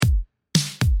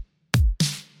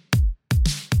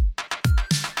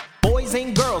Boys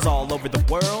and girls all over the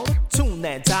world, tune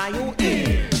that dial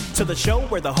in to the show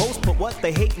where the hosts put what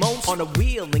they hate most on a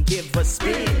wheel and give a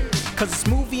spin. Cause it's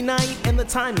movie night and the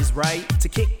time is right to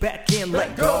kick back and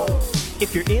let go.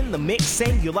 If you're in the mix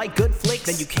and you like good flicks,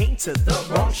 then you came to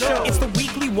the wrong show. It's the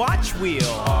Weekly Watch Wheel.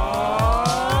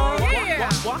 Oh, yeah.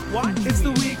 It's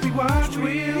the Weekly Watch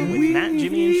Wheel with Matt,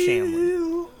 Jimmy, and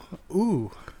Shanley.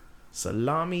 Ooh.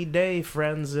 Salami Day,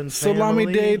 friends and family. Salami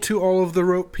Day to all of the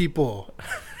rope people.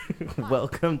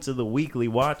 Welcome to the Weekly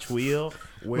Watch Wheel,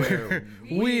 where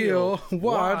we'll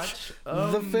watch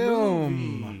the film.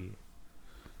 Movie.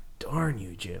 Darn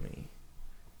you, Jimmy.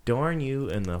 Darn you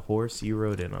and the horse you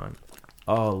rode in on.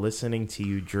 Oh, listening to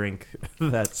you drink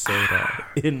that soda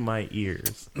in my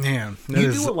ears. Man,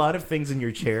 you do a lot of things in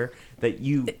your chair that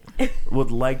you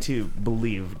would like to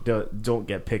believe don't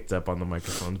get picked up on the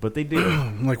microphones, but they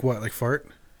do. Like what? Like fart?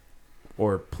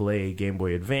 Or play Game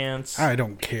Boy Advance. I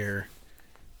don't care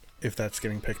if that's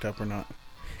getting picked up or not.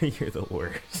 You're the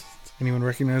worst. Anyone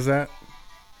recognize that?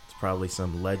 It's probably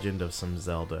some legend of some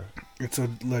Zelda. It's a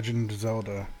Legend of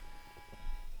Zelda.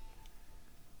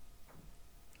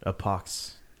 A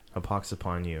pox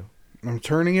upon you. I'm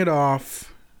turning it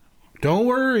off. Don't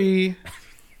worry.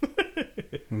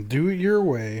 Do it your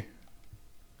way.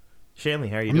 Shanley,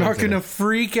 how are you I'm doing not going to today?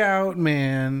 freak out,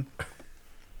 man.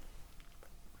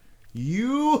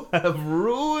 You have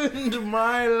ruined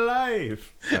my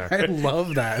life. I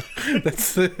love that.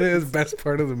 That's the best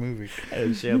part of the movie.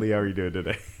 Hey, Shanley, how are you doing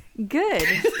today? Good.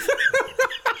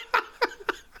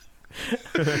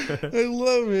 I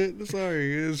love it.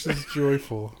 Sorry, it's just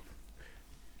joyful.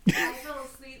 I fell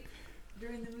asleep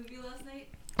during the movie last night.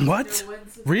 What? No one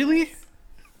surprised. Really?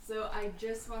 So I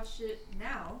just watched it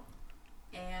now,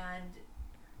 and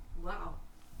wow,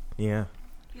 Yeah.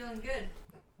 feeling good.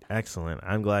 Excellent.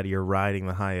 I'm glad you're riding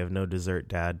the high of no dessert,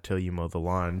 Dad, till you mow the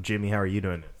lawn. Jimmy, how are you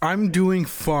doing? I'm doing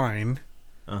fine.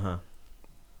 Uh-huh.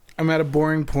 I'm at a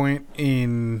boring point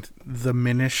in the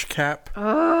Minish cap.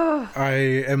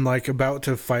 I am like about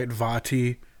to fight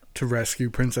Vati to rescue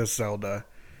Princess Zelda.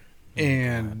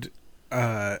 And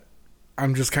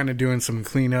I'm just kind of doing some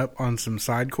cleanup on some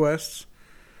side quests.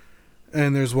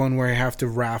 And there's one where I have to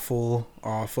raffle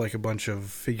off like a bunch of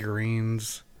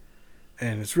figurines.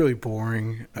 And it's really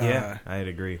boring. Yeah, I'd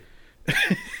agree.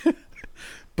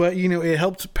 But, you know, it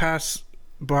helped pass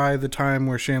by the time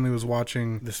where Shanley was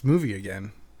watching this movie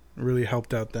again. It really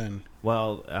helped out then.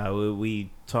 Well, we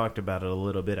talked about it a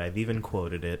little bit. I've even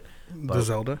quoted it. But The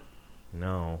Zelda?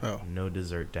 No. Oh. No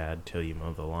dessert, Dad, till you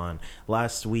mow the lawn.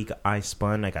 Last week, I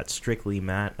got strictly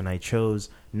Matt, and I chose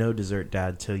No Dessert,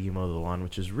 Dad, till you mow the lawn,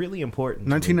 which is really important.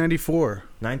 1994.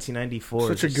 1994.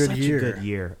 Such a good year. Such a good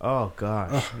year. Oh,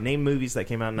 gosh. Name movies that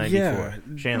came out in 94. Yeah.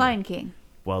 Shanley. Lion King.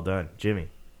 Well done. Jimmy.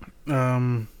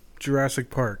 Jurassic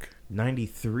Park.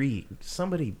 93.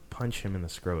 Somebody punch him in the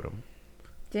scrotum.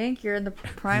 Dink, you're in the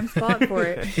prime spot for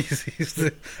it. He's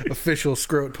the official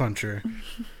scrot puncher.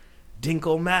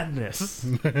 Dinkle madness.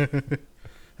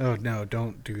 Oh, no,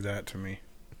 don't do that to me.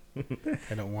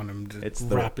 I don't want him to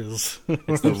wrap his...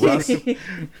 It's the Russell.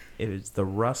 It's the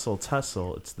Russell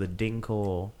Tussle. It's the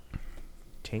Dinkle...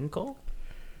 Tinkle?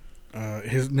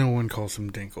 No one calls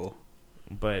him Dinkle.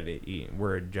 But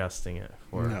we're adjusting it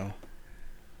for... No.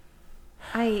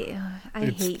 I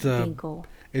hate Dinkle.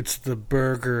 It's the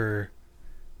Burger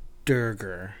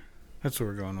Durger. That's what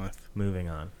we're going with. Moving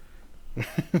on.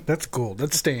 That's gold.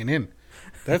 That's staying in.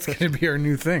 That's going to be our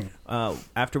new thing.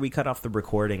 After we cut off the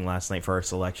recording last night for our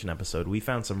selection episode, we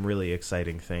found some really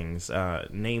exciting things.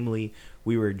 Namely,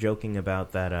 we were joking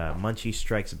about that Munchie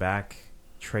Strikes Back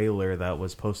trailer that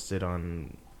was posted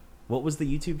on... What was the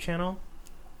YouTube channel?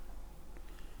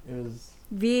 It was...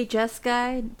 VHS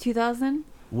Guy 2000?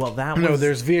 Well, that was... No,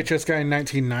 there's VHS Guy in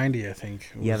 1990, I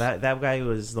think. Yeah, that guy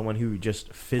was the one who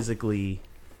just physically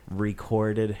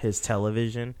recorded his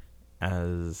television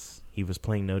as he was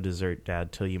playing No Dessert,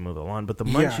 Dad, till you mow the lawn. But the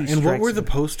Munchie and what were the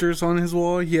posters on his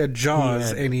wall? He had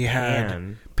Jaws and he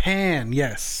had Pan.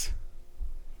 Yes,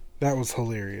 that was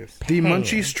hilarious. Pan. The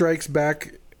Munchie Strikes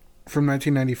Back from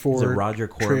 1994. Is it Roger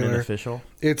Corman trailer. official?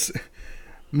 It's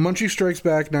Munchie Strikes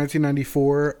Back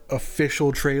 1994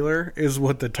 official trailer is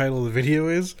what the title of the video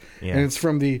is, and it's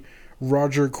from the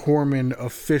Roger Corman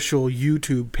official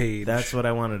YouTube page. That's what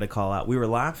I wanted to call out. We were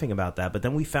laughing about that, but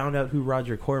then we found out who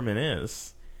Roger Corman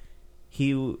is.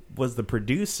 He was the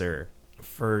producer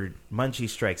for Munchie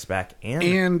Strikes Back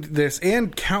and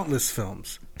countless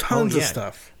films. Tons of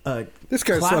stuff. This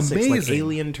guy's classics amazing. like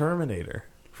Alien Terminator,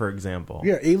 for example.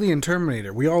 Yeah, Alien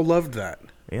Terminator. We all loved that.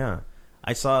 Yeah.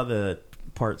 I saw the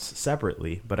parts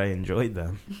separately, but I enjoyed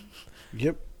them.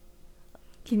 Yep.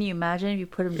 Can you imagine if you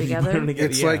put them together?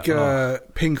 It's like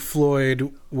Pink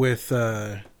Floyd with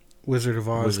Wizard of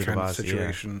Oz kind of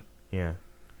situation. Yeah.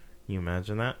 Can you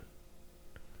imagine that?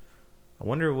 I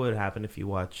wonder what would happen if you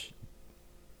watch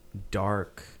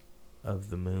Dark of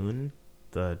the Moon,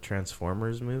 the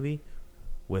Transformers movie,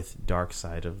 with Dark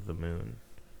Side of the Moon,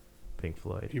 Pink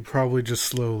Floyd. You probably just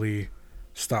slowly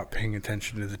stop paying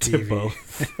attention to the TV.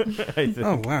 To both.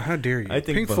 Oh, wow, how dare you. I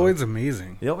think Pink both. Floyd's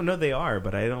amazing. No, they are,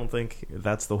 but I don't think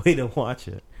that's the way to watch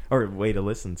it, or way to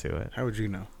listen to it. How would you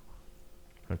know?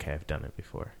 Okay, I've done it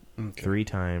before. Okay. 3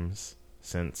 times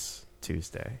since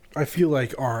Tuesday. I feel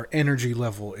like our energy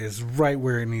level is right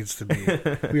where it needs to be.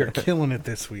 We are killing it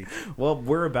this week. Well,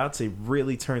 we're about to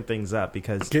really turn things up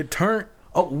because... Get turned.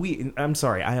 Oh, I'm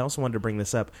sorry. I also wanted to bring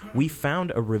this up. We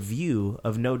found a review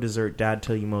of No Dessert Dad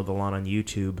Till You Mow the Lawn on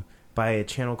YouTube by a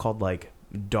channel called, like,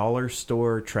 Dollar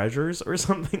Store Treasures or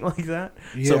something like that.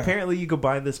 Yeah. So apparently you could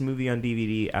buy this movie on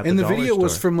DVD at and the the dollar video store.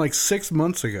 was from like 6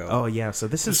 months ago. Oh, yeah. So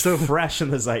this is So fresh in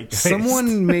the zeitgeist.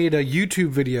 Someone made a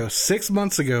YouTube video 6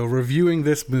 months ago reviewing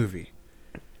this movie.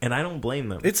 And I don't blame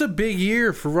them. It's a big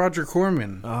year for Roger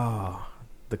Corman. Oh,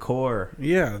 the core.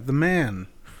 Yeah, the man.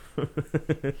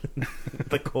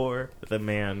 The core, the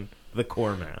man, the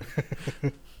core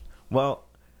man. Well,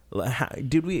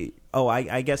 did we... Oh,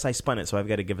 I guess I spun it, so I've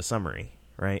got to give a summary,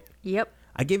 right? Yep.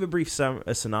 I gave a brief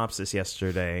synopsis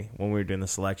yesterday when we were doing the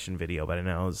selection video, but I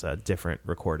know it was a different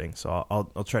recording, so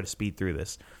I'll try to speed through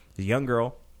this. The young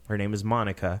girl, her name is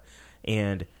Monica,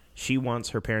 and she wants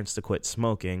her parents to quit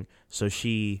smoking, so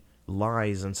she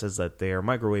lies and says that their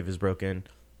microwave is broken,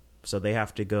 so they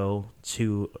have to go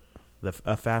to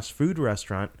a fast food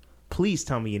restaurant. Please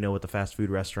tell me you know what the fast food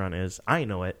restaurant is. I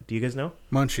know it. Do you guys know?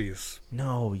 Munchies.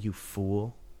 No, you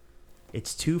fool.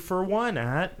 It's 2 for 1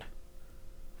 at...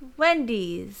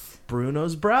 Wendy's.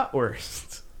 Bruno's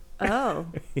Bratwurst. Oh.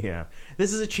 Yeah.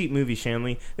 This is a cheap movie,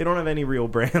 Shanley. They don't have any real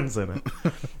brands in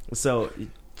it. So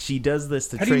she does this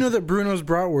to How do you know that Bruno's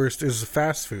Bratwurst is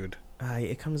fast food?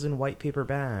 It comes in white paper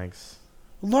bags.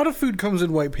 A lot of food comes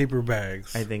in white paper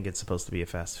bags. I think it's supposed to be a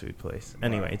fast food place.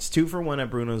 Anyway, it's 2 for 1 at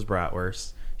Bruno's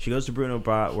Bratwurst. She goes to Bruno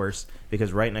Bratwurst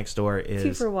because right next door is...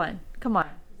 2 for 1. Come on.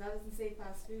 That doesn't say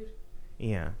fast food.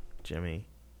 Yeah, Jimmy.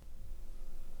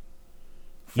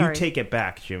 Sorry. You take it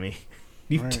back, Jimmy.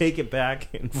 You Right. take it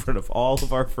back in front of all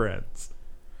of our friends.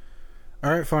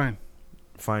 All right, fine.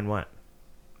 Fine what?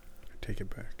 Take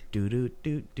it back.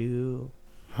 Do.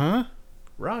 Huh?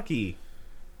 Rocky.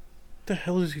 What the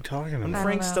hell is he talking When about?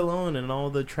 Frank know. Stallone and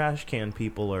all the trash can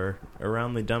people are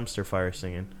around the dumpster fire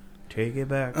singing, "Take it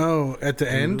back." Oh, at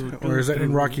the end? Or is that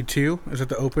in Rocky 2? Is that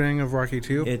the opening of Rocky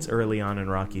 2? It's early on in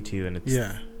Rocky 2, and it's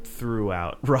Yeah.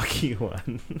 throughout Rocky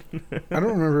 1. I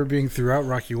don't remember it being throughout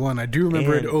Rocky 1. I do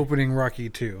remember And- it opening Rocky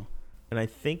 2. And I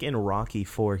think in Rocky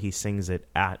 4 he sings it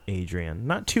at Adrian,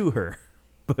 not to her,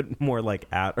 but more like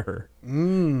at her.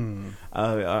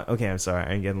 Okay, I'm sorry,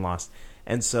 I'm getting lost.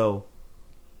 And so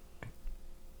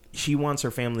she wants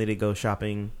her family to go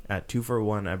shopping at 2 for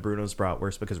 1 at Bruno's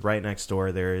Bratwurst because right next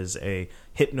door there is a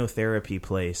hypnotherapy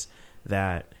place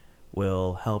that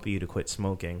will help you to quit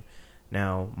smoking.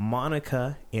 Now,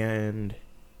 Monica and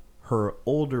her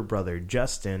older brother,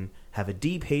 Justin, have a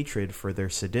deep hatred for their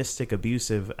sadistic,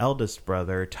 abusive eldest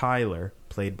brother, Tyler,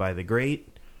 played by the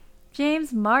great...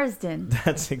 James Marsden.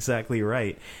 That's exactly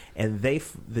right. And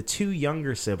the 2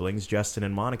 younger siblings, Justin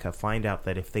and Monica, find out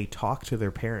that if they talk to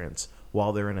their parents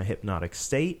while they're in a hypnotic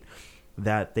state,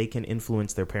 that they can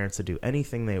influence their parents to do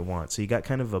anything they want. So you got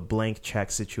kind of a blank check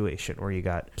situation where you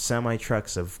got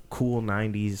semi-trucks of cool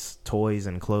 90s toys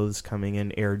and clothes coming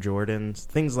in, Air Jordans,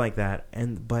 things like that.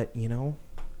 But, you know,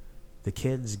 the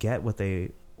kids get what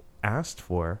they asked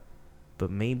for, but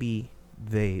maybe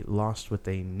they lost what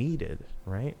they needed,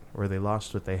 right? Or they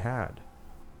lost what they had,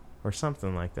 or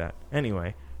something like that.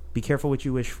 Anyway, be careful what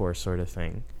you wish for, sort of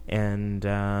thing. And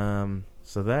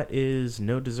so that is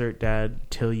No Dessert Dad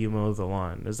Till You Mow the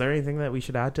Lawn. Is there anything that we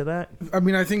should add to that? I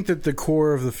mean, I think that the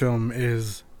core of the film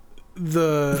is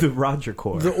The Roger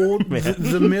core. the old,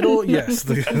 the middle, yes,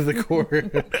 the core.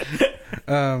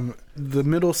 The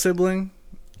middle sibling,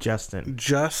 Justin.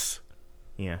 Jus.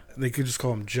 Yeah, They could just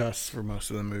call him Jus for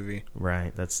most of the movie.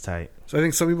 right. That's tight. So I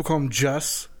think some people call him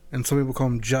Jus, and some people call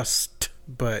him Just.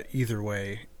 But either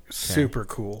way, super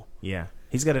cool. Yeah.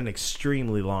 He's got an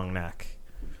extremely long neck.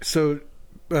 So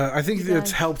I think He that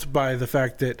it's does. helped by the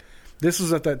fact that this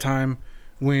was at that time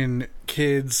when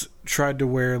kids tried to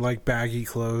wear like baggy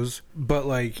clothes, but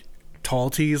like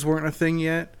tall tees weren't a thing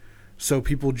yet. So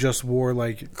people just wore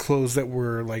like clothes that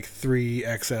were like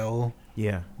 3XL,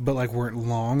 Yeah. but like weren't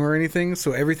long or anything.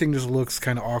 So everything just looks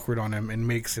kind of awkward on him and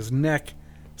makes his neck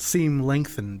seem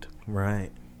lengthened. Right.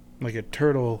 like a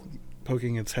turtle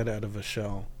poking its head out of a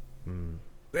shell.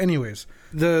 Anyways,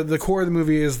 the core of the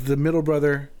movie is the middle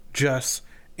brother, Jess,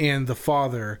 and the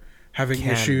father having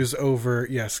Ken. issues over,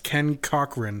 Ken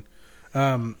Cochran.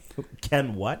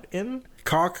 Ken what in?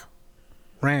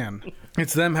 Cochran.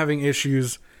 It's them having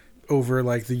issues over,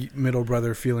 like, the middle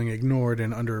brother feeling ignored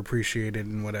and underappreciated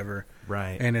and whatever.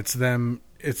 Right. And it's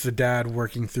the dad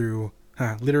working through,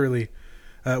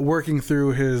 working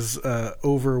through his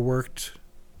overworked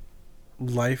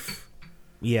life.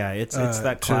 Yeah, it's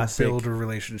that classic to build a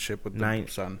relationship with the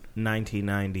son.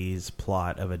 1990s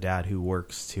plot of a dad who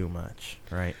works too much,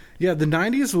 right? Yeah, the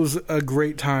 90s was a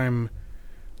great time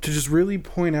to just really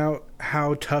point out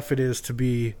how tough it is to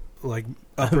be like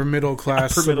upper middle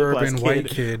class suburban white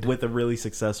kid with a really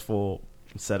successful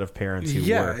set of parents who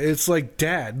yeah, work. it's like,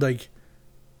 Dad, like,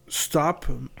 stop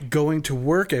going to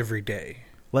work every day.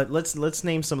 Let's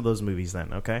name some of those movies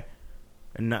then, okay?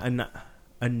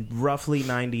 A roughly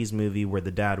 90s movie where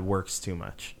the dad works too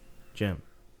much. Jim.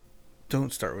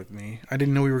 Don't start with me. I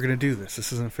didn't know we were going to do this.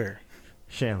 This isn't fair.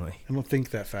 Shanley. I don't think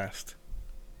that fast.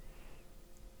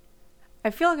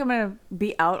 I feel like I'm going to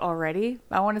be out already.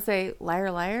 I want to say Liar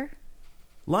Liar.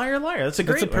 Liar Liar. That's a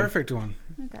great That's a perfect one.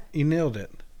 Okay. You nailed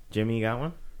it. Jimmy, you got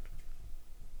one?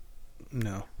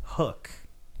 No. Hook.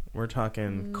 We're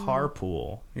talking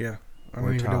Carpool. Yeah. I We're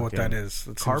don't even know what that talking is.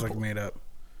 It seems like Carpool. made up.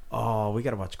 Oh, we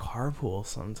got to watch Carpool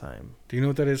sometime. Do you know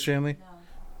what that is, Shanley? No.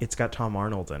 It's got Tom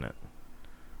Arnold in it.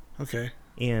 Okay.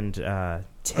 And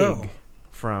Tig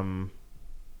from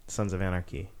Sons of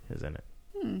Anarchy is in it.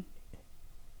 And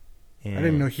I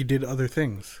didn't know he did other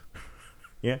things.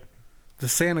 Yeah. The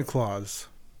Santa Claus.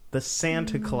 The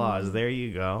Santa Claus. There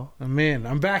you go. I'm in.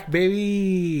 I'm back,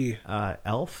 baby.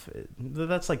 Elf.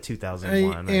 That's like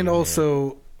 2001. And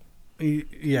also,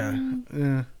 yeah.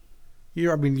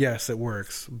 I mean, yes, it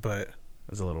works, but It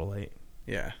was a little late.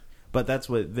 yeah. But that's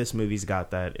what this movie's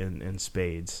got that in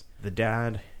spades. The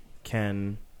dad,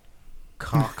 Ken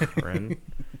Cochran,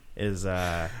 is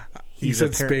He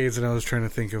said spades, and I was trying to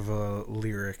think of a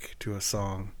lyric to a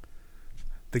song.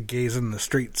 The gays in the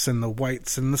streets and the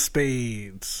whites and the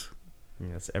spades.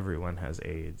 Yes, everyone has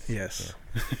AIDS. Yes.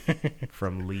 Yeah.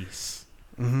 From Lease.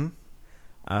 Mm-hmm.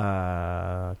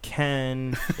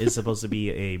 Ken is supposed to be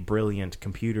a brilliant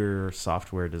computer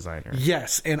software designer.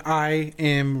 Yes, and I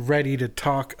am ready to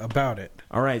talk about it.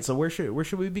 All right, so where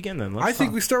should we begin then? I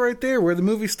think we start right there where the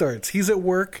movie starts. He's at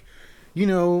work, you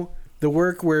know, the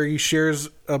work where he shares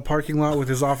a parking lot with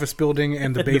his office building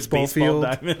and the baseball field.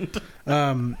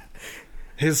 Diamond.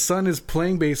 His son is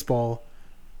playing baseball.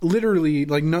 Literally,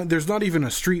 like, there's not even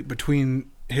a street between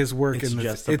his work It's and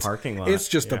just a parking lot. It's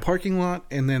just a parking lot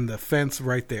and then the fence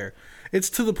right there.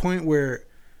 It's to the point where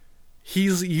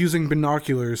he's using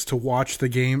binoculars to watch the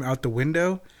game out the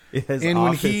window. And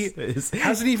when he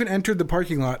hasn't even entered the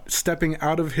parking lot, stepping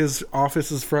out of his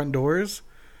office's front doors,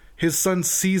 his son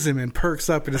sees him and perks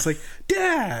up and it's like,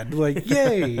 Dad, like,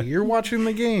 yay, you're watching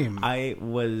the game.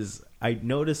 I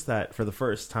noticed that for the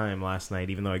first time last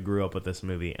night, even though I grew up with this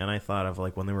movie, and I thought of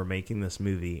like when they were making this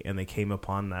movie and they came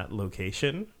upon that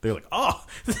location, they're like, "Oh,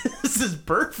 this is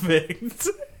perfect."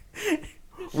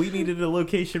 We needed a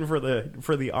location for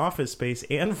the office space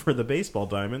and for the baseball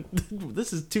diamond.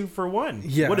 This is 2 for 1.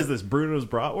 Yeah. What is this, Bruno's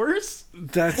Bratwurst?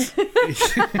 That's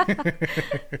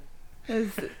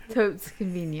It's totes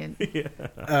convenient. Yeah.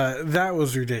 that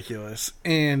was ridiculous.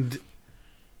 And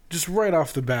just right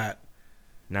off the bat,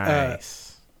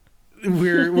 Nice.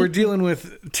 we're dealing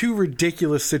with 2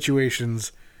 ridiculous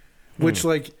situations, which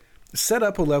like set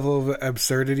up a level of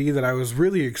absurdity that I was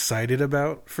really excited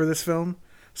about for this film.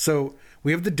 So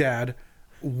we have the dad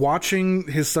watching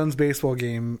his son's baseball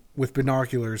game with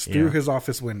binoculars through his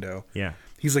office window. Yeah.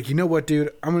 He's like, you know what,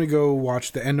 dude? I'm going to go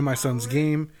watch the end of my son's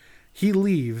game. He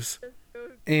leaves,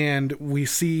 and we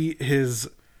see his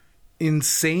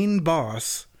insane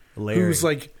boss, Larry. who's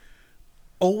like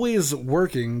always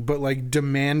working, but like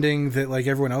demanding that like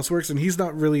everyone else works, and he's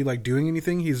not really like doing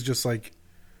anything. He's just like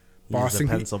bossing.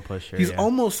 He's a pencil pusher. He's yeah.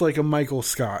 almost like a Michael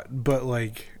Scott, but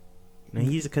like No,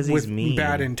 he's with mean.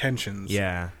 bad intentions.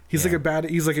 Yeah. He's yeah.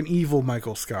 he's like an evil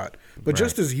Michael Scott, but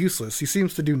just as useless. He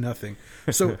seems to do nothing.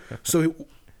 So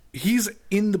he's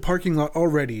in the parking lot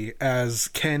already as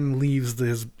Ken leaves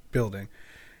his building.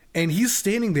 And he's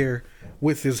standing there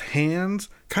with his hands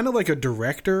kind of like a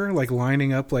director, like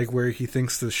lining up like where he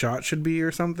thinks the shot should be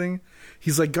or something.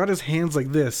 He's like got his hands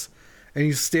like this, and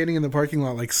he's standing in the parking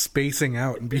lot like spacing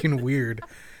out and being weird.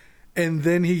 And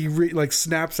then he like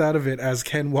snaps out of it as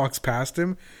Ken walks past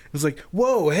him. It's like,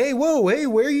 whoa, hey,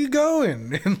 where are you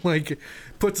going? And like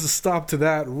puts a stop to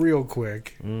that real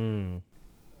quick.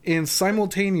 And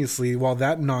simultaneously, while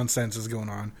that nonsense is going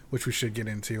on, which we should get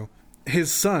into,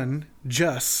 his son,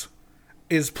 Jus,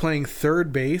 is playing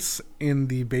third base in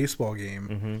the baseball game.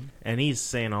 Mm-hmm. And he's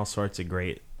saying all sorts of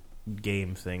great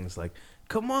game things like,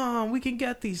 come on, we can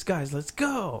get these guys, let's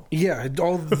go. Yeah,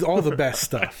 all the best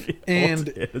stuff. And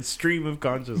a stream of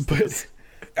consciousness.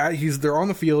 But they're on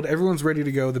the field, everyone's ready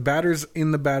to go. The batter's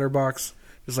in the batter box,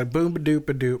 just like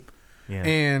boom-a-doop-a-doop. Yeah.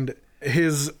 And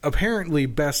his apparently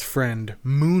best friend,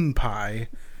 Moon Pie,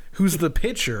 who's the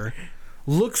pitcher,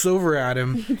 looks over at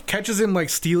him, catches him like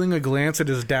stealing a glance at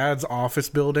his dad's office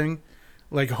building,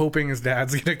 like hoping his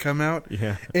dad's gonna come out,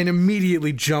 and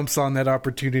immediately jumps on that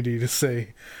opportunity to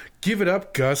say, "Give it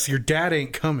up, Gus, your dad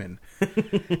ain't coming."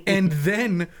 And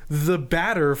then the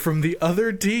batter from the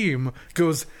other team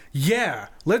goes, "Yeah,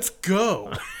 let's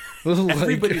go."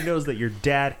 Everybody knows that your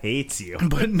dad hates you.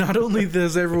 But not only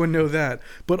does everyone know that,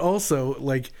 but also,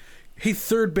 like, hey,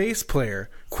 third base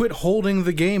player, quit holding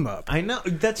the game up. I know,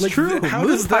 that's like, true. How Moon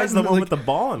does Pie's that, the one with the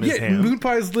ball in his hand. Moon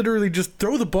Pie is literally just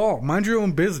throw the ball, mind your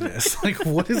own business. Like,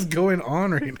 what is going on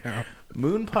right now?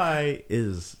 Moon Pie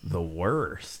is the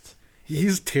worst.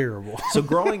 He's terrible. So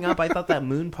growing up, I thought that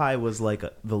Moon Pie was like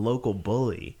the local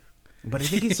bully. But I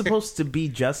think he's supposed to be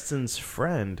Justin's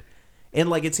friend. And,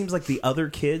 like, it seems like the other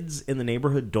kids in the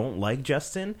neighborhood don't like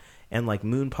Justin, and, like,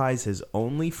 Moon Pie's his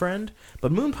only friend.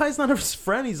 But Moon Pie's not his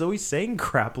friend. He's always saying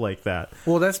crap like that.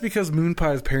 Well, that's because Moon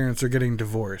Pie's parents are getting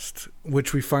divorced,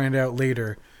 which we find out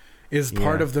later is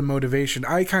part of the motivation.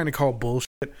 I kind of call bullshit.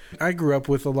 I grew up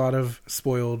with a lot of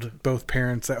spoiled, both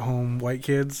parents at home, white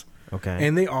kids. Okay.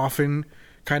 And they often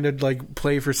kind of, like,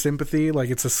 play for sympathy. Like,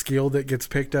 it's a skill that gets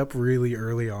picked up really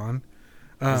early on.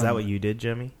 Is that what you did,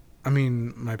 Jimmy? I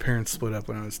mean, my parents split up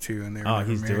when I was 2, and they were never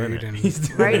he's married. doing it. And, He's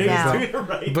doing Right it. now. He's doing it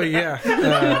right but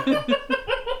now. yeah,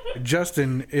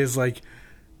 Justin is like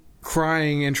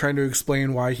crying and trying to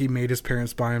explain why he made his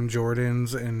parents buy him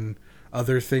Jordans and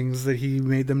other things that he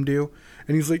made them do.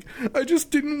 And he's like, I just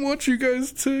didn't want you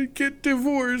guys to get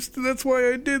divorced. That's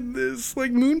why I did this.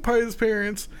 Like Moon Pie's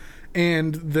parents.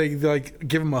 And they like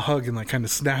give him a hug and like kind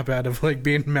of snap out of like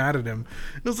being mad at him.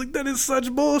 And I was like, that is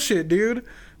such bullshit, dude.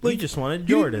 Like, you just wanted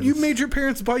Jordans. You made your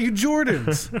parents buy you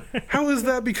Jordans. How is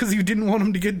that because you didn't want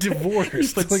them to get divorced? You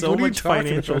put like, so what are you much talking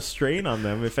financial about? strain on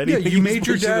them. If Yeah, anything, you he's made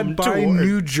your pushing them dad buy toward.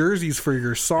 new jerseys for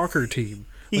your soccer team.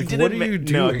 He Like, didn't what are you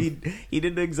doing? No, he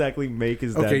didn't exactly make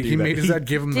his dad Okay, do he that. made his dad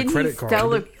give him the Didn't credit he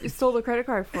card. stole the credit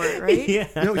card for it, right? Yeah.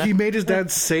 No, he made his dad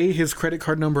say his credit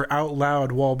card number out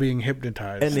loud while being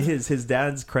hypnotized. And his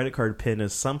dad's credit card pin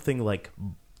is something like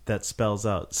that spells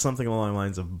out something along the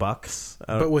lines of bucks.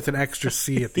 but with an extra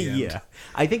C at the end. Yeah.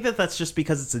 I think that's just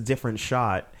because it's a different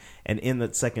shot, and in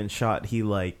that second shot he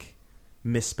like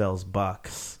misspells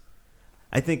bucks.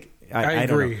 I think I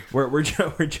don't agree. know.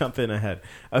 We're jumping ahead.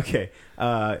 Okay.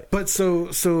 But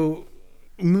so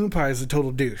Moon Pie is a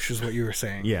total douche, is what you were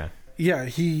saying. Yeah. Yeah,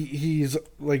 he's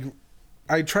like,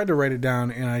 I tried to write it down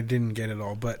and I didn't get it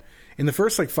all, but in the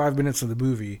first like 5 minutes of the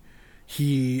movie,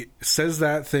 he says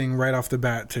that thing right off the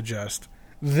bat to Just.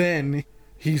 Then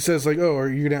he says like, oh, are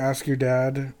you going to ask your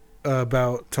dad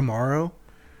about tomorrow?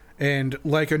 And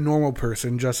like a normal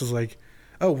person, Just is like,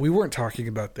 oh, we weren't talking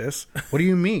about this. What do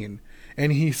you mean?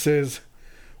 And he says,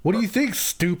 what do you think,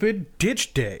 stupid?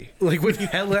 Ditch day. Like, with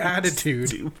hella attitude.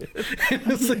 Stupid. And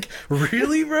it's like,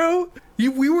 really, bro?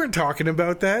 We weren't talking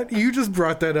about that. You just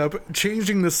brought that up,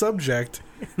 changing the subject.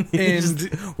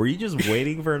 And were you just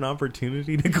waiting for an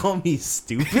opportunity to call me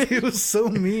stupid? it was so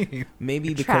mean.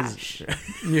 Maybe because Trash.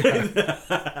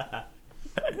 Yeah.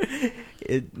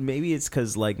 maybe it's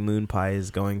because like Moon Pie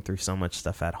is going through so much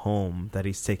stuff at home that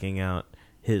he's taking out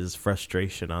his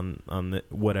frustration on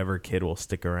whatever kid will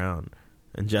stick around.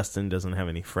 And Justin doesn't have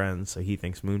any friends, so he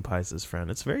thinks Moon Pie's his friend.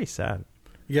 It's very sad.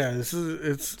 Yeah, it's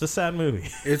a sad movie.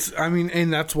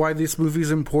 And that's why this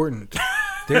movie's important.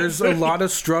 There's a lot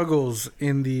of struggles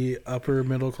in the upper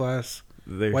middle class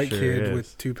white kid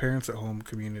with 2 parents at home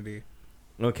community.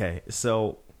 Okay,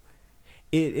 so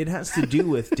it has to do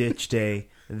with Ditch Day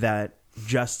that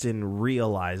Justin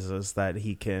realizes that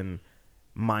he can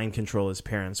mind control his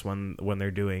parents when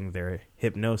they're doing their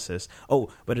hypnosis.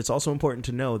 Oh, but it's also important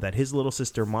to know that his little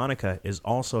sister Monica is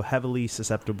also heavily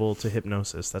susceptible to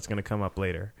hypnosis. That's going to come up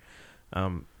later.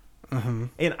 And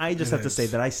I just have to say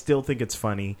that I still think it's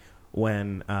funny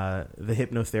when the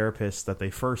hypnotherapist that they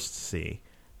first see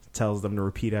tells them to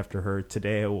repeat after her,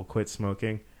 today I will quit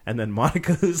smoking. And then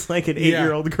Monica, who's like an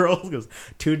 8-year-old girl, goes,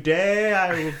 today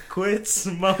I will quit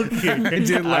smoking. I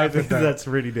did laugh at that. That's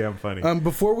pretty damn funny.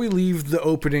 Before we leave the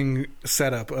opening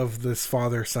setup of this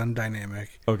father-son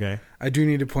dynamic, Okay. I do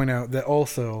need to point out that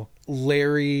also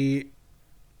Larry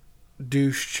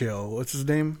douche chill. What's his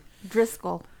name?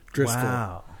 Driscoll.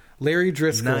 Wow. Larry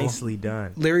Driscoll. Nicely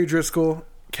done. Larry Driscoll,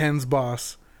 Ken's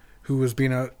boss, who was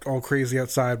being all crazy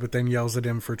outside, but then yells at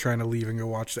him for trying to leave and go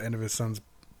watch the end of his son's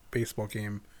baseball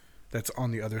game that's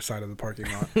on the other side of the parking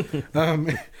lot.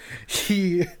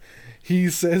 He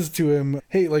says to him,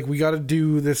 hey, like, we got to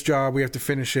do this job. We have to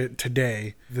finish it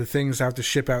today. The things have to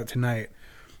ship out tonight.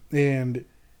 And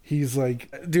he's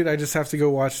like, dude, I just have to go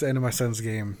watch the end of my son's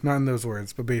game. Not in those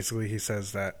words, but basically he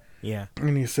says that. Yeah.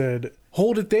 And he said,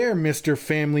 hold it there, Mr.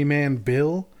 Family Man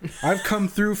Bill. I've come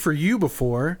through for you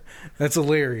before. That's a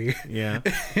Larry. Yeah.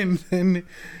 And then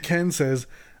Ken says,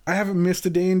 I haven't missed a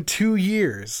day in 2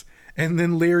 years. And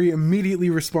then Larry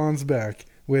immediately responds back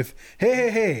with,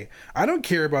 hey, I don't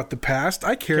care about the past.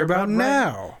 I care about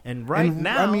now. And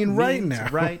now. I mean, right means now.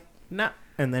 Right now.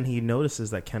 And then he notices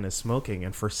that Ken is smoking,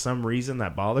 and for some reason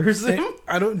that bothers him.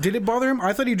 Did it bother him?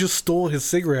 I thought he just stole his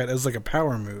cigarette as like a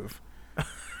power move.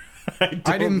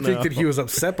 I didn't think that he was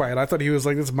upset by it. I thought he was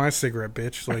like, this is my cigarette,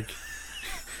 bitch. Like,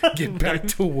 get back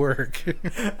to work.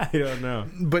 I don't know.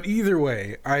 But either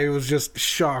way, I was just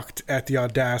shocked at the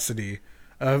audacity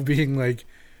of being like,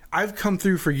 I've come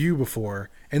through for you before.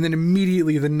 And then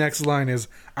immediately the next line is,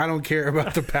 I don't care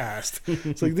about the past.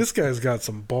 It's like, this guy's got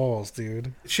some balls,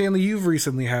 dude. Shanley, you've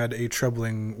recently had a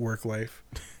troubling work life.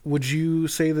 Would you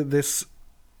say that this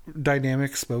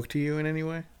dynamic spoke to you in any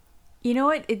way? You know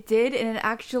what? It did, and it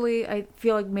actually, I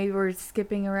feel like maybe we're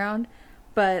skipping around,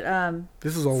 but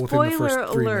this is all within the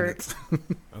first 3 minutes.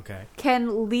 Okay.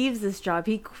 Ken leaves this job.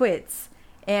 He quits,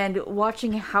 and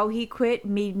watching how he quit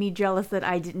made me jealous that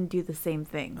I didn't do the same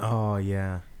thing. Oh,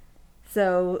 yeah.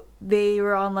 So they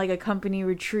were on like a company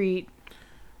retreat,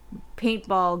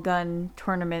 paintball gun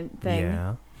tournament thing.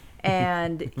 Yeah.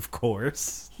 And of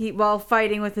course. While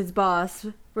fighting with his boss,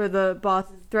 where the boss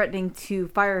is threatening to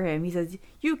fire him, he says,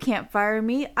 "You can't fire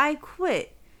me. I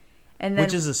quit." And then,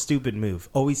 which is a stupid move.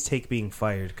 Always take being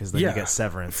fired because then you get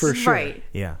severance. For sure. Right.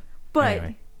 Yeah. But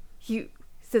anyway. he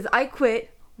says, "I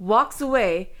quit," walks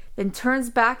away, then turns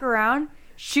back around,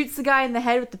 shoots the guy in the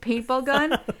head with the paintball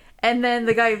gun, and then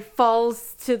the guy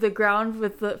falls to the ground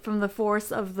from the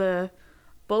force of the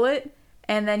bullet,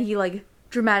 and then he like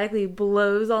dramatically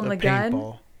blows on the gun.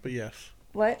 Paintball, but yes.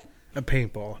 What? A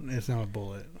paintball. It's not a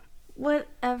bullet.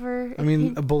 Whatever. I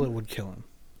mean, a bullet would kill him.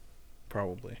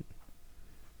 Probably.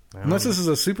 Unless this is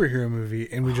a superhero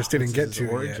movie and we just didn't get to it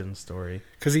origin yet. Story.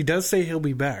 Because he does say he'll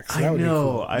be back. So that I would know.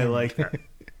 be cool. I like that.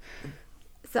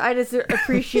 So I just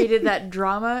appreciated that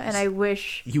drama, and I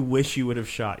wish... You wish you would have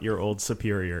shot your old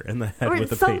superior in the head or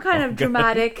with a some kind paintball of gun.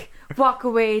 dramatic walk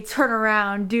away, turn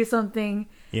around, do something,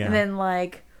 and then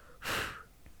like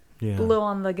blow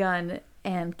on the gun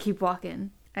and keep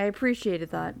walking. I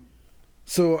appreciated that.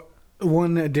 So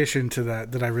one addition to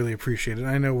that I really appreciated,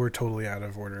 I know we're totally out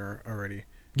of order already.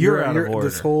 You're out of order.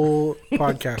 This whole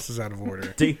podcast is out of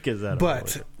order. Dink is out of order.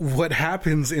 But what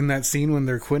happens in that scene when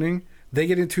they're quitting, they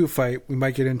get into a fight. We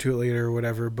might get into it later or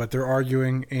whatever, but they're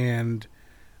arguing, and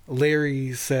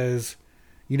Larry says,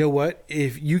 you know what?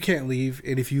 If you can't leave,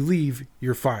 and if you leave,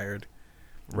 you're fired.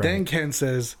 Right. Then Ken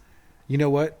says, you know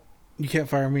what? You can't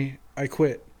fire me. I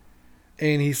quit.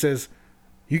 And he says,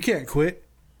 you can't quit.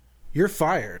 You're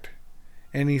fired.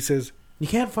 And he says, you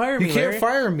can't fire me, You can't Larry.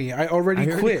 fire me. I already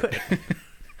quit.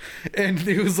 And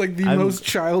it was like the most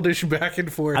childish back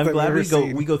and forth. I'm glad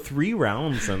seen. we go 3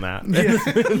 rounds in that. Yeah.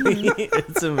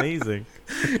 It's amazing.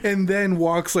 And then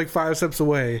walks like 5 steps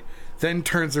away, then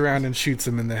turns around and shoots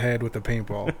him in the head with a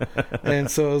paintball. And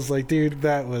so I was like, dude,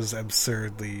 that was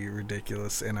absurdly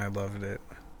ridiculous, and I loved it.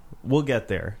 We'll get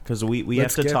there because we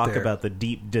have to talk there. about the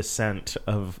deep descent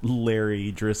of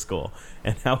Larry Driscoll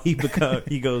and how he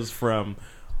goes from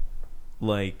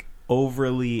like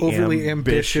overly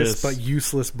ambitious but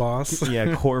useless boss,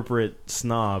 corporate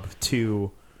snob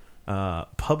to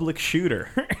public shooter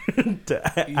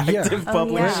to active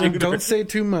public shooter. Don't say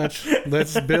too much.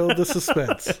 Let's build the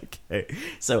suspense. Okay,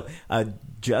 so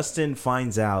Justin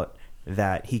finds out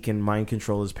that he can mind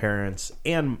control his parents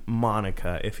and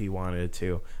Monica if he wanted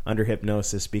to under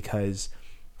hypnosis, because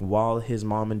while his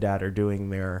mom and dad are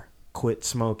doing their quit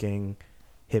smoking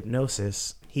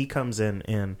hypnosis, he comes in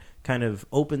and kind of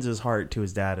opens his heart to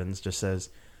his dad and just says,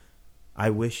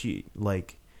 I wish you,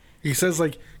 like... He says,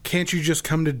 like, can't you just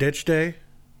come to ditch day?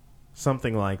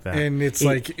 Something like that. And it's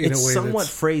like, in a way somewhat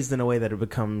phrased in a way that it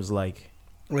becomes like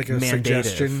a mandative.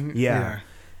 suggestion. Yeah.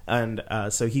 And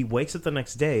so he wakes up the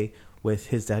next day with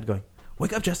his dad going,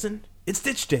 wake up, Justin, it's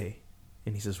ditch day.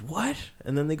 And he says, what?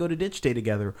 And then they go to ditch day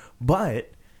together.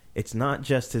 But it's not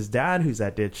just his dad who's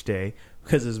at ditch day,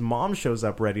 because his mom shows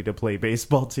up ready to play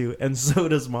baseball too, and so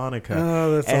does Monica.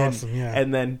 Oh, that's awesome! Yeah,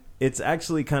 and then it's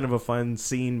actually kind of a fun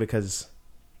scene because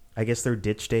I guess their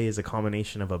ditch day is a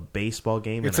combination of a baseball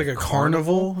game. It's and like a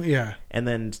carnival. Yeah, and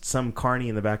then some carny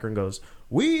in the background goes,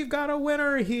 "We've got a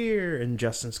winner here," and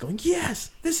Justin's going,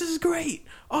 "Yes, this is great!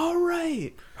 All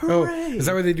right, hooray!" Oh, is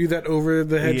that why they do that over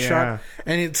the head shot?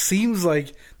 And it seems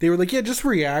like they were like, "Yeah, just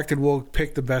react, and we'll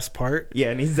pick the best part."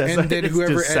 Yeah, and and then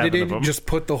whoever edited just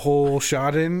put the whole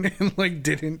shot in and like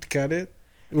didn't cut it.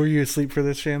 Were you asleep for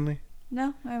this, Shanley?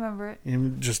 No, I remember it.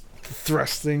 And just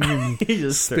thrusting and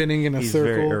just spinning in a he's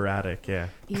circle. Very erratic, yeah.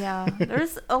 Yeah,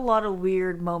 there's a lot of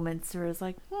weird moments where it's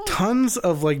like tons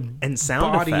of like and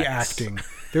sound body effects. acting.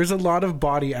 There's a lot of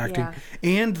body acting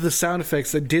and the sound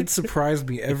effects that did surprise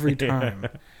me every time.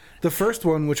 The first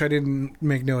one, which I didn't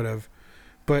make note of,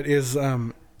 but is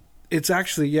it's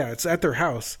actually it's at their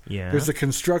house. Yeah, there's a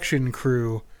construction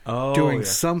crew doing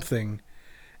something,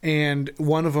 and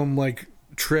one of them like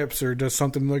trips or does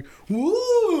something like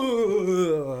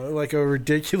woo, like a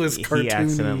ridiculous cartoon. He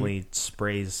accidentally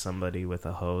sprays somebody with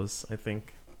a hose, I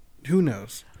think. Who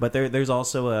knows? But there's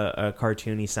also a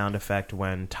cartoony sound effect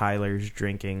when Tyler's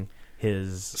drinking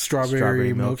his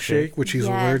strawberry milkshake, which he's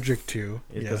allergic to.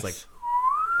 It goes like,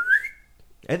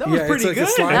 and that was pretty like good.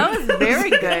 That was very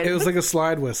good. It was like a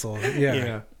slide whistle.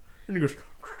 Yeah. And he goes,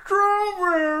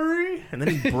 strawberry, and then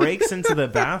he breaks into the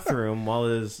bathroom while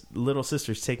his little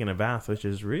sister's taking a bath, which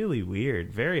is really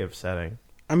weird, very upsetting.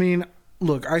 I mean,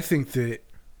 look, I think that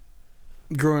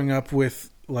growing up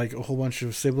with like a whole bunch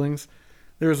of siblings,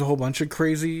 there was a whole bunch of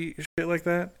crazy shit like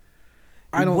that.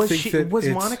 I don't think that was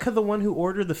Monica the one who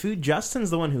ordered the food. Justin's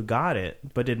the one who got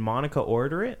it, but did Monica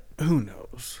order it? Who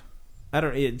knows?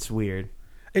 It's weird.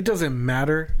 It doesn't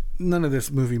matter. None of this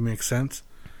movie makes sense,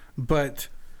 but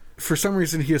for some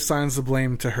reason he assigns the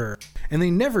blame to her, and they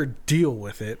never deal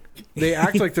with it. They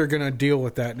act like they're going to deal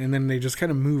with that, and then they just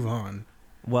kind of move on.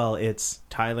 Well, it's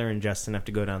Tyler and Justin have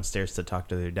to go downstairs to talk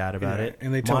to their dad about it,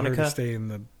 and they tell Monica, her to stay in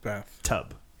the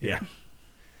bathtub. Yeah.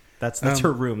 That's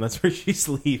her room. That's where she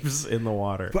sleeps, in the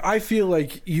water. But I feel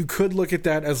like you could look at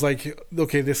that as like,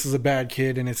 okay, this is a bad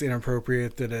kid and it's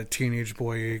inappropriate that a teenage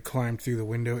boy climbed through the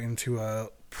window into a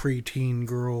preteen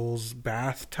girl's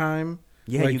bath time.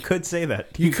 Yeah, like, you could say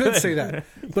that. You could say that.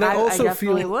 But I also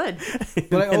definitely feel would.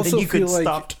 But I also and then you feel could like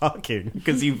stop talking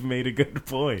because you've made a good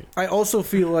point. I also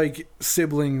feel like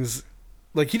siblings,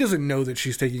 like he doesn't know that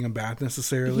she's taking a bath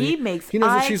necessarily. He makes knows that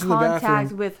eye she's in the contact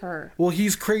bathroom. with her. Well,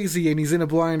 he's crazy and he's in a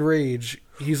blind rage.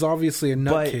 He's obviously a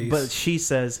nutcase. But she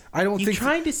says, I don't you think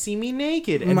tried to see me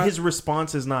naked. And his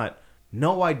response is not,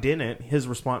 no, I didn't. His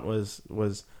response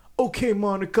was okay,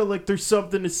 Monica, like there's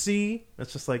something to see.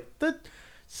 It's just like,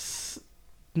 that's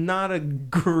not a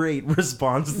great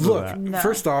response to that. Look,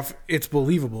 first off, it's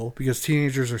believable because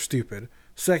teenagers are stupid.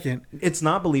 Second, it's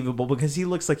not believable because he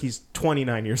looks like he's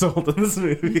 29 years old in this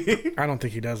movie. I don't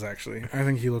think he does, actually. I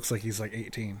think he looks like he's like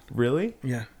 18. Really?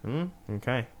 Yeah.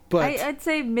 Okay. But I'd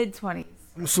say mid-20s.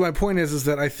 So my point is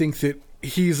that I think that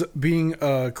he's being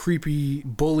a creepy,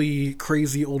 bully,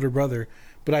 crazy older brother,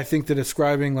 but I think that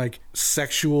ascribing like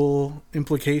sexual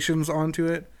implications onto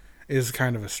it is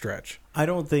kind of a stretch. I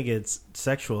don't think it's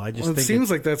sexual. I just think it seems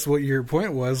like that's what your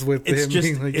point was with him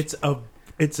being like...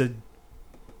 It's an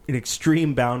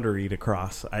extreme boundary to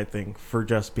cross, I think, for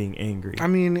just being angry. I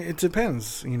mean, it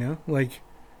depends, you know? Like,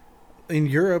 in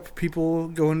Europe, people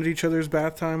go into each other's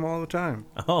bath time all the time.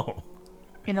 Oh.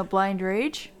 In a blind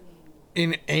rage?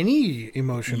 In any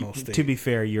emotional state. To be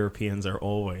fair, Europeans are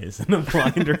always in a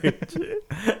blind rage.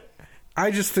 I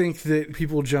just think that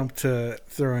people jump to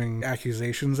throwing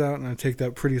accusations out, and I take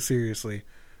that pretty seriously.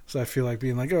 So I feel like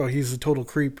being like, oh, he's a total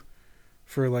creep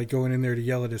for like going in there to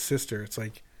yell at his sister. It's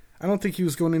like, I don't think he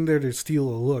was going in there to steal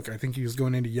a look. I think he was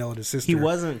going in to yell at his sister. He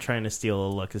wasn't trying to steal a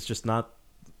look. It's just not...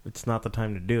 It's not the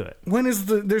time to do it.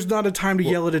 There's not a time to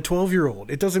yell at a 12-year-old.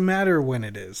 It doesn't matter when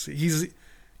it is. He's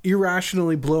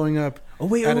irrationally blowing up at a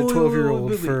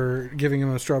 12-year-old for giving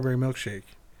him a strawberry milkshake.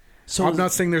 So I'm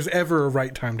not saying there's ever a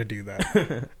right time to do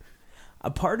that.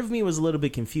 A part of me was a little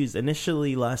bit confused.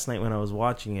 Initially, last night when I was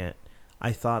watching it,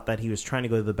 I thought that he was trying to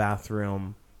go to the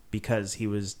bathroom because he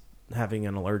was having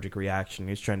an allergic reaction.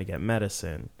 He was trying to get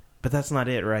medicine. But that's not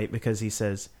it, right? Because he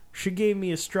says, she gave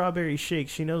me a strawberry shake.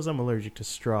 She knows I'm allergic to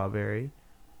strawberry.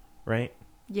 Right?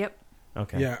 Yep.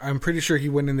 Okay. Yeah, I'm pretty sure he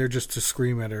went in there just to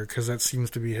scream at her because that seems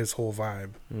to be his whole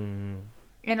vibe. Mm.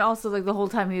 And also, like, the whole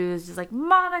time he was just like,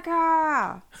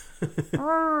 Monica! It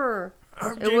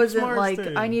wasn't Marsden.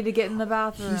 like, I need to get in the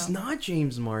bathroom. He's not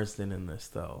James Marsden in this,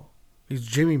 though. He's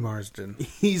Jimmy Marsden.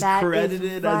 He's That credited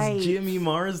is right. as Jimmy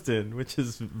Marsden, which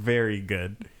is very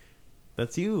good.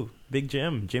 That's you, Big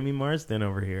Jimmy Marsden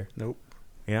over here. Nope.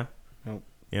 Yeah? Nope.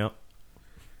 Yep.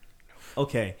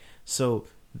 Okay, so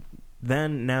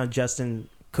then now Justin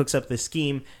cooks up this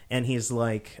scheme, and he's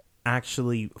like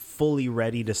actually fully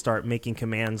ready to start making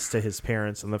commands to his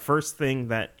parents. And the first thing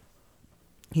that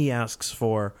he asks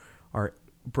for are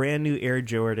brand new Air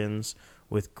Jordans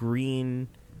with green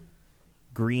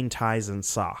ties and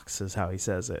socks, is how he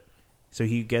says it. So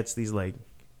he gets these like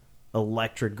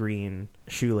electric green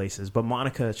shoelaces. But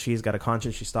Monica, she's got a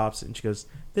conscience. She stops it and she goes,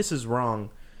 "This is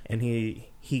wrong." And he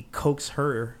coaxes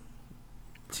her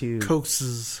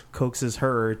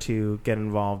to get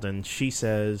involved, and he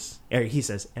says,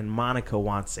 and Monica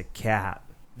wants a cat.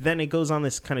 Then it goes on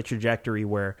this kind of trajectory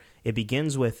where it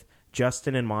begins with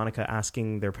Justin and Monica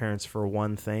asking their parents for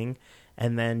one thing,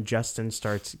 and then Justin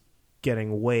starts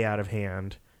getting way out of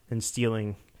hand and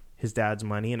stealing his dad's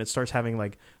money, and it starts having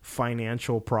like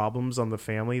financial problems on the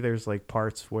family. There's like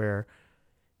parts where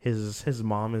his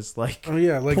mom is like,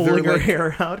 pulling her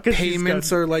hair out.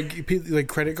 Payments are like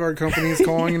credit card companies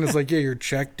calling and it's like, yeah, your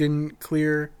check didn't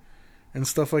clear and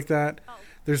stuff like that.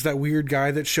 There's that weird guy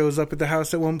that shows up at the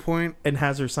house at one point and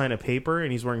has her sign a paper,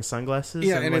 and he's wearing sunglasses.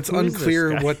 Yeah, and it's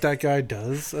unclear what that guy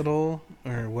does at all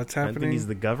or what's happening. I think he's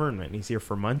the government. He's here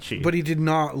for Munchie. But he did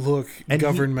not look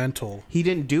governmental. He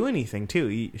didn't do anything,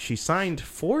 too. She signed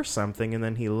for something, and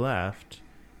then he left.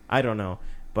 I don't know,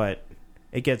 but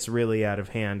it gets really out of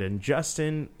hand, and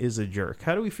Justin is a jerk.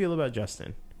 How do we feel about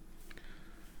Justin?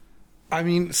 I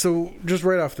mean, so just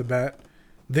right off the bat,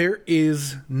 there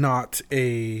is not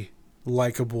a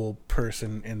likable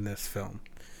person in this film.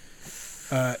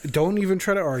 Don't even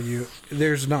try to argue.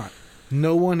 There's not.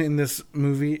 No one in this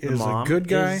movie is a good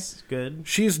guy. Is good.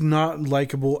 She's not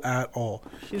likable at all.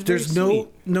 There's no.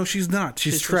 No, she's not.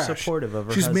 She's trash. Supportive of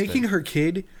her She's husband. making her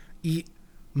kid eat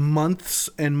months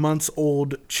and months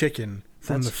old chicken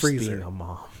from the freezer. Being a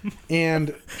mom.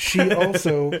 And she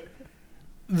also,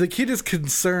 the kid is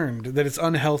concerned that it's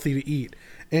unhealthy to eat,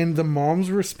 and the mom's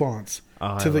response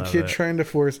to the kid trying to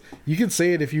force, you can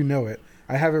say it if you know it.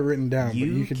 I have it written down, but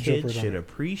you can jump right on it. You kids should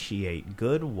appreciate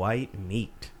good white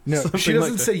meat. No, she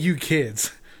doesn't say you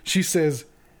kids. She says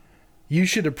you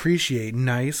should appreciate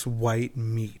nice white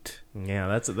meat. Yeah,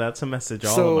 that's a message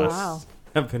all of us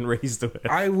have been raised with.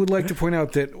 I would like to point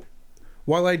out that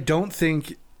while I don't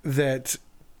think that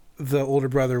the older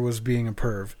brother was being a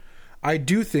perv, I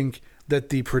do think that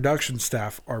the production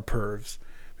staff are pervs.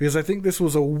 Because I think this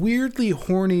was a weirdly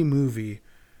horny movie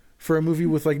for a movie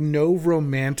with like no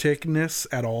romanticness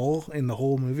at all in the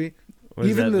whole movie.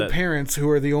 Even the parents, who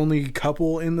are the only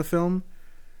couple in the film,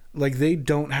 like they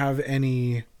don't have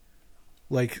any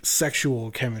like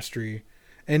sexual chemistry,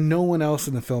 and no one else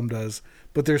in the film does.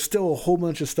 But there's still a whole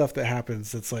bunch of stuff that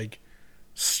happens that's like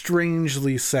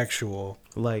strangely sexual.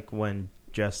 Like when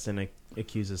Justin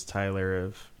accuses Tyler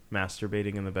of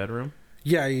masturbating in the bedroom.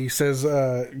 Yeah, he says,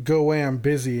 go away, I'm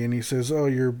busy. And he says, oh,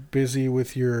 you're busy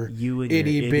with your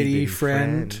itty-bitty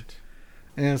friend.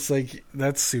 And it's like,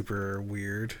 that's super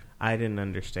weird. I didn't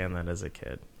understand that as a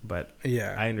kid, but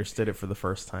yeah, I understood it for the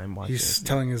first time watching He's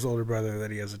telling his older brother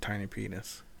that he has a tiny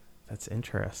penis. That's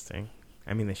interesting.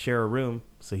 I mean, they share a room,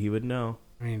 so he would know.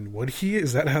 I mean, would he?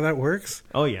 Is that how that works?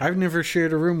 Oh, yeah. I've never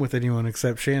shared a room with anyone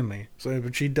except Shanley,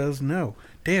 but she does know.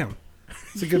 Damn.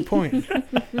 That's a good point.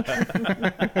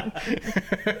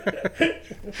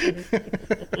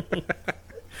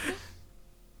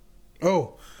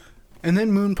 Oh, and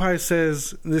then Moon Pie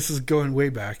says, this is going way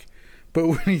back, but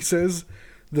when he says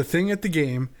the thing at the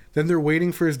game, then they're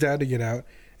waiting for his dad to get out,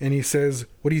 and he says,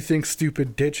 what do you think,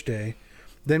 stupid ditch day?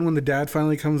 Then when the dad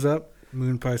finally comes up,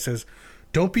 Moon Pie says,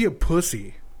 don't be a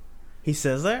pussy. He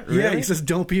says that? Really? Yeah, he says,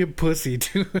 don't be a pussy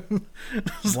to him.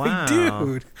 I was wow. like,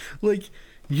 dude, like,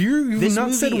 you've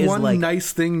not said one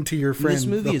nice thing to your friend. This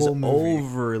movie is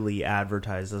overly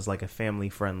advertised as like a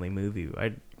family-friendly movie.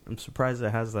 I'm surprised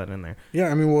it has that in there. Yeah,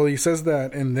 I mean, well, he says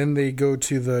that, and then they go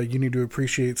to you need to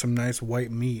appreciate some nice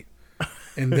white meat.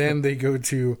 And then they go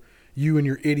to you and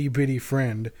your itty-bitty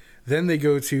friend. Then they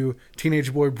go to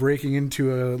teenage boy breaking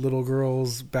into a little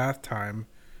girl's bath time.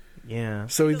 Yeah.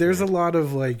 So there's a lot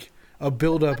of, like, a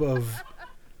buildup of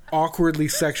awkwardly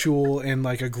sexual and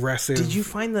like aggressive. Did you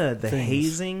find the things.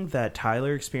 hazing that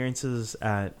Tyler experiences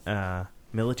at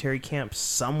military camp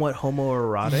somewhat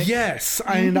homoerotic? Yes,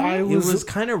 and it was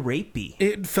kind of rapey.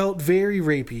 It felt very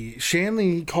rapey.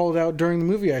 Shanley called out during the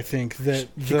movie, I think, that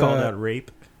she called out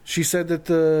rape. She said that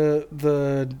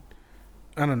the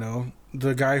I don't know,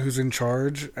 the guy who's in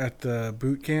charge at the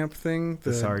boot camp thing,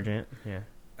 the sergeant. Yeah,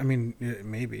 I mean,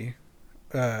 maybe.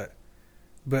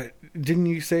 But didn't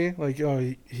you say, like,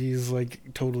 oh, he's,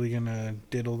 like, totally gonna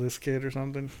diddle this kid or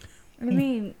something? I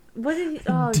mean, what did he...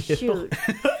 Oh, shoot.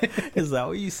 Is that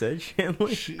what you said,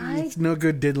 Shanley? It's no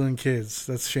good diddling kids.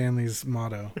 That's Shanley's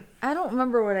motto. I don't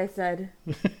remember what I said.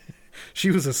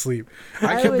 She was asleep.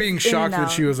 I I kept was being in shocked and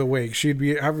that she out. was awake. She'd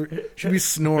be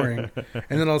snoring,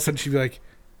 and then all of a sudden she'd be like,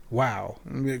 "Wow!"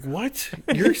 And I'd be like, "What?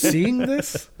 You're seeing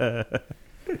this?"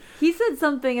 He said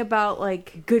something about,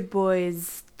 like, good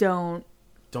boys don't...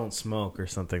 Don't smoke or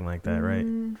something like that, right?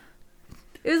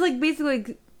 It was, like,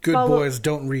 basically... Good follow- boys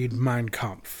don't read Mein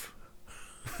Kampf.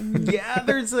 Yeah,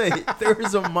 there's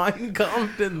a Mein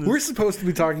Kampf in this. We're supposed to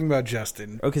be talking about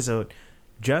Justin. Okay, so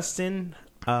Justin,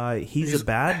 he's a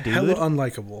bad dude. Hella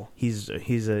unlikable.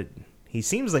 He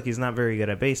seems like he's not very good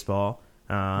at baseball.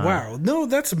 Wow, no,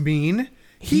 that's mean.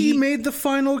 He made the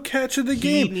final catch of the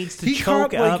game. He needs to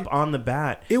choke up on the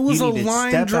bat. It was You a need to line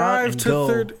step out drive and to go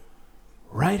third.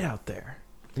 right out there,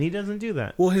 and he doesn't do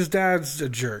that. Well, his dad's a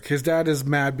jerk. His dad is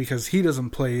mad because he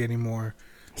doesn't play anymore.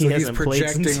 So He he's hasn't played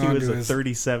since he was onto a his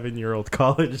 37-year-old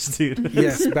college student.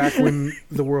 Yes, back when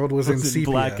the world was It in was in sepia.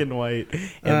 black and white,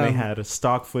 and they had a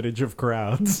stock footage of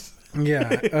crowds.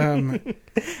 Yeah.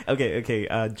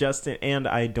 Okay, Justin, and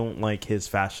I don't like his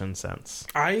fashion sense.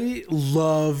 I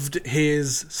loved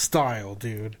his style,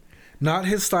 dude. Not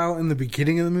his style in the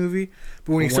beginning of the movie,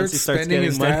 but when he But once starts he starts spending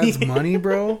his getting money. dad's money,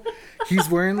 bro, he's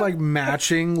wearing like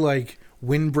matching like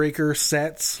windbreaker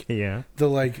sets. Yeah. The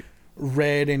like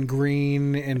red and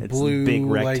green and It's blue big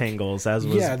like, rectangles, as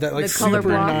was yeah, that like The color super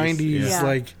blocks. 90s Yeah.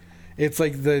 like it's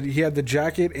like he had the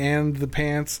jacket and the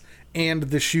pants and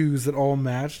the shoes that all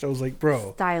matched. I was like,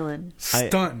 bro, Styling.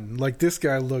 stunting. Like this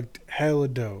guy looked hella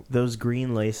dope. Those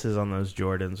green laces on those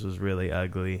Jordans was really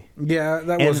ugly. Yeah,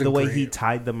 that And wasn't the way great. he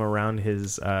tied them around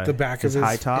his The back his of his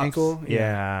high tops. ankle?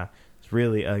 Yeah. It's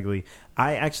really ugly.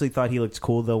 I actually thought he looked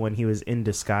cool though when he was in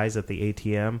disguise at the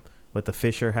ATM with the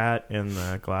Fisher hat and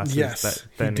the glasses. Yes,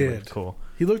 Then he he did. looked cool.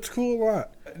 He looked cool a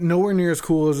lot. Nowhere near as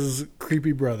cool as his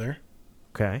creepy brother,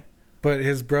 Okay. but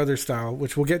his brother style,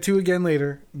 which we'll get to again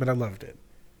later, but I loved it.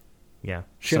 Yeah.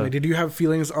 Shanley, did you have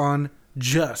feelings on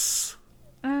Jus?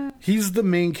 He's the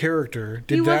main character.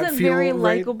 Did He that wasn't feel very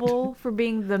right? likable for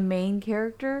being the main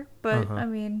character, but, Uh-huh. I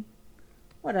mean,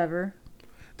 whatever.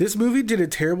 This movie did a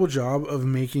terrible job of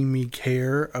making me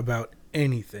care about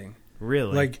anything.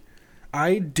 Really? Like,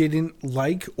 I didn't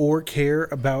like or care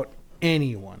about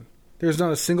anyone. There's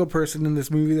not a single person in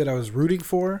this movie that I was rooting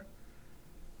for.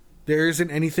 There isn't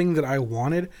anything that I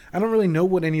wanted. I don't really know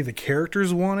what any of the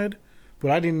characters wanted, but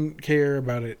I didn't care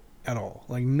about it at all.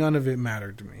 Like, none of it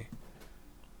mattered to me.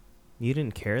 You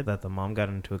didn't care that the mom got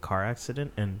into a car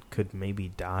accident and could maybe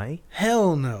die?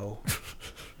 Hell no.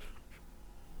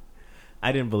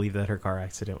 I didn't believe that her car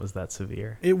accident was that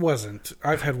severe. It wasn't.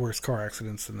 I've had worse car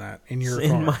accidents than that. In your car.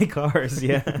 In my cars,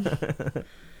 yeah.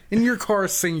 In your car,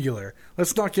 singular.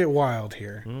 Let's not get wild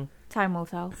here. Time will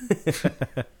tell.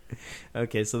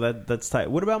 Okay, so that's tight.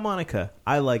 What about Monica?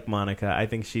 I like Monica. I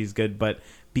think she's good, but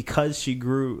because she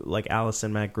grew, like Alice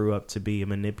and Matt grew up to be a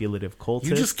manipulative cultist.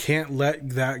 You just can't let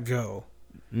that go.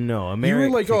 No, You America.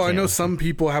 were like, oh, I know can't. some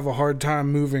people have a hard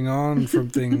time moving on from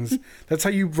things. That's how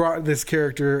you brought this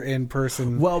character and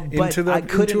person Well, but into the I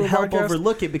couldn't into a help podcast.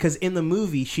 overlook it because in the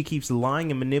movie she keeps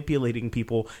lying and manipulating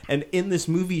people, and in this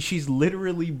movie she's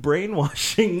literally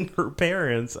brainwashing her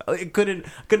parents. I couldn't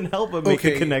help but make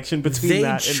the connection between they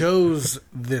that. And, chose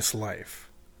this life.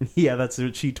 yeah, that's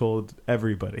what she told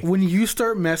everybody. When you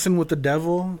start messing with the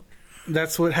devil,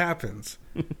 that's what happens.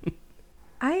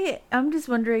 I'm just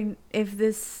wondering if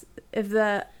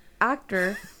the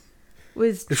actor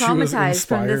was If she was traumatized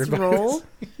from this inspired by role.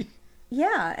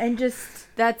 Yeah, and just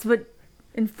that's what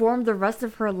informed the rest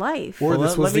of her life. Or Well,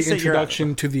 this let was me the say you're-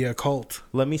 introduction to the occult.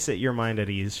 Let me set your mind at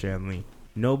ease, Shanley.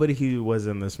 Nobody who was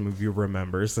in this movie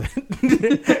remembers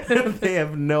it. They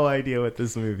have no idea what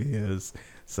this movie is.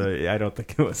 So I don't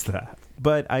think it was that.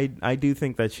 But I do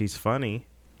think that she's funny.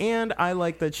 And I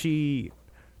like that she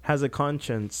has a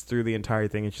conscience through the entire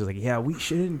thing. And she's like, yeah, we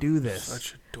shouldn't do this.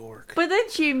 Such a dork. But then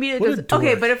she immediately What a goes, okay,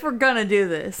 dork. but if we're gonna do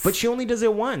this. But she only does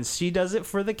it once. She does it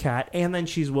for the cat. And then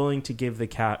she's willing to give the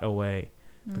cat away.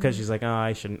 Because she's like, oh,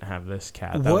 I shouldn't have this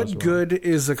cat. That was What wrong. good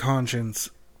is a conscience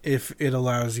if it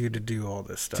allows you to do all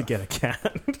this stuff? To get a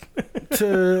cat.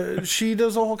 She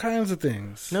does all kinds of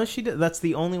things. No, she does. That's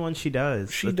the only one she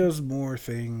does. She does more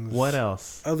things. What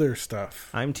else? Other stuff.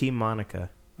 I'm Team Monica.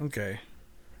 Okay.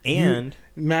 And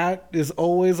Matt is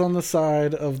always on the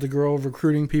side of the girl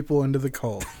recruiting people into the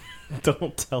cult.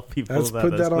 don't tell people Let's that.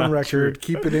 put That's that on not record. true.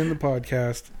 Keep it in the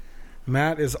podcast.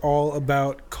 Matt is all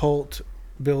about cult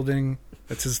building.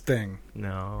 That's his thing.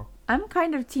 No. I'm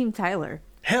kind of Team Tyler.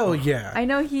 Hell yeah. I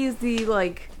know he's the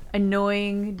like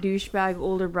annoying douchebag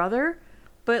older brother,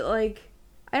 but like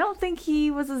I don't think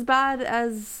he was as bad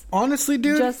as Honestly,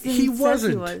 dude, Justin he says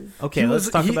wasn't. he was. Okay, let's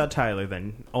talk about Tyler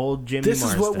then. Old Jimmy This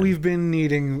Marsden. is what we've been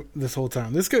needing this whole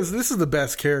time. This is the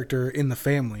best character in the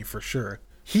family for sure.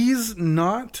 He's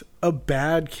not a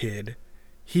bad kid.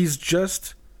 He's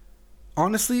just,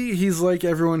 honestly, he's like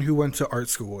everyone who went to art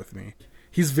school with me.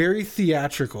 He's very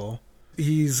theatrical.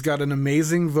 He's got an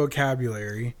amazing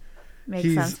vocabulary.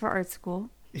 Makes sense for art school.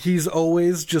 He's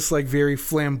always just like very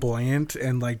flamboyant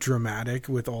and like dramatic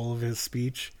with all of his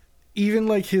speech. Even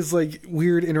like his like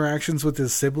weird interactions with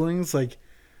his siblings, like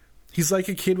he's like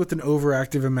a kid with an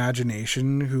overactive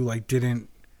imagination who like didn't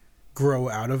grow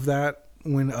out of that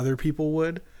when other people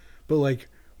would. But like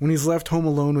when he's left home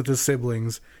alone with his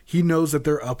siblings, he knows that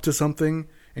they're up to something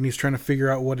and he's trying to figure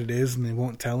out what it is and they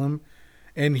won't tell him.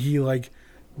 And he like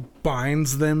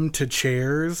binds them to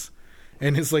chairs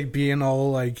and is like being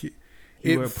all like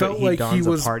it felt like he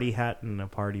was a party hat and a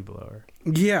party blower.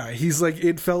 Yeah, he's like,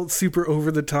 it felt super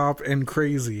over the top and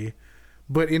crazy,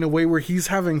 but in a way where he's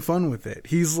having fun with it.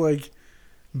 He's like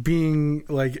being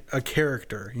like a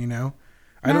character, you know?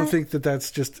 I don't think that that's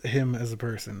just him as a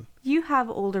person. You have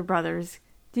older brothers.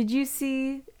 Did you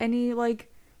see any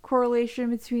like correlation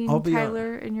between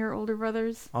Tyler and your older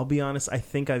brothers? I'll be honest, I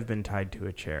think I've been tied to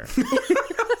a chair.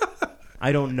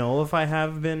 I don't know if I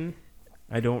have been.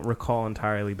 I don't recall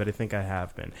entirely, but I think I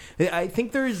have been. I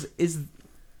think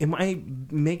am I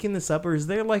making this up, or is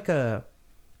there like a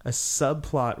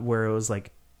subplot where it was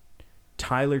like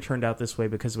Tyler turned out this way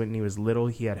because when he was little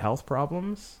he had health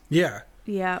problems? Yeah.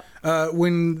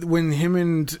 When him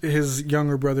and his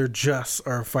younger brother Jess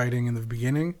are fighting in the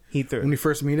beginning, when we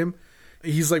first meet him,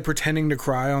 he's like pretending to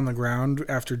cry on the ground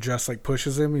after Jess like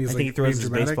pushes him. And I think he throws his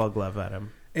baseball glove at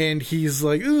him. And he's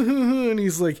like, and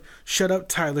he's like, shut up,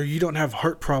 Tyler, you don't have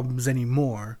heart problems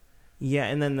anymore. Yeah,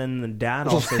 and then the dad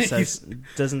also says,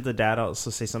 doesn't the dad also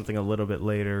say something a little bit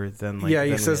later than like... Yeah,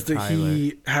 he says that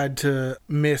he had to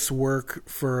miss work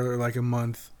for like a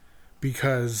month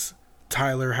because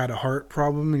Tyler had a heart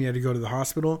problem and he had to go to the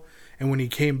hospital. And when he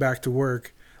came back to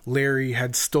work, Larry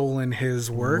had stolen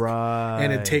his work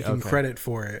and had taken credit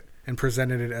for it and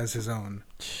presented it as his own.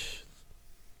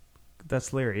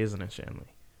 That's Larry, isn't it, Shanley?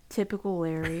 Typical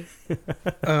Larry.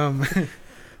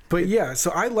 But yeah,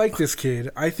 so I like this kid.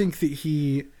 I think that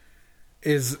he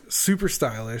is super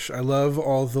stylish. I love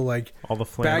all the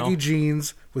baggy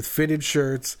jeans with fitted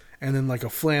shirts and then like a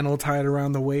flannel tied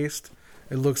around the waist.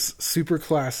 It looks super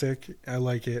classic. I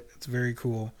like it. It's very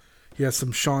cool. He has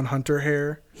some Sean Hunter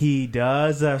hair. He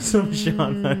does have some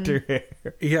Sean Hunter hair.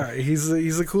 Yeah, he's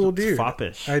a cool dude.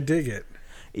 Foppish. I dig it.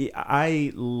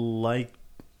 I like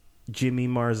Jimmy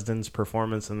Marsden's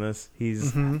performance in this.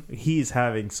 He's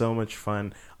having so much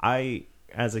fun. I,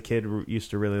 as a kid, used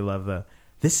to really love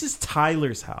this is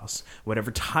Tyler's house.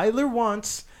 Whatever Tyler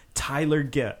wants, Tyler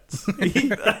gets.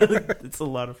 It's a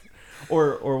lot of,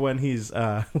 or when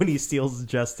when he steals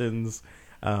Justin's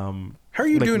how are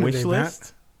you doing wish today,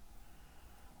 list.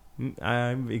 Matt?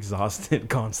 I'm exhausted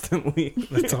constantly.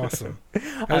 That's awesome.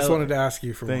 I just wanted to ask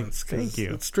you for once. Thank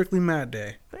you. It's strictly Matt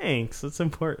Day. Thanks. That's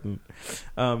important.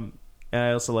 And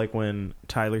I also like when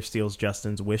Tyler steals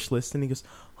Justin's wish list and he goes,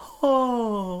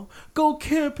 "Oh, go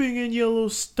camping in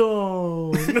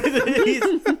Yellowstone."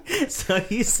 So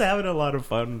he's having a lot of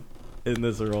fun in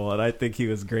this role, and I think he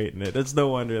was great in it. It's no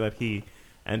wonder that he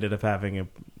ended up having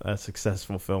a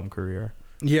successful film career.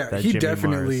 Yeah, he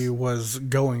definitely was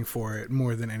going for it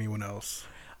more than anyone else.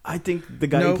 I think the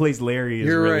guy who plays Larry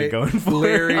is really going for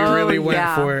Larry it. Larry really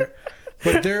went for it.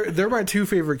 But they're my two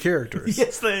favorite characters.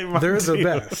 Yes, they are. They're the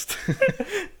best.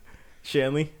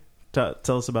 Shanley, tell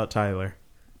us about Tyler.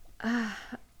 I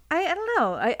don't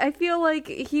know. I feel like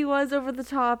he was over the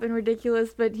top and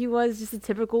ridiculous, but he was just a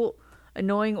typical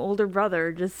annoying older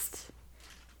brother, just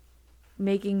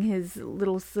making his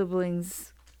little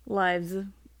siblings' lives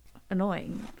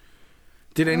annoying.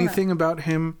 Did anything about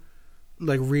him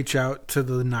like reach out to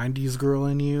the 90s girl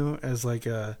in you as like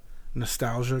a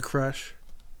nostalgia crush?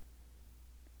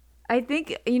 I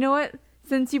think, you know what?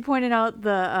 Since you pointed out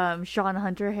the Sean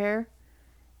Hunter hair,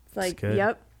 it's like,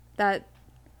 yep, that,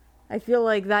 I feel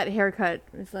like that haircut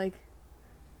is like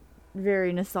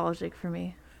very nostalgic for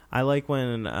me. I like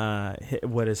when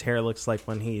what his hair looks like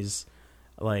when he's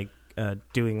like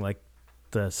doing like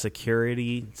the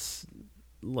security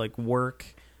like work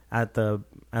at the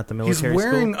military He's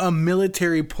wearing school. a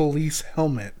military police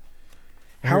helmet.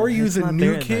 How are you the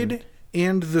new kid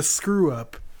and the screw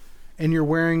up and you're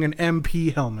wearing an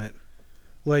MP helmet?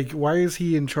 Like, why is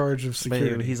he in charge of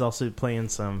security? But he's also playing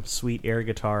some sweet air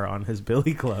guitar on his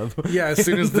billy club. Yeah, as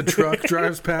soon as the truck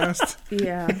drives past.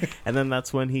 Yeah. And then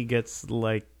that's when he gets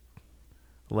like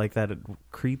like that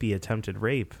creepy attempted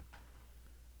rape.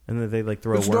 And then they like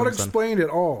throw It's worms not explained at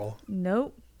all.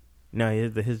 Nope. No,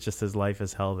 his life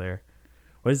is hell there.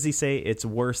 What does he say? It's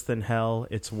worse than hell.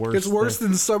 It's worse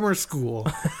than summer school.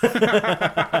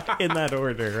 in that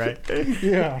order, right?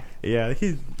 Yeah. Yeah,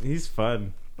 he's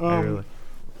fun.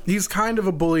 He's kind of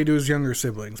a bully to his younger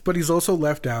siblings, but he's also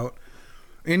left out.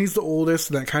 And he's the oldest,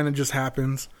 and that kind of just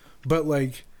happens. But,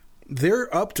 like,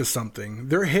 they're up to something.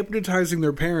 They're hypnotizing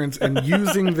their parents and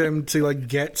using them to, like,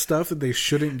 get stuff that they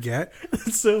shouldn't get.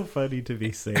 It's so funny to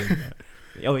be saying that.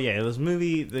 Oh, yeah, this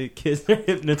movie, the kids are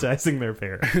hypnotizing their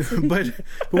parents. but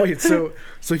wait, so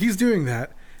he's doing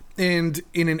that. And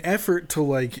in an effort to,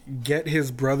 like, get his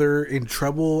brother in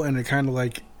trouble and to kind of,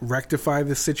 like, rectify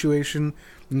the situation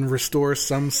and restore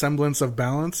some semblance of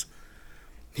balance,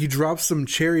 he drops some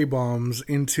cherry bombs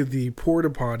into the porta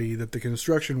potty that the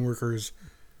construction workers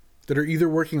that are either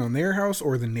working on their house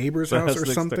or the neighbor's house or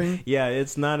something. Yeah,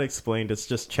 it's not explained. It's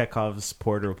just Chekhov's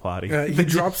porta potty. He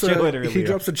drops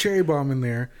a cherry bomb in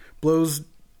there, blows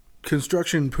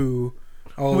construction poo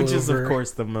all Which over. is, of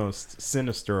course, the most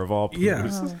sinister of all poos. Yeah.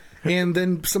 Oh. And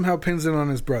then somehow pins it on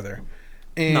his brother.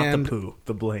 And Not the poo,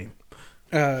 the blame.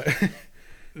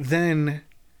 Then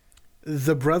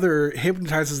the brother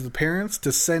hypnotizes the parents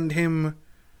to send him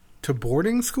to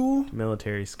boarding school?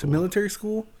 Military school. To military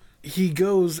school? He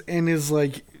goes and is,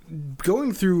 like,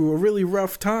 going through a really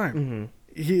rough time. Mm-hmm.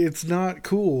 It's not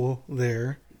cool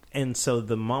there. And so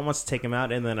the mom wants to take him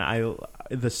out, and then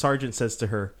the sergeant says to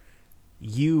her,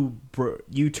 you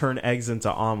turn eggs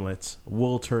into omelets,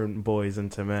 we'll turn boys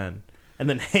into men. And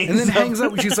then hangs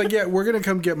up. She's like, yeah, we're going to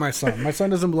come get my son. My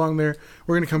son doesn't belong there.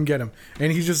 We're going to come get him.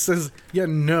 And he just says, yeah,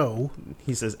 no.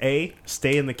 He says, A,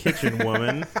 stay in the kitchen,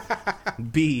 woman.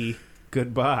 B,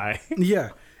 goodbye. Yeah.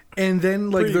 And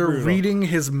then, like, Pretty they're brutal. reading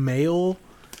his mail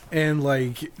and,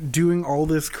 like, doing all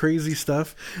this crazy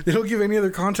stuff. They don't give any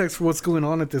other context for what's going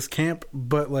on at this camp,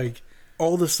 but, like,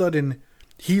 all of a sudden,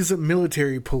 he's a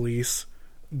military police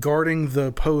guarding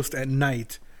the post at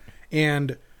night.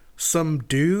 And some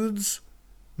dudes,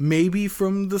 maybe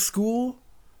from the school,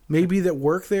 maybe that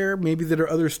work there, maybe that are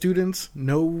other students,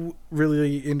 no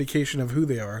really indication of who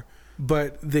they are,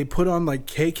 but they put on, like,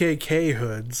 KKK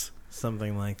hoods.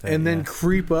 Something like that. And then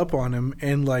creep up on him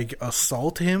and, like,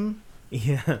 assault him.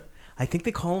 Yeah. I think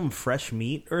they call him fresh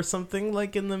meat or something,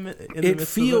 like, in the midst It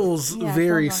feels Yeah,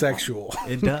 very sounds like that. sexual.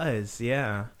 It does,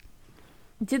 yeah.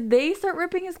 Did they start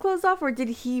ripping his clothes off, or did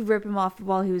he rip him off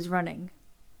while he was running?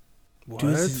 What?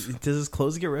 Does his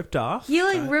clothes get ripped off? He,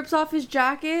 like, rips off his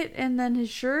jacket and then his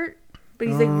shirt, but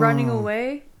he's, like, running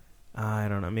away. I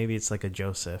don't know. Maybe it's like a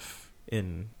Joseph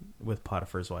with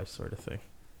Potiphar's wife sort of thing.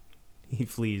 He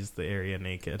flees the area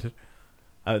naked.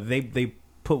 They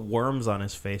put worms on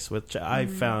his face, which I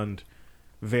found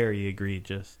very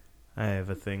egregious. I have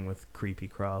a thing with creepy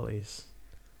crawlies.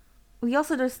 We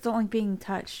also just don't like being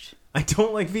touched. I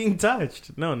don't like being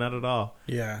touched. No, not at all.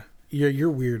 Yeah, you're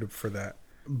weird for that.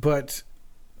 But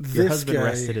Your this husband guy,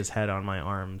 rested his head on my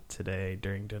arm today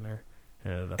during dinner.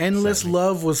 Endless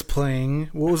Love was playing.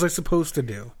 What was I supposed to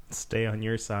do? Stay on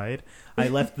your side. I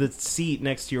left the seat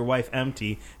next to your wife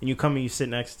empty, and you come and you sit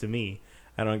next to me.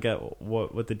 I don't get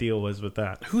what the deal was with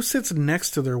that. Who sits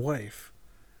next to their wife?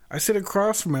 I sit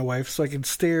across from my wife so I can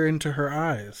stare into her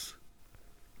eyes.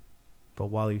 But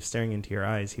while he was staring into your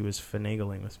eyes, he was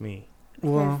finagling with me.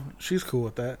 Well, she's cool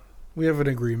with that. We have an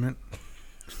agreement.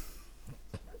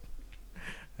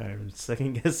 I'm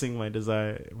second guessing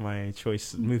my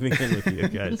choice moving in with you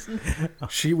guys.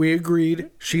 We agreed.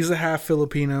 She's a half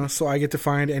Filipino, so I get to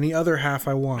find any other half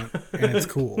I want, and it's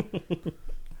cool.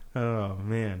 Oh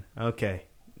man. Okay.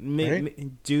 Right?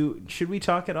 Should we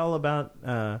talk at all about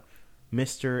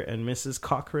Mr. and Mrs.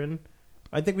 Cochran?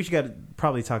 I think we should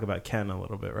probably talk about Ken a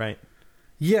little bit, right?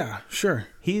 Yeah, sure.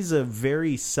 He's a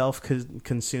very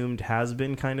self-consumed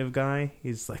has-been kind of guy.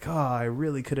 He's like, oh, I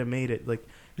really could have made it. Like,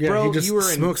 Yeah, bro, he just you were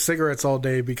smokes cigarettes all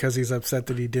day because he's upset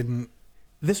that he didn't.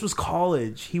 This was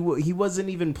college. He wasn't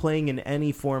even playing in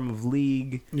any form of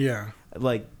league. Yeah.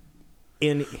 Like,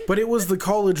 But it was the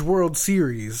College World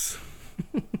Series.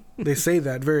 They say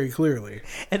that very clearly.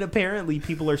 and apparently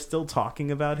people are still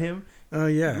talking about him. Oh,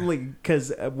 yeah. Like,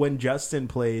 because when Justin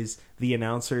plays, the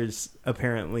announcers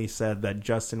apparently said that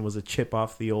Justin was a chip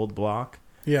off the old block.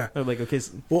 Yeah. They're like, okay.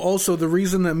 Well, also, the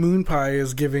reason that Moon Pie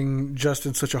is giving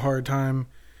Justin such a hard time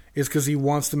is because he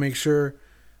wants to make sure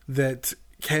that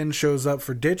Ken shows up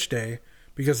for Ditch Day,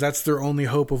 because that's their only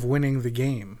hope of winning the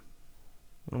game.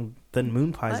 Well, then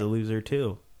Moon Pie's a What? loser,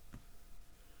 too.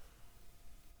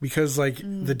 Because, like,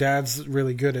 the dad's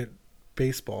really good at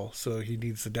baseball, so he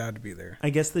needs the dad to be there.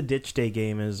 I guess the Ditch Day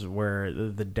game is where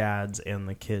the dads and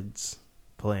the kids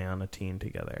play on a team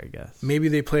together, I guess. Maybe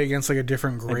they play against like a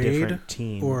different grade, a different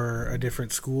team, or a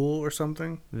different school or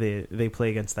something. They play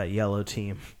against that yellow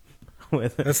team.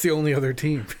 That's the only other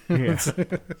team. Yeah.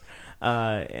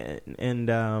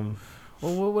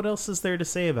 Well, what else is there to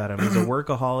say about him? He's a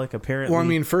workaholic, apparently. Well, I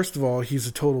mean, first of all, he's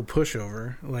a total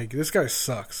pushover. Like, this guy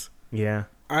sucks. Yeah.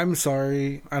 I'm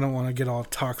sorry. I don't want to get all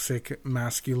toxic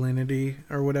masculinity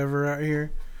or whatever out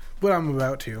here, but I'm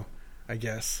about to, I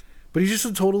guess. But he's just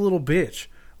a total little bitch.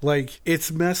 Like,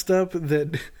 it's messed up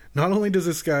that not only does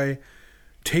this guy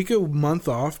take a month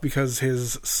off because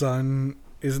his son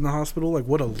is in the hospital, like,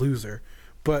 what a loser.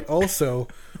 But also,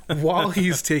 while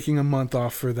he's taking a month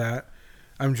off for that,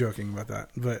 I'm joking about that,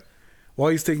 but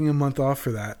while he's taking a month off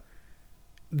for that,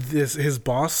 his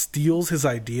boss steals his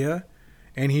idea,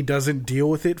 and he doesn't deal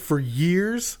with it for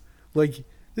years. Like,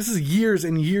 this is years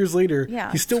and years later.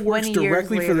 Yeah, he still works 20 years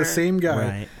directly for the later. same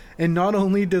guy. Right. And not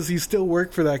only does he still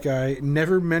work for that guy,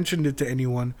 never mentioned it to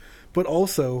anyone, but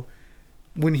also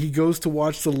when he goes to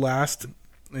watch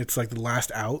it's like the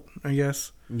last out, I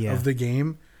guess, of the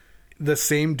game, the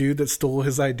same dude that stole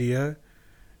his idea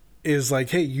is like,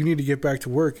 hey, you need to get back to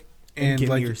work, and give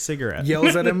like me your cigarette.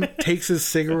 yells at him, takes his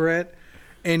cigarette,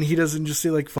 and he doesn't just say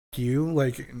like fuck you,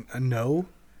 like no.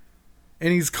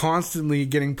 And he's constantly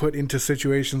getting put into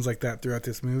situations like that throughout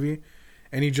this movie,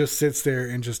 and he just sits there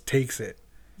and just takes it.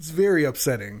 It's very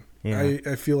upsetting. Yeah.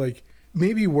 I feel like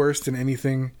maybe worse than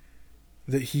anything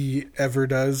that he ever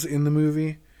does in the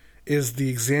movie is the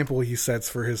example he sets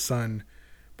for his son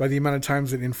by the amount of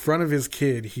times that in front of his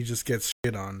kid he just gets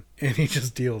shit on and he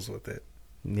just deals with it.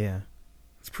 Yeah.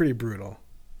 It's pretty brutal.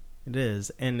 It is.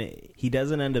 And he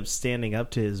doesn't end up standing up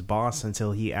to his boss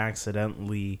until he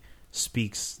accidentally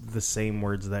speaks the same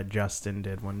words that Justin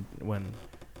did when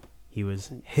he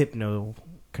was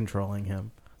controlling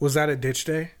him. Was that at Ditch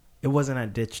Day? It wasn't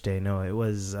at Ditch Day, no. It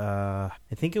was, I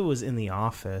think it was in the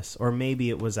office, or maybe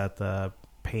it was at the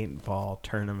paintball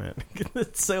tournament.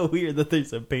 It's so weird that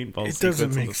there's a paintball It sequence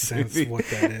doesn't in make this sense movie. what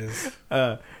that is.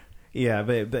 Yeah,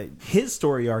 but his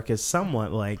story arc is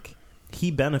somewhat like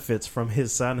he benefits from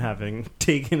his son having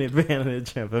taken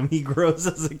advantage of him. He grows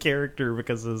as a character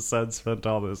because his son spent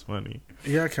all this money.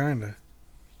 Yeah, kind of.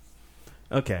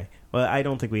 Okay. Well, I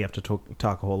don't think we have to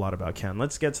talk a whole lot about Ken.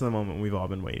 Let's get to the moment we've all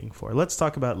been waiting for. Let's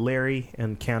talk about Larry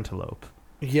and Cantaloupe.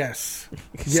 Yes.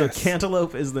 So Yes.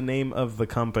 Cantaloupe is the name of the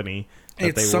company that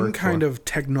It's they some work kind for. of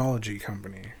technology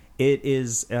company. It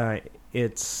is.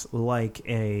 It's like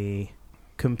a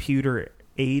computer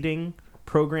aiding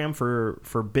program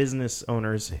for business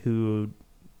owners who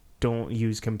don't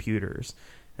use computers,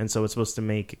 and so it's supposed to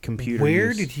make computer.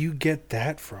 Where did you get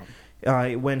that from?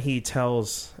 When he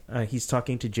tells, he's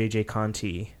talking to JJ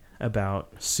Conti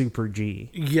about Super G.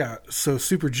 Yeah, so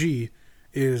Super G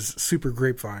is Super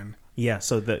Grapevine. Yeah,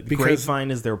 so the Because-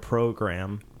 Grapevine is their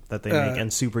program that they make,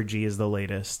 and Super G is the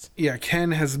latest. Yeah,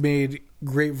 Ken has made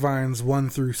Grapevines 1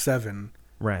 through 7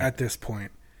 Right. at this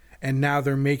point. And now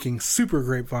they're making Super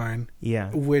Grapevine, Yeah.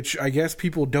 which I guess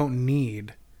people don't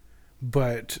need,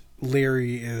 but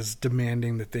Larry is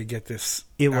demanding that they get this.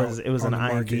 It was on an the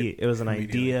market idea. It was an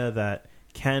immediately. idea that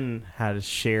Ken had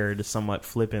shared somewhat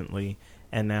flippantly,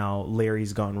 and now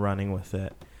Larry's gone running with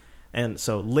it. And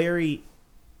so Larry's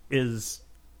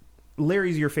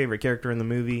your favorite character in the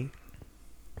movie.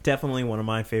 Definitely one of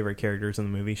my favorite characters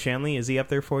in the movie. Shanley, is he up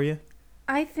there for you?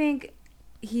 I think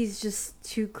he's just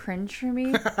too cringe for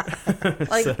me.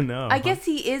 Like, So no. I guess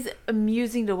he is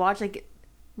amusing to watch. Like,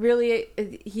 really,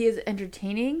 he is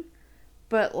entertaining.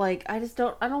 But like, I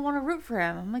don't want to root for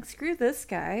him. I'm like, screw this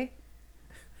guy.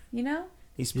 You know?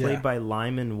 He's played Yeah. by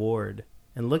Lyman Ward,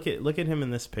 and look at him in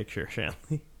this picture,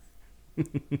 Shanley.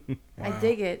 I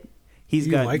dig it. He's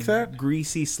You got like that?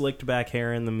 greasy, slicked back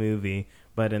hair in the movie,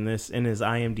 but in his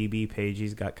IMDb page,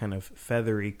 he's got kind of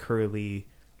feathery, curly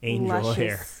angel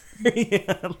hair. Luscious.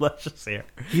 Yeah, luscious hair.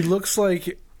 He looks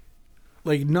like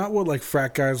not what like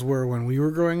frat guys were when we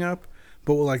were growing up,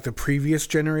 but what like the previous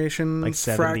generation Like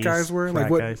frat 70s guys were. frat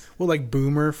Like guys. what like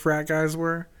boomer frat guys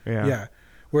were. Yeah. Yeah.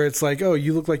 Where it's like, oh,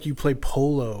 you look like you play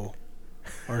polo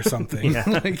or something. Yeah.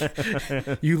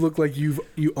 Like, you look like you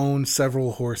own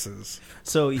several horses.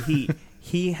 So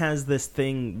he has this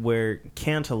thing where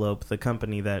Cantaloupe, the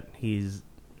company that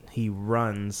he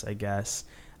runs, I guess,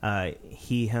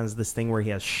 he has this thing where he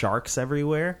has sharks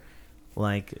everywhere,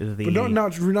 like the. But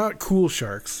not cool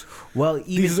sharks. Well,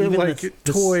 even, These are even like the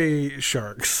toy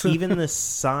sharks. even the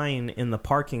sign in the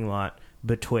parking lot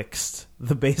betwixt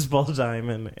the baseball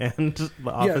diamond and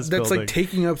the office yeah, that's building. like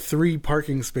taking up 3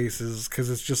 parking spaces because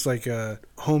it's just like a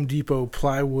Home Depot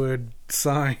plywood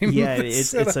sign. Yeah, that's it's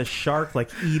set it's up. a shark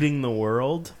like eating the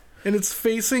world. And it's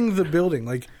facing the building.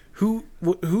 Like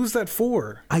Who's that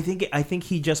for? I think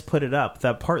he just put it up.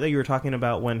 That part that you were talking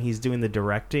about when he's doing the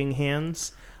directing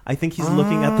hands. I think he's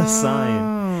looking at the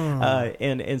sign,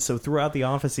 and so throughout the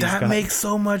office, that makes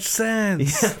so much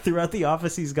sense. Yeah, throughout the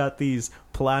office, he's got these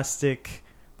plastic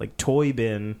like toy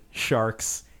bin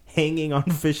sharks hanging on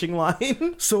fishing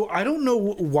line. So I don't know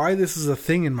why this is a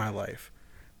thing in my life,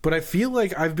 but I feel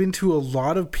like I've been to a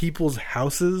lot of people's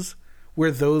houses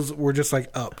where those were just like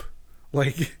up,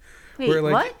 like Wait, where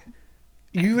like what?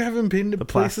 you haven't been to The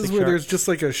places plastic where there's sharks? just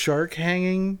like a shark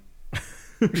hanging.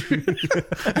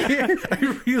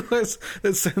 I realize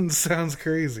that sounds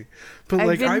crazy, but I've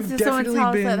like been I've to someone's definitely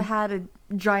house been that had a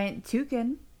giant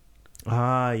toucan.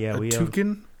 Ah, yeah, a we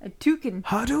toucan. A toucan.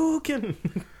 Hadouken.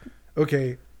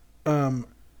 Okay,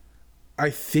 I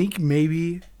think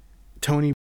maybe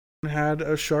Tony had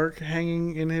a shark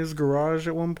hanging in his garage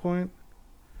at one point.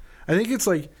 I think it's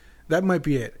like that might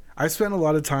be it. I spent a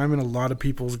lot of time in a lot of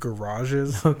people's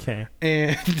garages, Okay.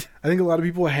 and I think a lot of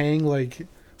people hang like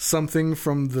something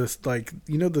from the like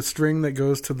the string that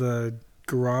goes to the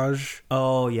garage.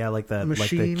 Oh yeah, like the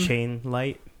Machine? chain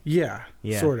light. Yeah,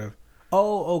 Yeah. sort of.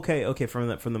 Oh, okay, from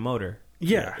the motor.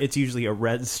 Yeah. It's usually a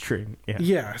red string. Yeah.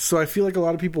 Yeah, so I feel like a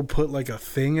lot of people put like a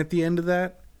thing at the end of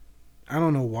that. I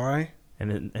don't know why.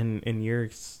 And in your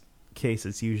case,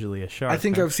 it's usually a shark. I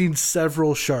think huh? I've seen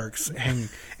several sharks hanging,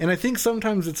 and I think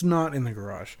sometimes it's not in the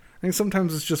garage. I think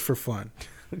sometimes it's just for fun.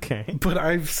 Okay, But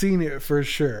I've seen it for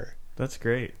sure. that's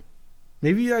great.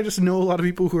 Maybe I just know a lot of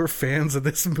people who are fans of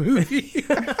this movie.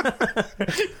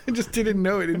 I just didn't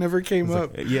know it. It never came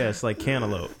up. Yeah, it's like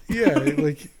cantaloupe. Yeah,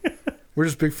 like we're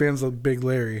just big fans of Big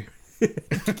Larry.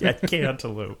 Yeah,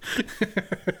 cantaloupe.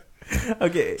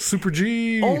 Okay. Super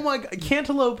G. Oh my god,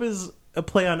 cantaloupe is a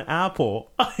play on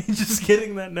apple. I'm just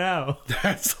getting that now.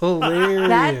 That's That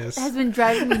hilarious. has been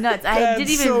driving me nuts. I That's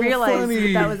didn't even so realize funny.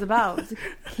 what that was about. It was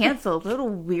Canceled. What a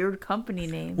weird company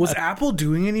name. Was Apple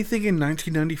doing anything in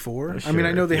 1994? I mean, I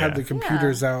Sure, know they had yeah. the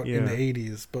computers out in Yeah. the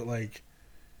 80s, but like,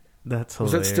 That's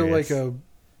was hilarious. that still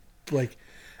like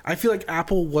I feel like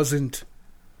Apple wasn't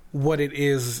what it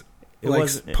is It like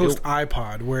wasn't- post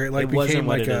iPod, where it like it became wasn't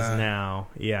what like it is a. now.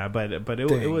 Yeah, but it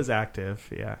thing. was active.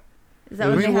 Yeah. Is that I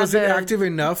when mean, they was had it the- active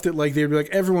enough that like they'd be like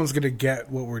everyone's gonna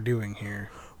get what we're doing here?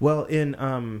 Well,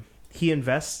 in he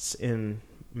invests in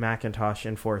Macintosh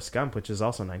and Forrest Gump, which is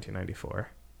also 1994.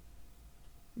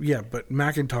 Yeah, but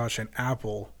Macintosh and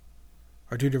Apple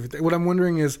are two different things. What I'm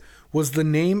wondering is, was the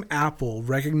name Apple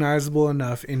recognizable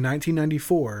enough in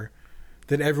 1994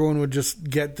 that everyone would just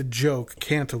get the joke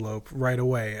cantaloupe right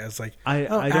away as like, I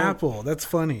don't- Apple, that's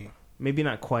funny. Maybe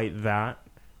not quite that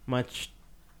much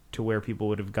to where people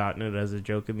would have gotten it as a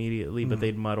joke immediately, but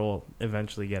they'd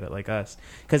eventually get it like us.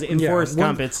 Because in Forrest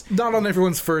Gump, it's not on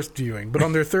everyone's first viewing, but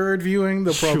on their third viewing,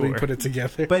 they'll probably Sure. put it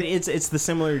together. but it's the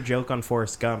similar joke on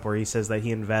Forrest Gump where he says that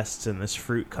he invests in this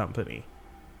fruit company.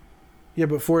 Yeah,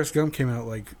 but Forrest Gump came out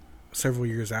like several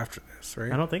years after this,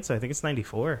 right? I don't think so. I think it's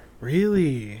 94.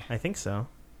 Really? I think so.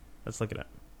 Let's look it up.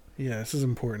 Yeah, this is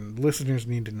important. Listeners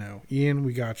need to know. Ian,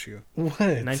 we got you. What?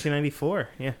 1994.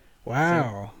 Yeah.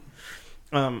 Wow.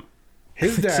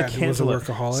 His So dad was a Cantaloupe.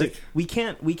 workaholic. So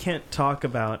we can't talk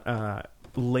about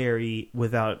Larry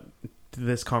without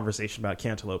this conversation about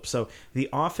Cantaloupe. So the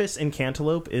office in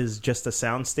Cantaloupe is just a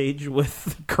soundstage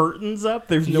with curtains up.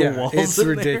 There's no Yeah, walls. it's in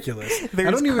there. ridiculous. I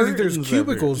There's don't even think there's curtains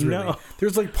cubicles, everywhere. really. No.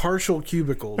 There's like partial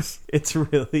cubicles. It's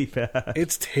really bad.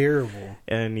 It's terrible.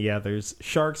 And yeah, there's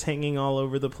sharks hanging all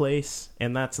over the place,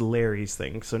 and that's Larry's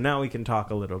thing. So now we can talk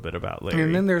a little bit about Larry.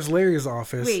 And then there's Larry's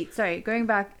office. Wait, sorry. Going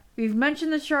back, we've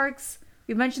mentioned the sharks.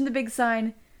 We've mentioned the big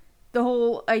sign. The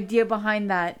whole idea behind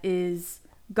that is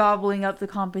gobbling up the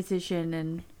competition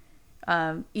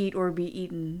and eat or be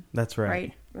eaten. That's right.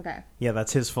 Right? Okay. Yeah,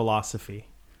 that's his philosophy.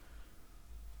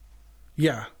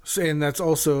 Yeah, and that's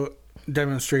also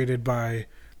demonstrated by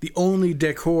the only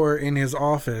decor in his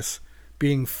office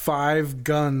being 5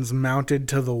 guns mounted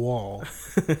to the wall.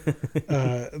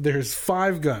 There's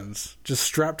 5 guns just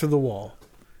strapped to the wall,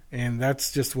 and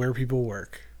that's just where people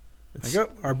work. Like, oh,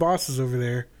 our boss is over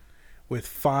there with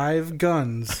 5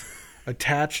 guns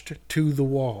attached to the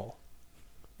wall.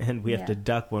 And we have Yeah. to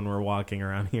duck when we're walking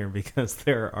around here because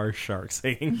there are sharks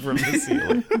hanging from the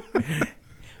ceiling.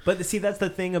 But see, that's the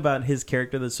thing about his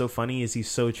character that's so funny is he's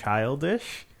so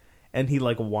childish. And he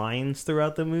like whines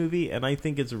throughout the movie, and I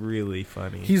think it's really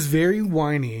funny. He's very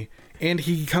whiny, and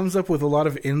he comes up with a lot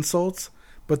of insults,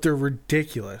 but they're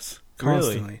ridiculous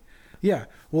constantly. Really? Yeah.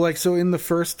 Well, like, so in the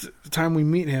first time we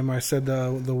meet him, I said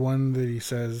the one that he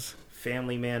says...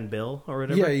 Family Man Bill or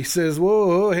whatever. Yeah, he says,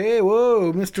 whoa, hey,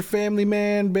 whoa, Mr. Family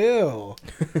Man Bill.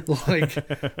 Like,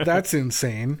 that's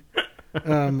insane.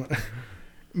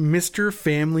 Mr.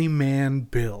 Family Man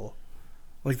Bill.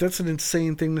 Like, that's an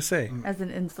insane thing to say. As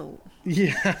an insult.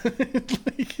 Yeah.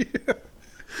 Yeah.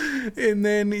 And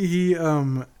then he,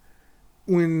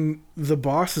 when the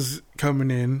boss is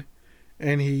coming in,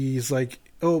 and he's like,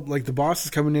 oh, like, the boss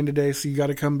is coming in today, so you got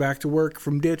to come back to work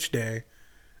from ditch day,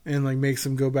 and, like, makes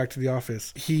him go back to the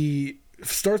office. He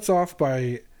starts off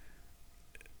by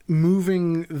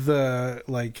moving the,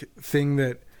 like, thing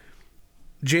that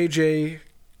JJ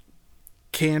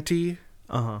Conti,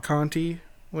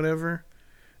 whatever,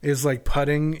 is, like,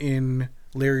 putting in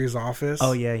Larry's office.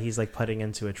 Oh yeah, he's like putting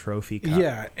into a trophy cup.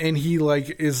 Yeah, and he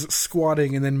like is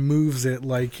squatting and then moves it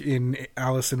like in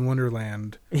Alice in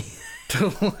Wonderland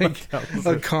to like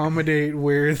accommodate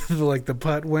where the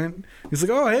putt went. He's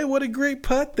like, "Oh, hey, what a great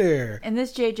putt there!" And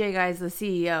this JJ guy's the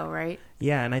CEO, right?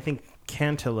 Yeah, and I think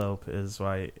Cantaloupe is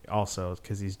why also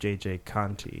because he's JJ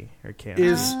Conti or Canti.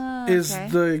 Is okay.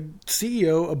 the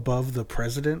CEO above the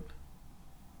president?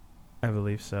 I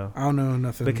believe so. I don't know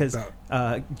nothing because about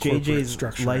JJ's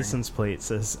structuring. license plate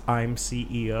says "I'm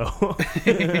CEO."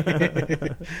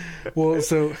 Well,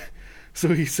 so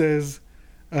he says,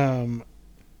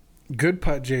 "Good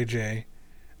putt, JJ,"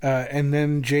 and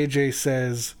then JJ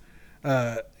says,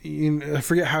 I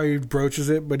forget how he broaches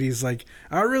it, but he's like,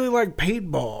 "I really like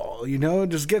paintball. You know, it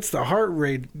just gets the heart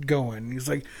rate going." He's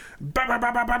like, "Bow bow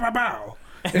bow bow bow bow bow,"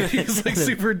 and he's like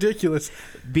super ridiculous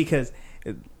because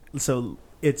so.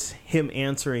 It's him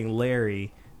answering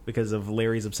Larry because of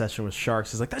Larry's obsession with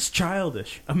sharks. He's like, "That's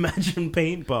childish. Imagine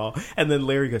paintball." And then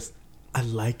Larry goes, "I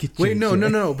like it, JJ." Wait,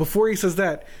 no. Before he says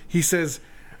that, he says,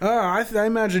 "Oh, I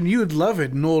imagine you'd love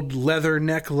it, an old leather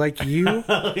neck like you."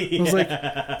 Oh, yeah. I was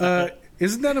like,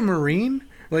 isn't that a Marine?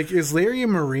 Like, is Larry a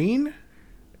Marine?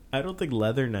 I don't think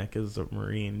Leatherneck is a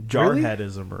Marine. Really? Jarhead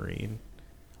is a Marine.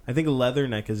 I think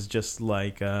Leatherneck is just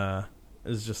like a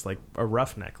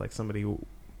roughneck, like somebody who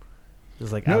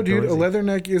is like no, dude, a outdoorsy.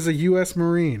 leatherneck is a U.S.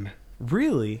 Marine.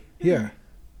 Really? Yeah.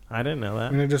 I didn't know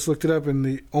that. And I just looked it up, and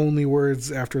the only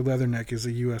words after leatherneck is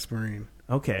a U.S. Marine.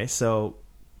 Okay, so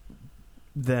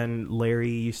then Larry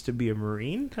used to be a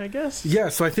Marine, I guess? Yeah,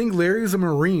 so I think Larry's a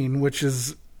Marine, which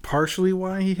is partially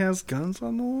why he has guns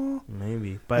on the wall.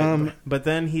 Maybe. But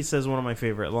then he says one of my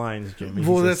favorite lines, Jimmy.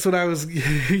 Well, that's what I was...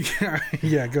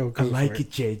 yeah, go I like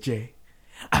it, JJ.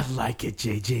 I like it,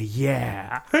 JJ.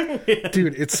 Yeah.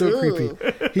 Dude, it's so creepy.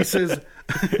 He says...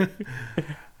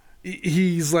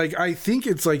 he's like, I think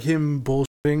it's like him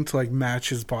bullshitting to like match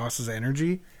his boss's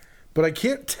energy, but I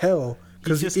can't tell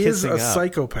because he is a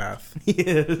psychopath. He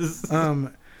is.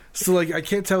 So like I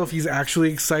can't tell if he's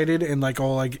actually excited and like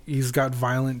all like he's got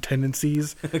violent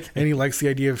tendencies and he likes the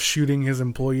idea of shooting his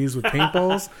employees with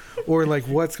paintballs or like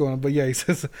what's going on. But yeah, he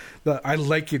says that I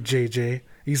like it, JJ.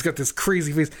 He's got this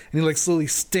crazy face and he like slowly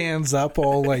stands up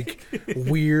all like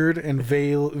weird and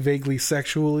vaguely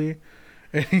sexually.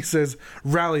 And he says,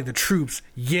 "Rally the troops,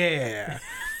 yeah!"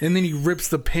 And then he rips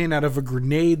the pin out of a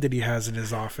grenade that he has in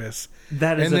his office.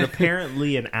 That is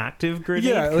apparently an active grenade.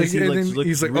 Yeah, like, he and then looks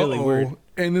he's like, really "Uh-oh," weird.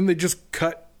 and then they just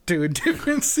cut to a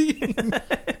different scene.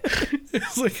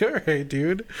 It's like, all right,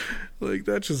 dude, like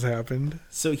that just happened.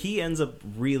 So he ends up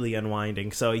really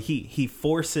unwinding. So he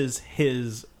forces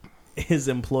his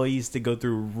employees to go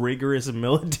through rigorous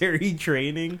military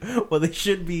training while they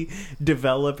should be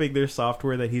developing their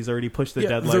software that he's already pushed the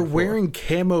deadline they're for. wearing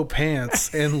camo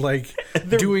pants and like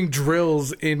doing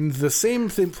drills in the same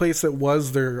place that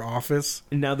was their office.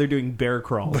 And now they're doing bear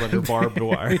crawls under barbed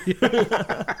wire.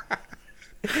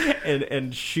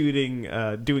 and shooting,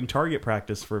 doing target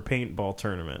practice for a paintball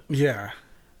tournament. Yeah.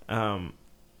 So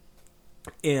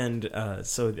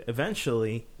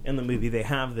eventually in the movie they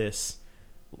have this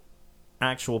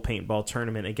actual paintball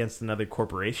tournament against another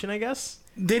corporation, I guess.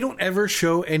 They don't ever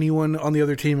show anyone on the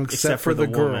other team except for the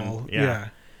girl. Woman. Yeah.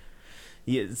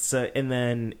 So, and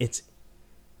then it's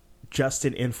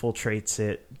Justin infiltrates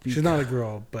it. She's not a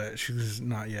girl, but she's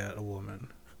not yet a woman.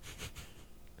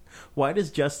 Why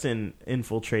does Justin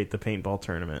infiltrate the paintball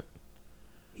tournament?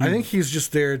 I think he's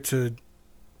just there to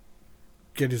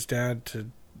get his dad to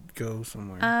go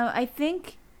somewhere. I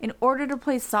think in order to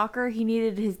play soccer, he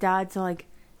needed his dad to like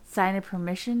sign a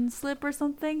permission slip or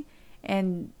something,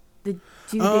 and the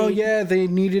they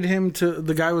needed him to.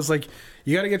 The guy was like,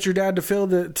 "You got to get your dad to fill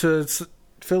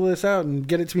this out and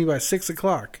get it to me by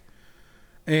 6:00,"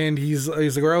 and he's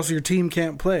like, "Or else your team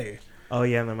can't play." Oh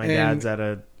yeah, and then my dad's at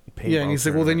a paintball. Yeah, and he's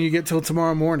like, "Well, then you get till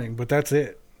tomorrow morning, but that's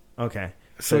it." Okay,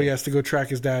 so he has to go track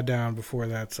his dad down before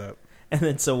that's up. And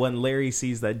then so when Larry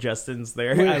sees that Justin's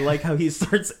there, I like how he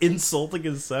starts insulting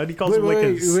his son. He calls him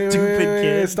a stupid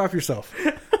kid. Stop yourself.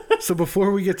 So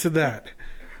before we get to that,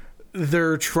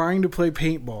 they're trying to play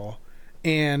paintball,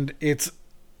 and it's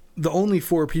the only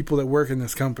 4 people that work in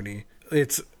this company.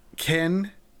 It's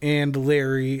Ken and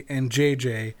Larry and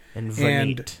JJ. And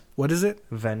Vanit. What is it?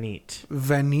 Vanit.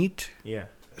 Yeah.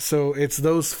 So it's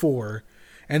those 4.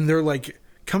 And they're like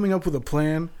coming up with a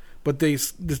plan, but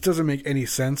this doesn't make any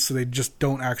sense, so they just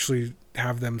don't actually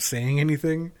have them saying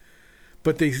anything.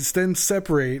 But they then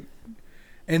separate,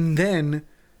 and then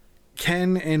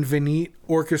Ken and Vanit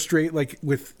orchestrate like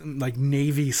with like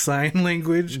Navy sign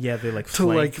language. Yeah, they like to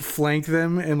like flank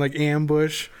them and like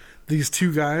ambush these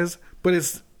 2 guys, but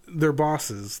it's their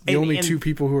bosses, the only 2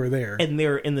 people who are there, and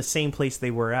they're in the same place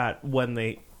they were at when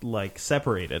they like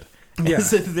separated. Yeah.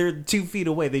 So they're 2 feet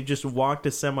away. They just walked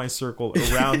a semicircle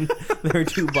around their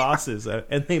 2 bosses,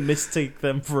 and they mistake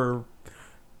them for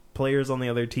players on the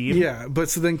other team. Yeah, but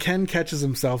so then Ken catches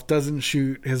himself, doesn't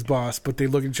shoot his boss, but they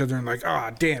look at each other and like,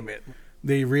 ah, damn it.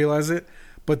 They realize it,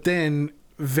 but then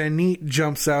Vanit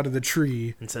jumps out of the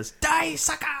tree and says, "Die,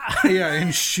 sucker!" Yeah,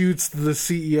 and shoots the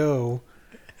CEO,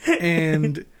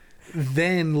 and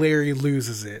then Larry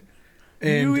loses it.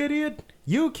 And you idiot!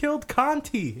 You killed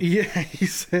Conti. Yeah, he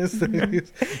says that.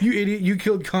 You idiot, you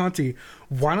killed Conti.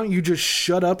 Why don't you just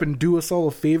shut up and do us all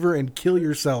a favor and kill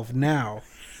yourself now?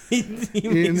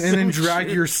 and then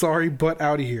drag your sorry butt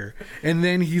out of here. And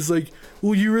then he's like,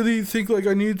 well, you really think like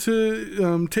I need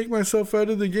to take myself out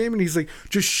of the game? And he's like,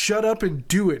 just shut up and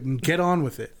do it and get on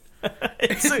with it.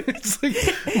 It's like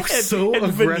so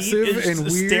aggressive and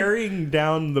weird. Staring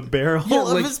down the barrel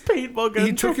of his paintball gun.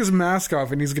 He took his mask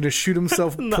off and he's going to shoot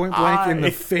himself point blank in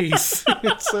the face.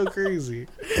 It's so crazy.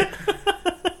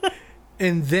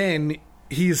 And then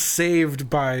he's saved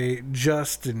by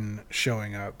Justin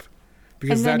showing up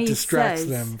because that distracts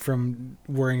them from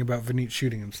worrying about Vanit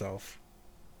shooting himself.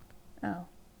 Oh.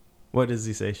 What does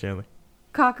he say, Shanley?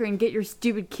 Cochran, get your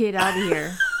stupid kid out of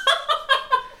here.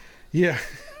 Yeah.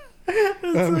 That's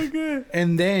so good.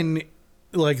 And then,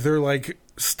 like, they're like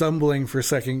stumbling for a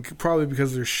second, probably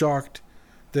because they're shocked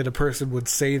that a person would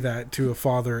say that to a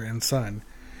father and son,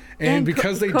 and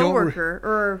because they coworker,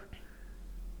 or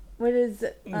what is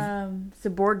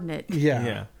subordinate?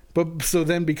 Yeah. But so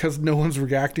then, because no one's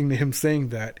reacting to him saying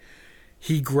that,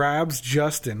 he grabs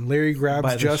Justin. Larry grabs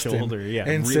by the Justin shoulder,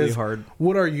 and really says, hard.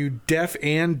 "What are you, deaf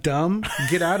and dumb?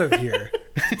 Get out of here!"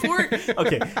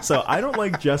 Okay, so I don't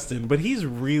like Justin, but he's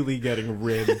really getting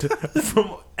ribbed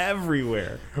from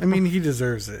everywhere. I mean, he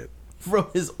deserves it. From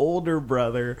his older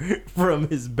brother, from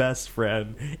his best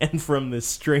friend, and from this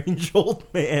strange old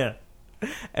man.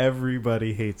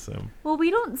 Everybody hates him. Well,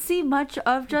 we don't see much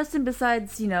of Justin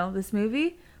besides, this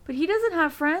movie. But he doesn't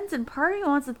have friends, and part of me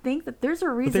wants to think that there's a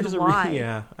reason why.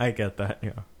 Yeah, I get that,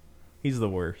 yeah. He's the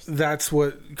worst. That's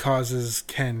what causes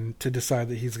Ken to decide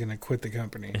that he's going to quit the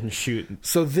company. And shoot.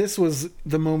 So this was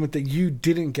the moment that you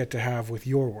didn't get to have with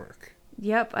your work.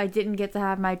 Yep, I didn't get to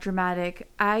have my dramatic,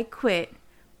 I quit,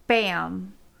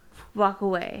 bam, walk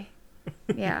away.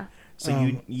 Yeah.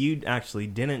 So you actually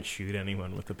didn't shoot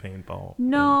anyone with the paintball?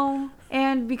 No,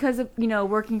 and because of,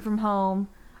 working from home,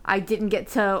 I didn't get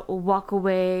to walk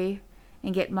away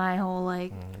and get my whole,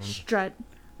 strut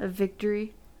of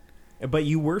victory. But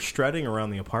you were strutting around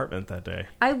the apartment that day.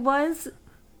 I was,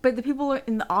 but the people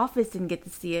in the office didn't get to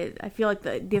see it. I feel like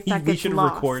the effect gets lost. We should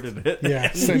have recorded it.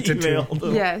 Yeah, sent it to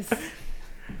him. Yes.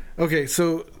 Okay,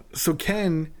 so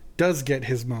Ken does get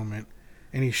his moment,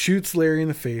 and he shoots Larry in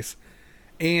the face,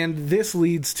 and this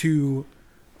leads to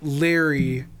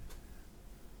Larry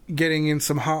getting in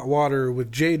some hot water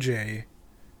with JJ,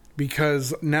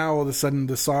 because now all of a sudden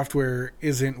the software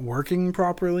isn't working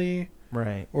properly.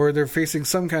 Right. Or they're facing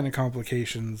some kind of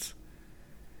complications.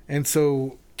 And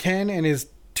so Ken and his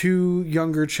 2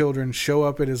 younger children show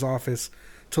up at his office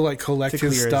to collect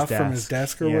his stuff from his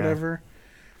desk or whatever.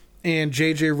 And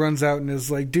JJ runs out and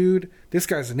is like, dude, this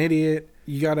guy's an idiot.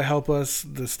 You got to help us.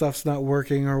 The stuff's not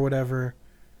working or whatever.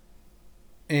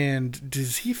 And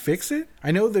does he fix it?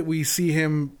 I know that we see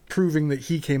him proving that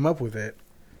he came up with it.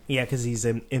 Yeah, because he's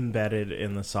embedded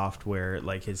in the software,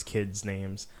 his kids'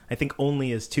 names. I think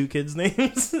only his 2 kids'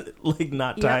 names,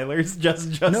 not Tyler's,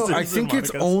 just Justin's. No, I think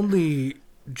it's only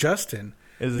Justin.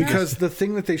 Because the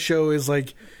thing that they show is,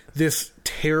 this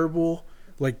terrible,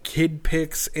 kid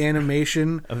pics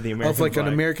animation of the American flag. An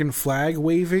American flag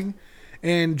waving.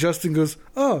 And Justin goes,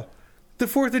 oh, the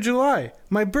 4th of July,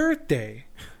 my birthday.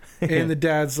 And the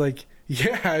dad's like,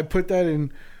 yeah, I put that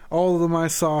in all of my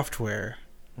software.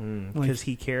 Because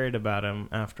he cared about him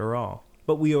after all.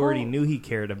 But we already knew he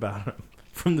cared about him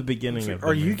from the beginning of the movie.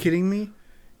 Are you kidding me?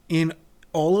 In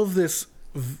all of this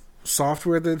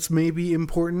software that's maybe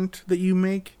important that you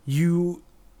make, you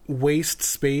waste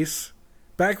space.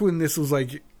 Back when this was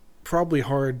probably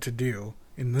hard to do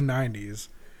in the 90s,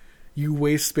 you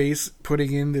waste space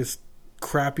putting in this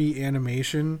crappy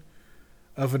animation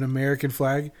of an American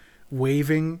flag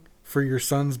waving for your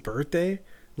son's birthday.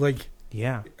 Like,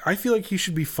 Yeah. I feel like he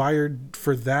should be fired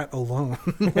for that alone.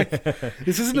 Like,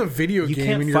 this isn't a video You game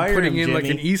can't and you're fire putting him, in like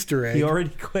Jimmy. an Easter egg. He already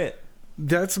quit.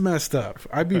 That's messed up.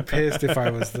 I'd be pissed if I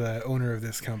was the owner of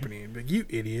this company. Like, you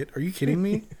idiot. Are you kidding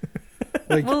me?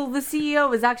 Like, Well, the CEO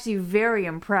was actually very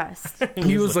impressed.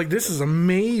 he was like, this is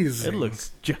amazing. It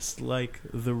looks just like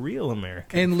the real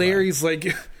American. And flag. Larry's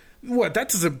like, what? That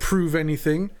doesn't prove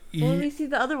anything. Well, we see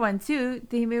the other one too.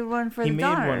 He made one for He the made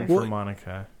daughter. one for Well,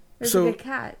 Monica. There's so- like a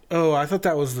cat. Oh, I thought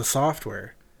that was the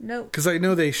software. Nope. Because I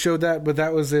know they showed that, but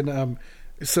that was in...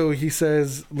 so he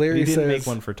says... Larry He didn't says... make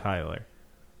one for Tyler.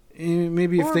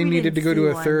 Maybe if Or they we needed to didn't go to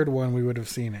see a one. third one, we would have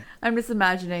seen it. I'm just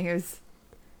imagining it was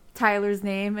Tyler's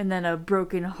name and then a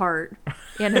broken heart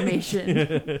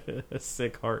animation. A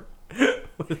sick heart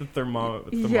with a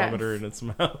thermometer in its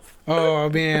mouth. Oh,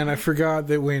 man, I forgot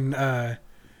that when...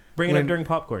 Bring it When- up during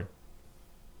popcorn.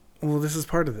 well, this is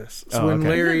part of this. So Oh, when okay.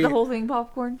 Larry... Isn't the whole thing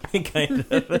popcorn? Kind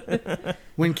of.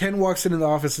 When Ken walks into the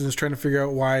office and is trying to figure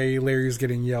out why Larry's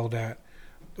getting yelled at,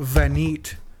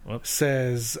 Vanit Whoops.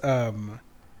 says,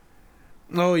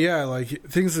 oh yeah, like,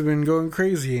 things have been going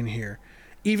crazy in here.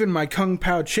 Even my Kung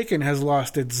Pao chicken has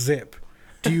lost its zip.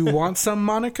 Do you want some,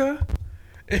 Monica?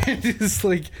 And it's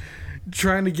like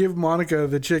trying to give Monica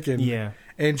the chicken. Yeah.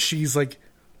 And she's like,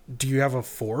 do you have a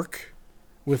fork?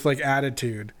 With like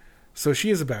attitude. So she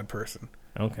is a bad person.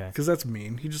 Okay. Because that's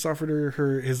mean. He just offered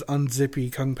her his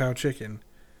unzippy Kung Pao chicken.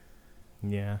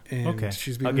 Yeah. And Okay.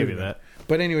 she's being I'll give rude you about that. it.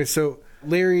 But anyway, so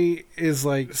Larry is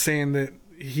like saying that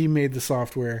he made the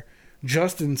software.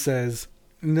 Justin says,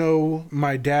 no,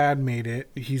 my dad made it.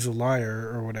 He's a liar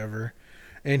or whatever.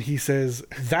 And he says,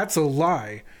 that's a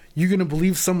lie. You gonna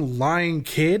believe some lying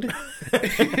kid?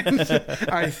 And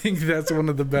I think that's one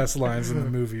of the best lines in the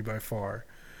movie by far.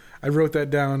 I wrote that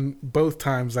down both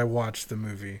times I watched the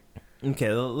movie. Okay,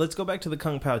 let's go back to the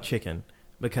Kung Pao chicken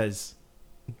because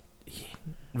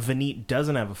Vanit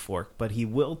doesn't have a fork, but he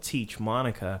will teach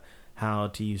Monica how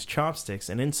to use chopsticks,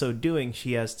 and in so doing,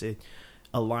 she has to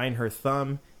align her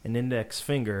thumb and index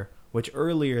finger, which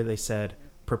earlier they said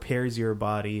prepares your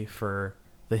body for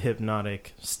the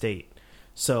hypnotic state.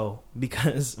 So,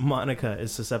 because Monica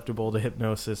is susceptible to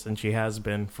hypnosis, and she has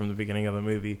been from the beginning of the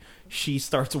movie, she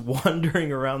starts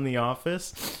wandering around the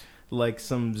office like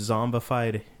some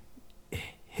zombified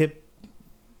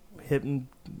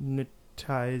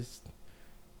hypnotized.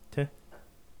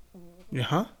 Yeah,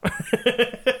 huh?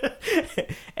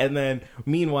 And then,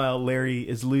 meanwhile, Larry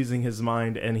is losing his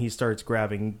mind, and he starts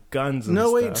grabbing guns and No,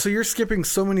 stuff. wait, so you're skipping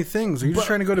so many things. Are you just But-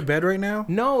 trying to go to bed right now?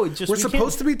 No, it's just We're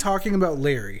supposed to be talking about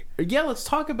Larry. Yeah, let's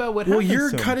talk about what Well, happens you're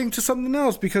to him. cutting to something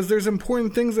else because there's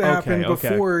important things that happen Okay.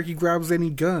 before he grabs any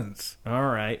guns. All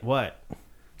right, what?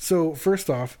 So, first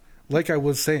off, like I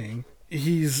was saying,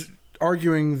 he's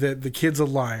arguing that the kid's a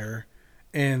liar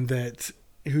and that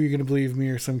who are you going to believe, me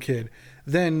or some kid?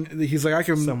 Then he's like, I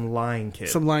can... Some lying kid.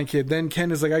 Some lying kid. Then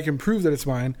Ken is like, I can prove that it's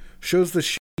mine. Shows the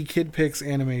shitty kid pics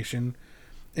animation.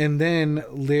 And then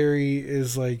Larry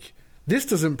is like, this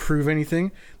doesn't prove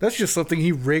anything. That's just something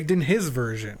he rigged in his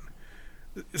version.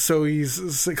 So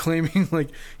he's claiming, like,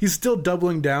 he's still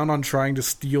doubling down on trying to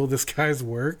steal this guy's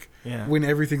work Yeah. when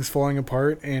everything's falling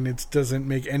apart and it doesn't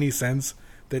make any sense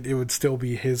that it would still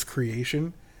be his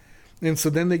creation. And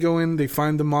so then they go in, they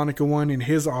find the Monica one in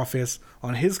his office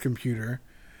on his computer.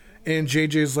 And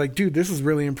JJ's like, dude, this is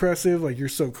really impressive. Like, you're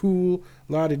so cool.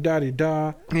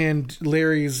 La-di-da-di-da. And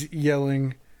Larry's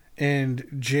yelling. And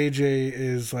JJ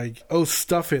is like, oh,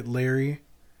 stuff it, Larry.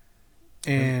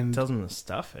 And tells him to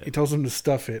stuff it. he tells him to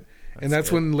stuff it. And that's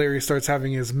good. when Larry starts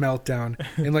having his meltdown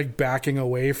and like backing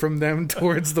away from them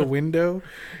towards the window.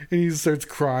 And he starts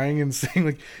crying and saying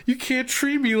like, you can't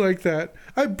treat me like that.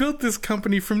 I built this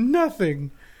company from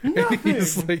nothing. And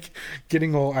he's like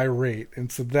getting all irate.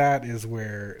 And so that is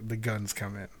where the guns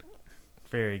come in.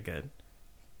 Very good.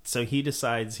 So he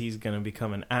decides he's going to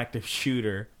become an active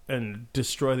shooter and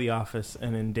destroy the office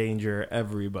and endanger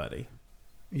everybody.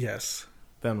 Yes.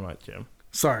 Then what, Jim?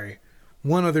 Sorry.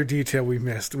 One other detail we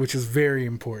missed, which is very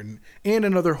important, and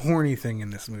another horny thing in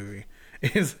this movie,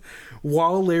 is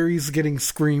while Larry's getting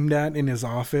screamed at in his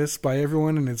office by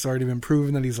everyone, and it's already been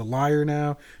proven that he's a liar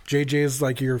now, JJ's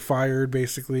like, you're fired,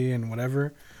 basically, and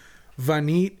whatever,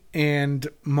 Vanit and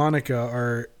Monica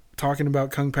are talking about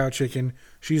Kung Pao chicken.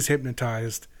 She's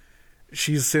hypnotized.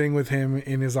 She's sitting with him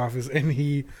in his office, and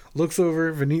he looks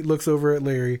over, Vanit looks over at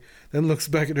Larry, then looks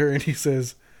back at her, and he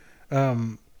says,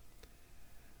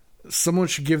 someone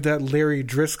should give that Larry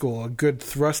Driscoll a good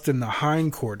thrust in the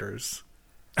hindquarters.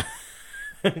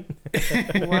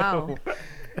 Wow.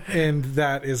 And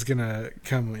that is going to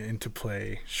come into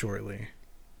play shortly.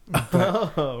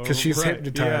 Because she's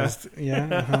hypnotized.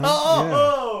 Yeah.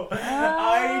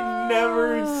 I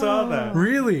never saw that.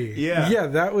 Really? Yeah. Yeah,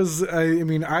 that was, I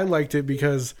mean, I liked it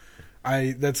because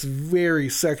that's very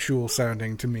sexual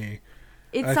sounding to me.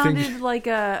 It I sounded think- like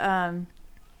a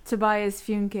Tobias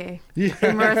Funke Yeah.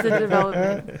 in Arrested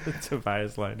Development.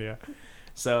 Tobias line, yeah.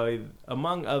 So,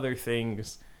 among other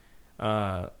things,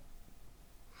 Larry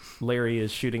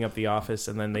is shooting up the office,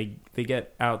 and then they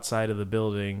get outside of the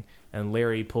building, and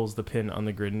Larry pulls the pin on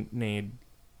the grenade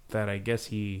that I guess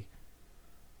he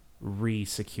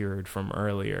re-secured from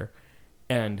earlier,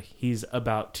 and he's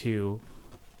about to,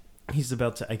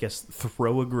 I guess,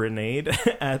 throw a grenade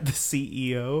at the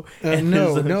CEO.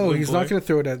 No, he's not going to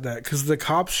throw it at that because the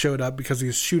cops showed up because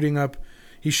he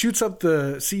shoots up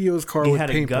the CEO's car He with had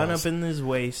paintballs. a gun up in his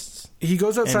waist. He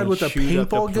goes outside and with a shoot up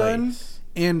the paintball gun place.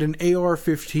 and an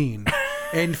AR-15.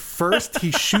 And first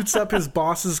he shoots up his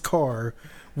boss's car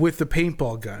with the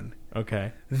paintball gun.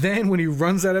 Okay. Then when he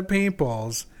runs out of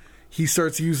paintballs, he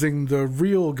starts using the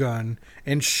real gun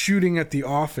and shooting at the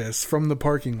office from the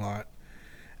parking lot.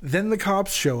 Then the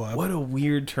cops show up. What a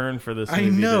weird turn for this movie I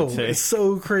know. to take. It's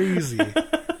so crazy.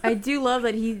 I do love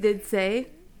that he did say,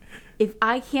 if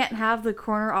I can't have the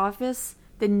corner office,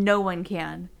 then no one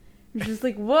can. It's just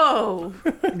like, whoa.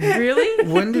 Really?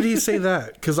 When did he say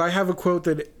that? Because I have a quote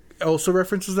that also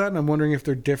references that, and I'm wondering if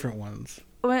they're different ones.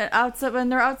 When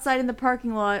they're outside in the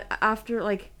parking lot after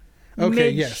Okay,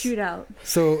 mid yes. shootout.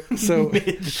 So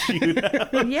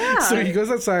Yeah. So he goes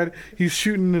outside, he's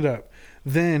shooting it up.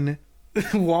 Then,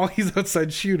 while he's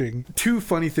outside shooting, two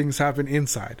funny things happen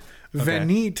inside. Okay.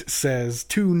 Vanit says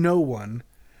to no one,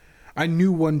 I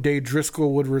knew one day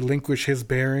Driscoll would relinquish his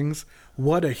bearings.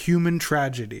 What a human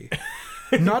tragedy.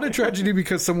 Not a tragedy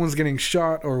because someone's getting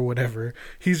shot or whatever.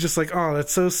 He's just like, oh,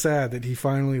 that's so sad that he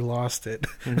finally lost it.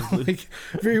 Like,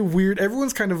 very weird.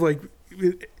 Everyone's kind of like,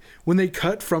 when they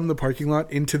cut from the parking lot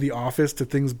into the office to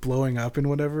things blowing up and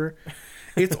whatever,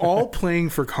 it's all playing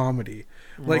for comedy.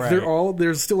 Like, Right.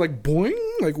 there's still like boing,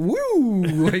 like woo,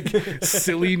 like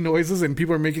silly noises, and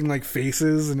people are making like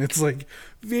faces, and it's like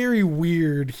very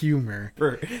weird humor.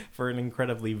 for an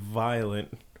incredibly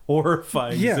violent,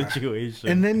 horrifying situation.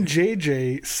 And then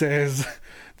JJ says,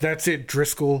 that's it,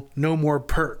 Driscoll, no more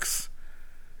perks.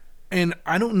 And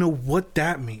I don't know what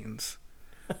that means.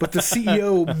 But the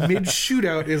CEO mid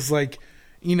shootout is like,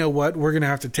 you know what, we're going to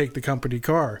have to take the company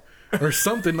car or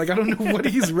something. Like, I don't know what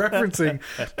he's referencing,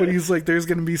 but he's like, there's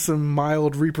going to be some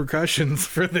mild repercussions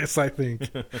for this, I think.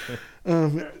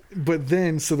 But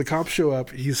then, so the cops show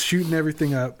up, he's shooting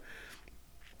everything up.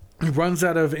 He runs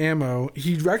out of ammo.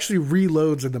 He actually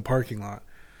reloads in the parking lot.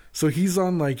 So he's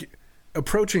on like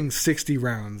approaching 60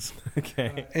 rounds.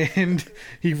 Okay. And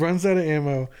he runs out of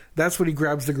ammo. That's when he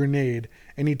grabs the grenade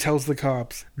and he tells the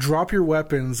cops, drop your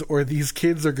weapons or these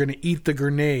kids are going to eat the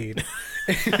grenade.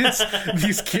 And it's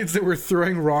these kids that were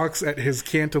throwing rocks at his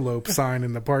cantaloupe sign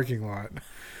in the parking lot.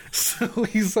 So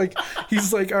he's like,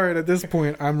 all right, at this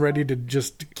point, I'm ready to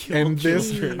just end this.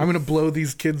 I'm going to blow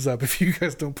these kids up if you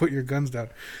guys don't put your guns down.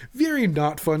 Very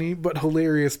not funny, but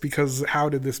hilarious because how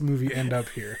did this movie end up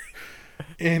here?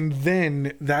 And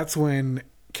then that's when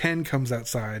Ken comes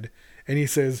outside and he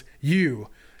says, you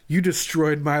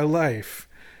destroyed my life,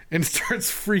 and starts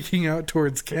freaking out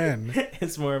towards Ken.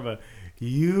 It's more of a,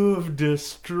 you've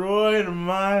destroyed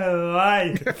my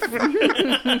life.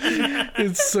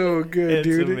 It's so good, It's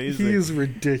dude. amazing. He is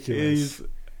ridiculous.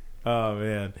 Oh,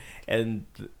 man. And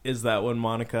is that when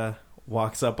Monica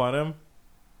walks up on him?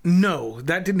 No,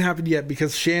 that didn't happen yet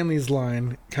because Shanley's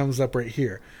line comes up right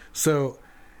here. So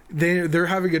they're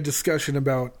having a discussion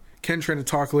about Ken trying to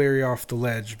talk Larry off the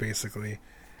ledge, basically.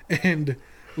 And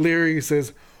Larry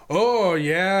says, oh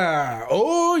yeah,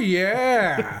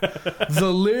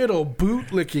 the little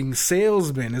bootlicking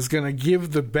salesman is going to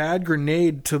give the bad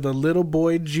grenade to the little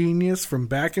boy genius from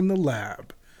back in the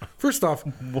lab. First off,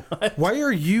 why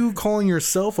are you calling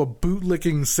yourself a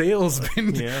bootlicking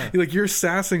salesman? Yeah. Like, you're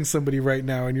sassing somebody right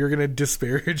now and you're going to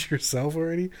disparage yourself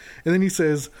already? And then he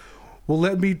says, well,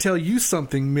 let me tell you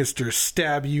something, Mr.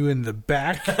 Stab You in the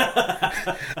Back.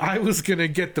 I was going to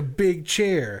get the big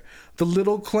chair. The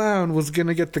little clown was going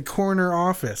to get the corner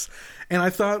office. And I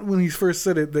thought when he first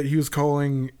said it that he was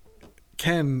calling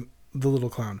Ken the little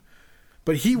clown.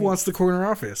 But he wants the corner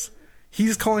office.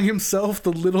 He's calling himself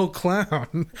the little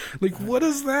clown. Like, what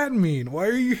does that mean? Why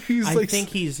are you... I think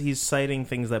he's citing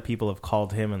things that people have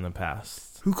called him in the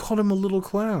past. Who called him a little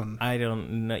clown? I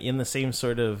don't know. In the same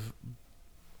sort of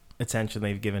attention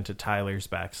they've given to Tyler's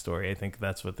backstory, I think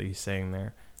that's what he's saying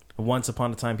there. Once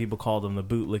upon a time, people called him the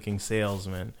bootlicking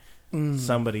salesman.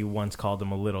 Somebody once called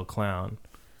him a little clown.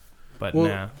 But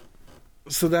nah.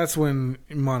 So that's when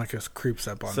Monica creeps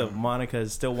up on So him. Monica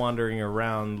is still wandering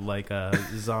around like a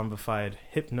zombified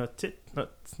hypnotic,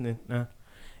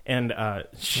 and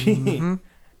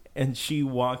she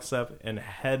walks up and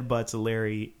headbutts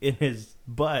Larry in his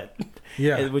butt,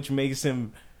 which makes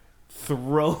him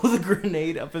throw the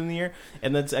grenade up in the air.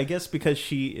 And that's, I guess, because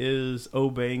she is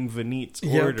obeying Vanit's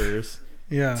orders.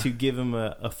 Yeah. To give him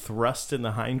a thrust in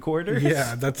the hindquarters.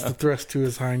 Yeah, that's the thrust to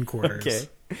his hindquarters. Okay.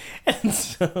 And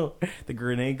so the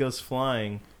grenade goes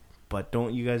flying, but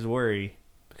don't you guys worry,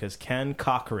 because Ken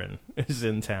Cochran is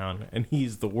in town, and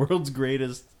he's the world's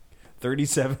greatest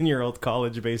 37-year-old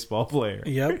college baseball player.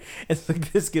 Yep. And so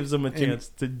this gives him a chance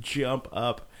to jump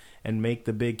up and make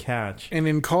the big catch. And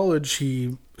in college,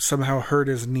 he somehow hurt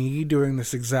his knee doing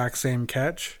this exact same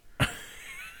catch.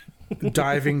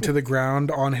 Diving to the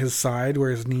ground on his side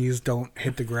where his knees don't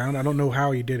hit the ground. I don't know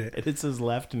how he did it. It hits his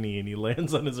left knee and he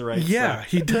lands on his right side. Yeah,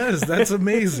 he does. That's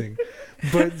amazing.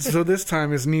 But so this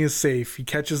time his knee is safe. He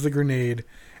catches the grenade.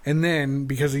 And then,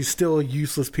 because he's still a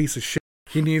useless piece of shit,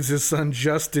 he needs his son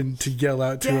Justin to yell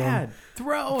out to him, Dad,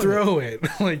 throw it.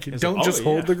 Like, don't just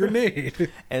hold the grenade.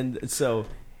 And so,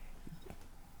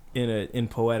 in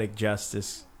poetic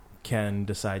justice, Ken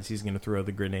decides he's going to throw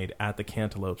the grenade at the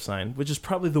cantaloupe sign, which is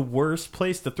probably the worst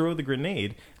place to throw the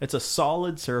grenade. It's a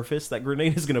solid surface. That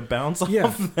grenade is going to bounce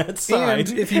off that side.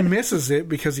 And if he misses it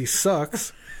because he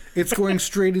sucks, it's going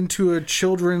straight into a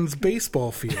children's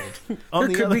baseball field. There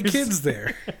could be kids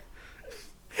there.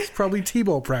 It's probably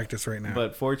t-ball practice right now.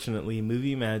 But fortunately,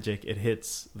 movie magic, it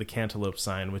hits the cantaloupe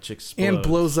sign, which explodes. And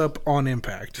blows up on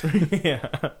impact. Yeah.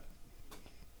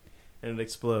 And it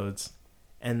explodes.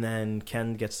 And then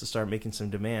Ken gets to start making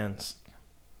some demands.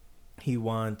 He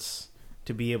wants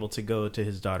to be able to go to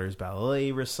his daughter's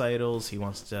ballet recitals. He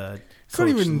wants to It's not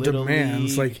even Little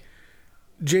demands. League. Like,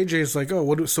 JJ's like, oh,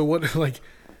 what, like,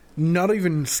 not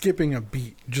even skipping a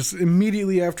beat. Just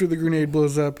immediately after the grenade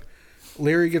blows up,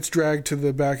 Larry gets dragged to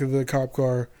the back of the cop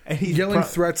car, and he's yelling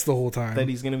threats the whole time. That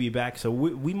he's going to be back. So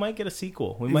we might get a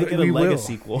sequel. We might get a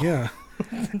legacy sequel. Yeah.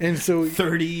 And so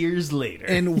 30 years later.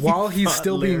 And while he's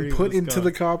still Larry being put into gone.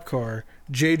 the cop car,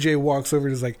 JJ walks over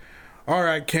and is like, all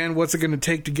right, Ken, what's it going to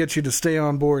take to get you to stay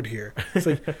on board here? It's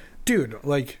like, dude,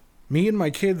 like, me and my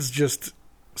kids just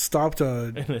stopped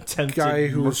a guy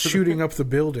who was shooting up the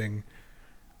building.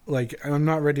 Like, I'm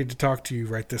not ready to talk to you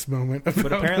right this moment.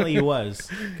 But apparently he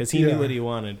was, because he knew what he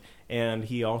wanted. And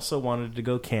he also wanted to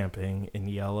go camping in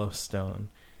Yellowstone.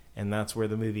 And that's where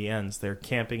the movie ends. They're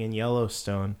camping in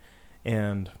Yellowstone.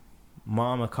 And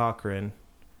Mama Cochran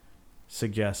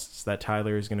suggests that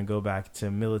Tyler is going to go back to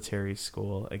military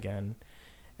school again.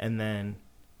 And then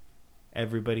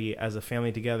everybody, as a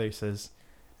family together, says,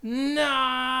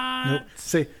 "Not." Nope.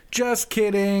 Say, just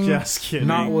kidding. Just kidding.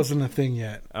 Not wasn't a thing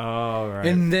yet. Oh, right.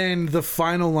 And then the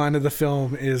final line of the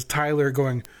film is Tyler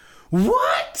going,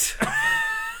 "What?"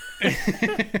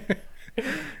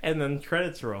 And then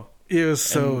credits roll. It was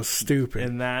so stupid.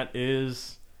 And that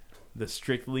is the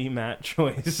strictly Matt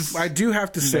choice. I do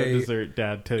have to say, dessert,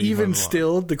 Dad, tell you even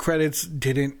still, the credits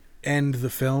didn't end the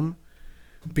film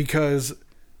because,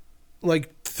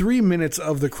 like, 3 minutes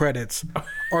of the credits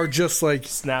are just like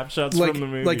snapshots like, from the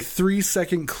movie, like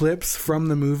 3-second clips from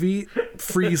the movie,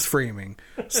 freeze framing.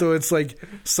 So it's like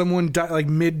someone like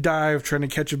mid dive trying to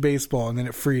catch a baseball, and then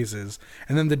it freezes,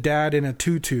 and then the dad in a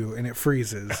tutu, and it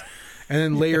freezes, and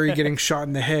then Larry getting shot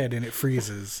in the head, and it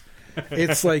freezes.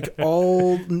 It's like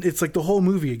the whole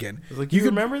movie again. It's like, you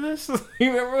remember this?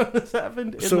 You remember when this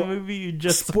happened in the movie you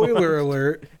just spoiler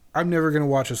alert, I'm never going to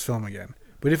watch this film again.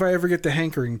 But if I ever get the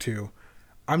hankering to,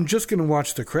 I'm just going to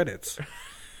watch the credits.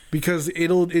 Because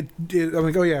I'm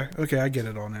like, oh yeah, okay, I get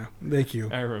it all now. Thank you.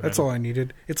 That's all I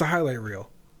needed. It's a highlight reel.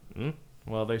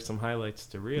 Well, there's some highlights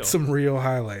to reel. Some real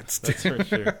highlights. That's for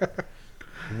sure.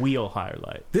 Wheel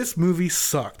highlight. This movie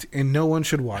sucked, and no one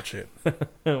should watch it.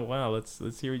 Wow,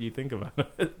 let's hear what you think about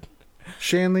it.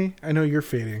 Shanley, I know you're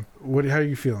fading. How are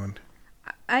you feeling?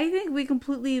 I think we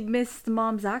completely missed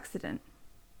Mom's accident.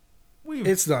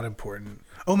 It's not important.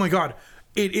 Oh my god,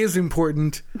 it is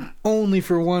important only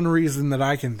for one reason that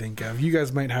I can think of. You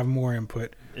guys might have more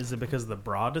input. Is it because of the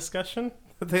bra discussion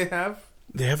that they have?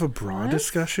 They have a bra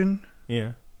discussion?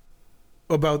 Yeah.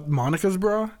 About Monica's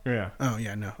bra? Yeah. Oh,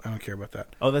 yeah, no, I don't care about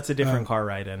that. Oh, that's a different car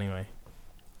ride anyway.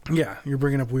 Yeah, you're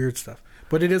bringing up weird stuff.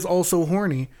 But it is also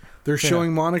horny. They're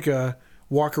showing Monica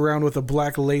walk around with a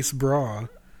black lace bra.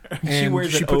 And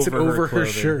she puts it over her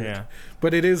shirt. Yeah.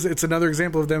 But it's another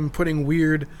example of them putting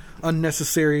weird,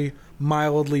 unnecessary,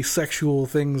 mildly sexual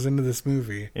things into this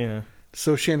movie. Yeah.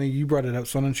 So, Shannon, you brought it up,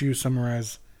 so why don't you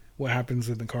summarize what happens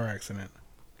in the car accident?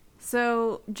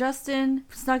 So Justin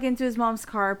snuck into his mom's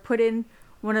car, put in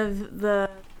one of the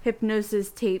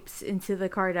hypnosis tapes into the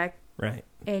car deck, Right.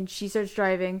 and she starts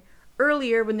driving.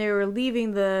 Earlier, when they were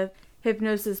leaving the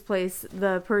hypnosis place,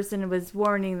 the person was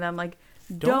warning them, like,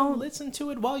 Don't listen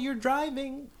to it while you're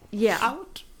driving. Yeah.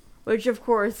 Out. Which, of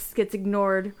course, gets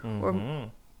ignored. Or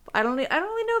I don't really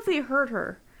know if they heard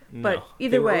her. But No,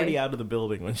 either they were way. already out of the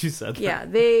building when she said that. Yeah,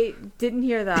 they didn't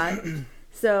hear that.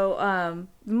 So,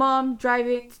 mom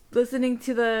driving, listening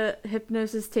to the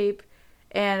hypnosis tape,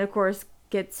 and of course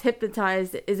gets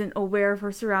hypnotized, isn't aware of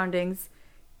her surroundings,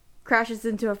 crashes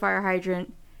into a fire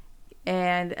hydrant,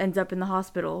 and ends up in the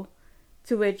hospital.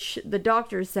 To which the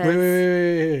doctor says...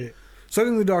 Wait. So I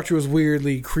think the doctor was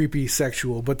weirdly creepy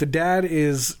sexual, but the dad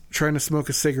is trying to smoke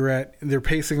a cigarette. They're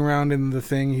pacing around in the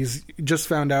thing. He's just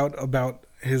found out about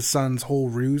his son's whole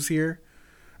ruse here.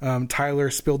 Tyler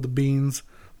spilled the beans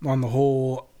on the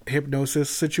whole hypnosis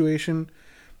situation,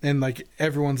 and like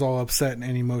everyone's all upset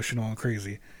and emotional and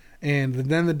crazy. And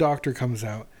then the doctor comes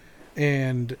out,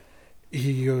 and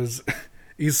he goes,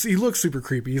 he looks super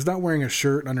creepy. He's not wearing a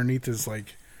shirt underneath his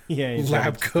like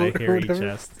lab coat or whatever.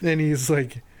 Chest. And he's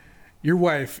like, "Your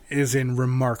wife is in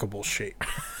remarkable shape."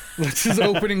 That's his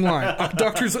opening line.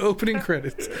 Doctor's opening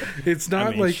credits. It's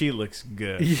not like she looks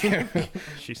good. Yeah,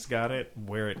 she's got it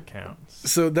where it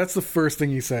counts. So that's the first thing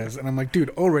he says, and I'm like, dude,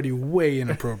 already way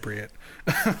inappropriate.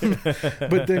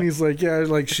 But then he's like, yeah,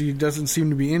 like she doesn't seem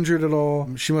to be injured at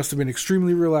all. She must have been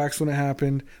extremely relaxed when it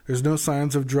happened. There's no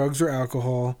signs of drugs or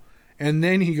alcohol. And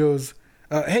then he goes,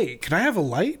 "Hey, can I have a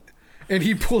light?" And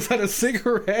he pulls out a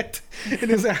cigarette and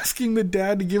is asking the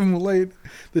dad to give him a light.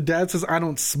 The dad says, "I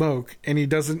don't smoke." And he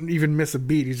doesn't even miss a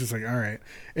beat. He's just like, all right.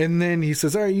 And then he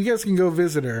says, "All right, you guys can go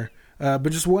visit her,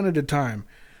 but just one at a time.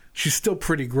 She's still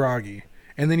pretty groggy."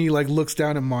 And then he like looks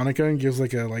down at Monica and gives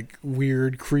like a like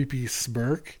weird, creepy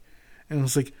smirk. And I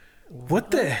was like,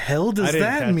 what the hell does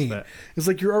that mean? That. It's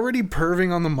like you're already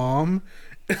perving on the mom,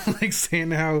 like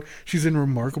saying how she's in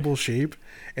remarkable shape.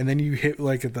 And then you hit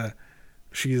like at the...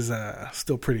 she's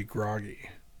still pretty groggy.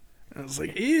 I was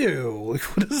like, ew, like,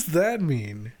 what does that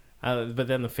mean? But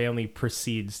then the family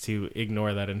proceeds to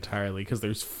ignore that entirely because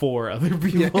there's 4 other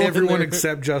people. Yeah, everyone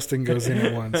except Justin goes in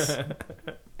at once.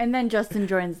 And then Justin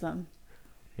joins them.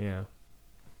 Yeah.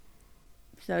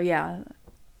 So, yeah.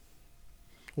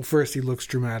 Well, first he looks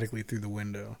dramatically through the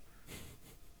window.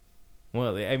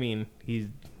 Well, I mean,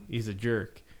 he's a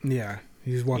jerk. Yeah,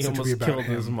 he wants it to be about him. He almost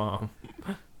killed his mom.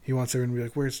 He wants everyone to be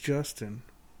like, "Where's Justin?"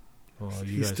 Well,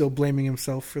 He's still blaming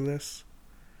himself for this.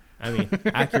 I mean,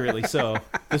 accurately so.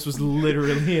 This was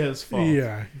literally his fault.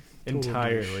 Yeah.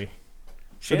 Entirely.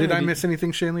 So did I miss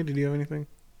anything, Shanley? Did you have anything?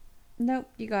 Nope,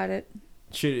 you got it.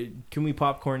 Can we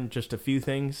popcorn just a few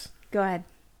things? Go ahead.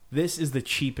 This is the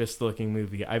cheapest looking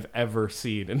movie I've ever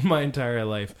seen in my entire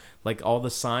life. Like, all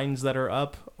the signs that are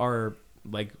up are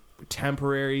like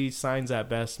temporary signs at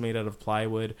best, made out of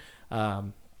plywood.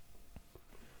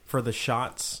 For the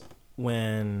shots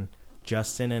when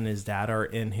Justin and his dad are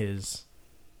in his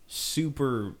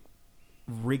super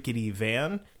rickety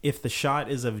van, if the shot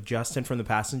is of Justin from the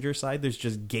passenger side, there's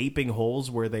just gaping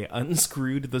holes where they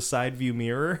unscrewed the side view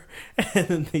mirror and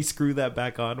then they screw that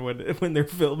back on when they're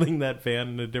filming that van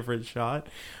in a different shot,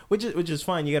 which is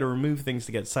fine. You got to remove things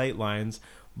to get sight lines,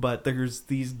 but there's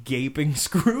these gaping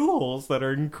screw holes that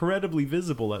are incredibly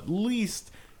visible. At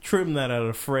least trim that out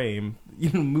of frame,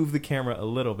 move the camera a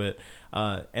little bit,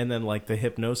 and then like the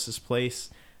hypnosis place,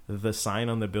 the sign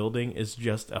on the building is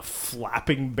just a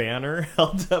flapping banner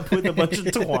held up with a bunch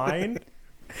of twine.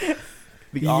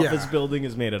 The office building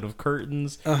is made out of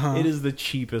curtains. It is the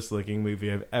cheapest looking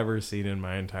movie I've ever seen in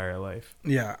my entire life.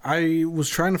 Yeah, I was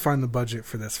trying to find the budget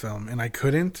for this film and I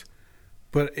couldn't,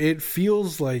 but it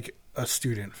feels like a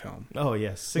student film. Oh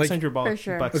yes, $600 for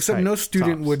sure. bucks. Except no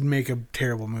student tops. would make a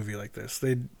terrible movie like this.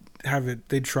 They'd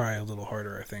try a little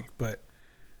harder, I think. But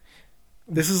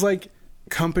this is like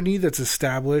company that's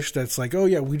established. That's like, oh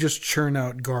yeah, we just churn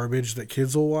out garbage that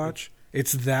kids will watch.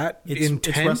 It's that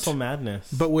intent. It's Russell Madness,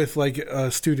 but with like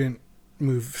a student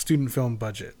film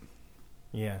budget.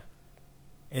 Yeah,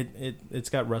 it's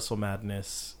got Russell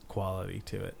Madness quality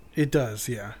to it. It does,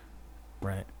 yeah.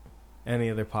 Right.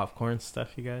 Any other popcorn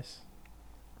stuff, you guys?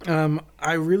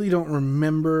 I really don't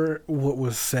remember what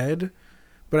was said,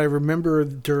 but I remember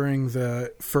during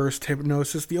the first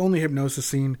hypnosis, the only hypnosis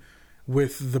scene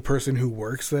with the person who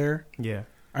works there. Yeah.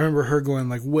 I remember her going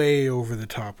like way over the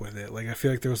top with it. Like I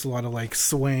feel like there was a lot of like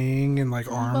swaying and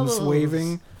like arms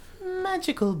waving.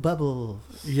 Magical bubbles.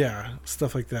 Yeah,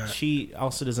 stuff like that. She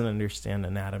also doesn't understand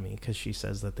anatomy because she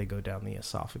says that they go down the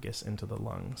esophagus into the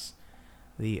lungs.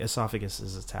 The esophagus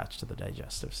is attached to the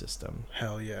digestive system.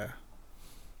 Hell yeah.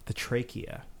 The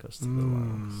trachea goes to the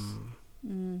lungs.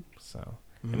 So,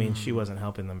 I mean, she wasn't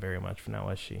helping them very much now,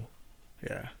 was she?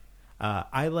 Yeah.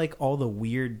 I like all the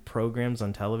weird programs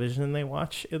on television they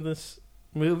watch in this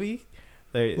movie.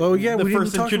 Well, yeah, we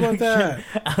didn't talk about that.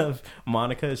 Of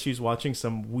Monica, she's watching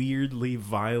some weirdly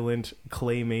violent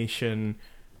claymation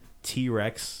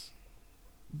T-Rex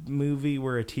movie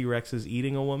where a T-Rex is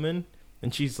eating a woman,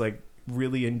 and she's like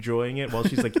really enjoying it while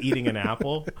she's like eating an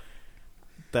apple.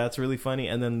 That's really funny.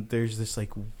 And then there's this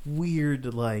like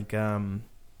weird like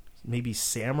maybe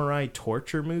samurai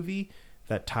torture movie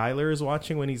that Tyler is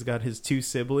watching when he's got his two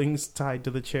siblings tied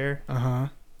to the chair.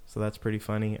 So that's pretty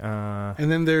funny.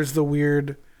 And then there's the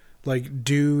weird like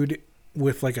dude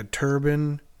with like a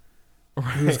turban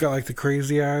who's got like the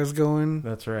crazy eyes going.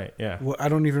 That's right. Yeah. Well, I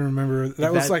don't even remember.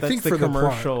 That was I think the for the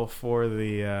commercial plot.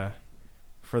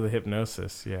 for the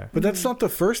hypnosis. Yeah. But that's not the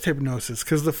first hypnosis,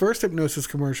 because the first hypnosis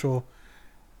commercial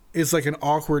is like an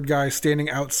awkward guy standing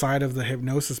outside of the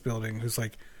hypnosis building who's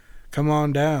like, "Come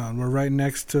on down. We're right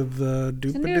next to the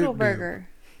It's a noodle burger.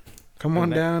 Come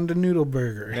on down to Noodle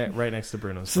Burger." Yeah, right next to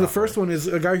Bruno's. So the first one is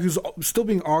a guy who's still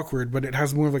being awkward, but it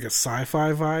has more of like a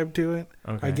sci-fi vibe to it,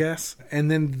 I guess.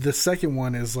 And then the second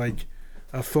one is like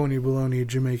a phony baloney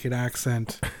Jamaican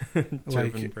accent,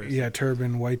 like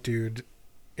turban white dude,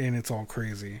 and it's all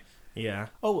crazy. Yeah.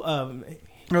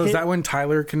 Is that when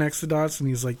Tyler connects the dots and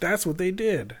he's like, "That's what they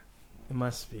did"? It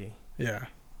must be. Yeah.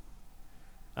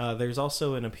 There's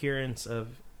also an appearance of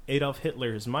Adolf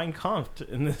Hitler's Mein Kampf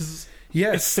in this.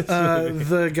 Yes,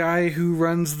 the guy who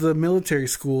runs the military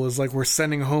school is like, we're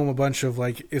sending home a bunch of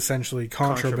like essentially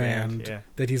contraband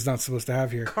that he's not supposed to have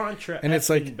here. And it's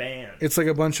like it's like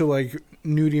a bunch of like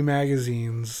nudie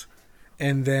magazines,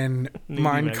 and then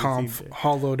Mein Kampf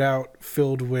hollowed out,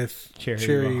 filled with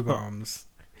cherry bombs.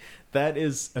 That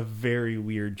is a very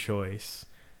weird choice.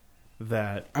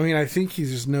 I mean, I think he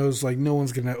just knows like no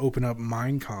one's gonna open up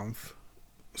Mein Kampf,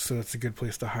 so it's a good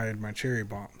place to hide my cherry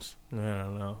bombs. I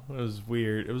don't know. It was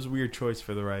weird. It was a weird choice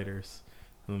for the writers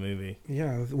of the movie.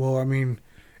 Yeah, well, I mean,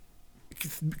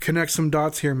 connect some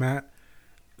dots here, Matt.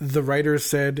 The writers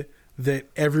said that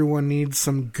everyone needs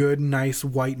some good, nice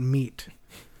white meat.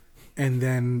 And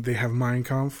then they have Mein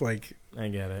Kampf. Like, I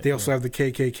get it. They also have the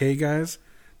KKK guys.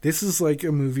 This is like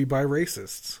a movie by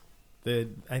racists.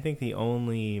 I think the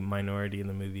only minority in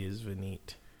the movie is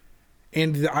Vinit.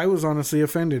 And I was honestly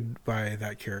offended by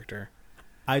that character.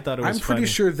 I thought it was I'm pretty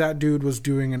sure that dude was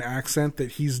doing an accent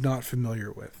that he's not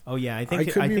familiar with. Oh yeah, I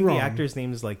think the actor's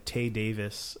name is like Tay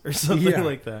Davis or something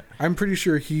like that. I'm pretty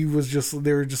sure he was just,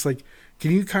 they were just like,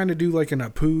 "Can you kind of do like an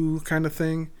Apu kind of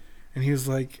thing?" And he was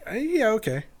like, "Yeah,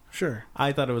 okay, sure."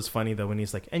 I thought it was funny though when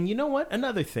he's like, "And you know what?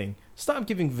 Another thing. Stop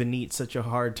giving Vinit such a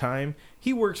hard time.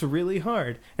 He works really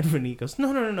hard." And Vinit goes,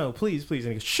 No, please. And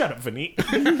he goes, "Shut up,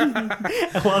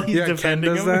 Vinit." While he's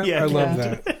defending him. That? I love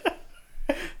that.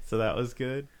 So that was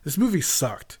good. This movie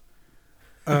sucked.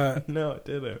 No, it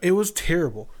didn't. It was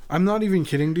terrible. I'm not even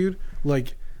kidding, dude.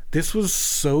 Like, this was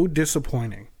so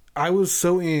disappointing. I was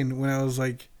so in when I was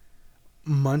like,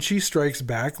 Munchie Strikes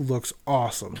Back looks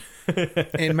awesome.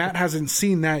 And Matt hasn't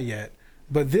seen that yet.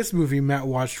 But this movie Matt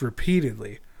watched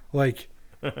repeatedly. Like,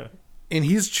 and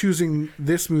he's choosing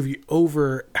this movie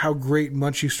over how great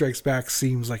Munchie Strikes Back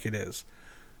seems like it is.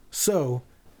 So,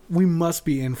 we must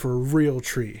be in for a real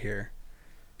treat here.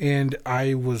 And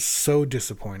I was so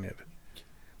disappointed.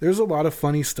 There's a lot of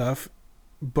funny stuff,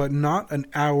 but not an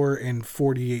hour and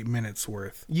 48 minutes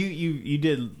worth. You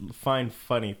did find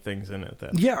funny things in it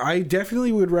then. Yeah, I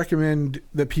definitely would recommend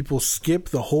that people skip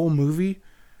the whole movie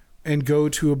and go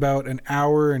to about an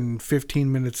hour and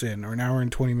 15 minutes in, or an hour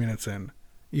and 20 minutes in.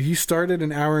 If you start at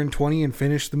an hour and 20 and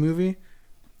finish the movie,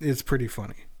 it's pretty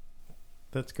funny.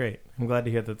 That's great. I'm glad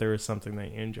to hear that there was something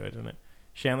that you enjoyed in it.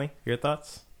 Shanley, your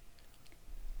thoughts?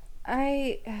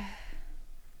 I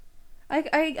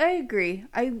agree.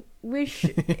 I wish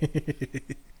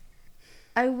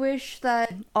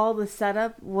that all the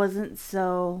setup wasn't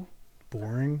so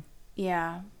boring.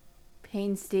 Yeah,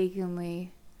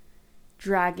 painstakingly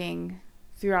dragging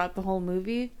throughout the whole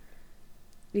movie,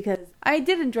 because I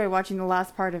did enjoy watching the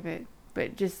last part of it,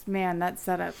 but just, man, that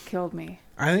setup killed me.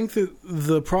 I think that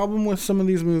the problem with some of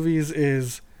these movies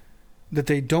is that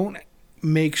they don't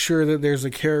make sure that there's a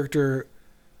character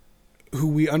who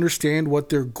we understand what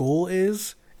their goal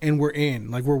is, and we're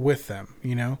with them,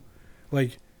 you know?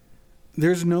 Like,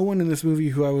 there's no one in this movie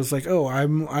who I was like, "Oh,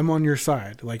 I'm on your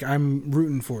side. Like, I'm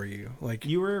rooting for you." Like,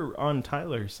 you were on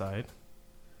Tyler's side.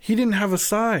 He didn't have a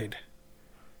side.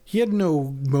 He had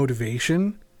no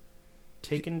motivation.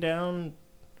 Taking down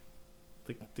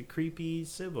the creepy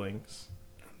siblings.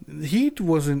 He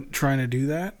wasn't trying to do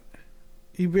that.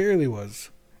 He barely was.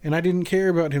 And I didn't care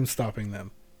about him stopping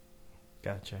them.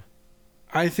 Gotcha.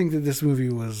 I think that this movie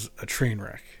was a train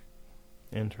wreck.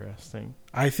 Interesting.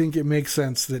 I think it makes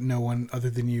sense that no one other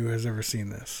than you has ever seen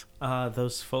this.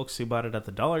 Those folks who bought it at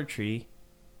the Dollar Tree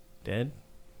did.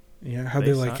 Yeah, how'd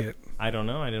they like it? I don't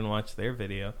know. I didn't watch their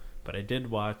video, but I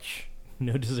did watch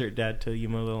No Dessert Dad Till You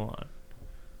Mow the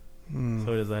Lawn.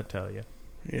 So what does that tell you?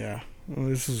 Yeah. Well,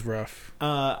 this is rough.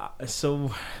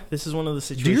 So this is one of the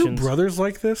situations... Do your brothers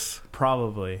like this?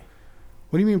 Probably.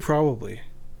 What do you mean probably?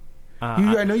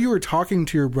 I know you were talking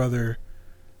to your brother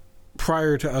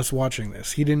prior to us watching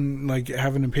this. He didn't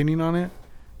have an opinion on it?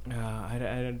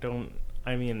 I don't...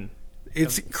 I mean...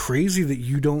 It's crazy that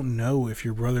you don't know if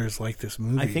your brothers like this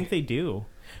movie. I think they do.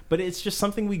 But it's just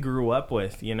something we grew up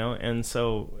with, And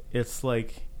so it's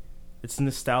like... It's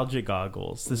nostalgia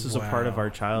goggles. This is a part of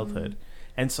our childhood.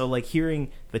 And so,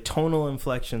 hearing the tonal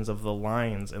inflections of the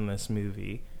lines in this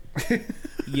movie,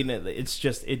 it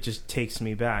just takes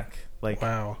me back.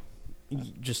 Wow.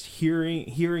 Just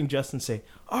hearing Justin say,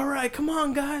 "All right, come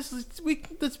on, guys, we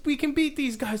can beat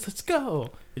these guys. Let's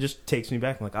go." It just takes me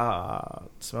back. I'm like,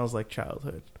 it smells like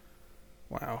childhood.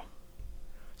 Wow.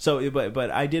 So, but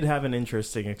I did have an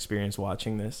interesting experience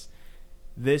watching this.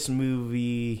 This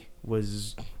movie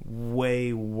was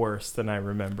way worse than I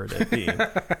remembered it being.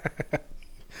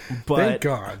 But, thank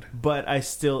God. But I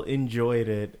still enjoyed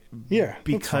it. Yeah,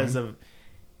 because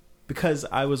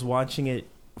I was watching it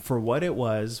for what it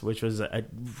was, which was a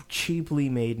cheaply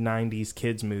made 90s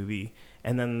kids movie,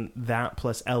 and then that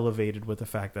plus elevated with the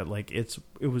fact that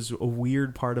it was a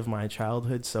weird part of my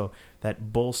childhood, so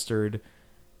that bolstered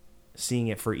seeing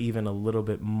it for even a little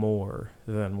bit more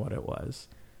than what it was.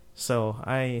 So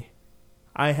I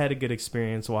had a good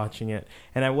experience watching it,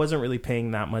 and I wasn't really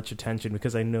paying that much attention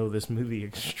because I know this movie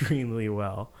extremely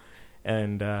well,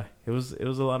 and it was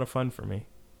a lot of fun for me.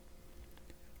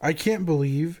 I can't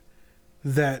believe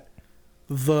that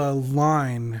the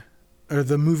line or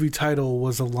the movie title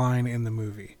was a line in the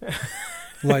movie.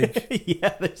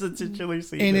 Yeah, there's a titular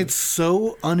scene, and it's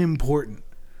so unimportant.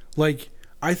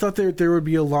 I thought there would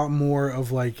be a lot more of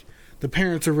the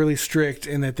parents are really strict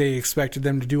and that they expected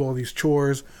them to do all these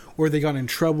chores, or they got in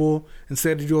trouble and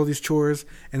said to do all these chores,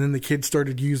 and then the kids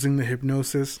started using the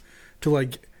hypnosis to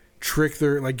trick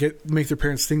their make their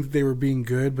parents think that they were being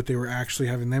good, but they were actually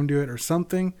having them do it or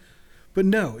something. But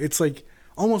no, it's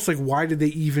almost why did they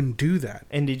even do that?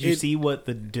 And did you see what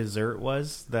the dessert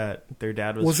was that their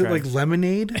dad was? Was it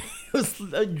lemonade? It was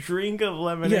a drink of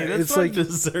lemonade. Yeah, That's it's not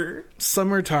dessert.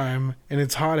 Summertime and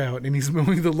it's hot out and he's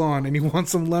mowing the lawn and he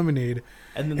wants some lemonade.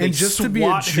 And then just to be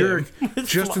a jerk,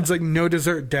 Justin's no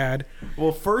dessert, Dad.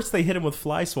 Well, first they hit him with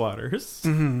fly swatters.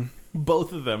 Mm-hmm.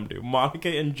 Both of them do. Monica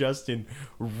and Justin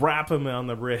wrap him on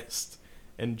the wrist,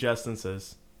 and Justin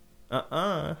says,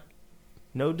 no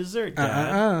dessert,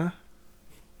 Dad."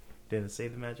 Didn't say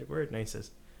the magic word. And he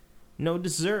says, "No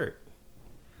dessert."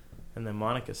 And then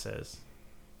Monica says,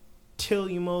 "Till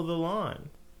you mow the lawn."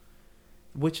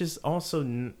 Which is also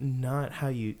not how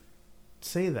you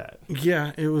say that.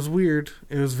 Yeah, it was weird.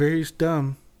 It was very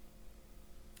dumb.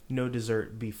 No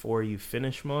dessert before you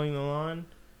finish mowing the lawn?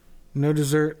 No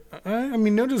dessert. I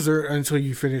mean, no dessert until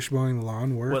you finish mowing the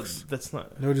lawn works. Well, that's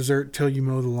not... No dessert till you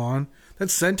mow the lawn. That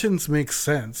sentence makes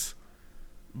sense.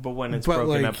 But when it's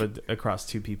broken up across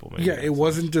two people, maybe. Yeah, it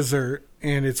wasn't dessert,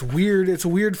 and it's weird. It's a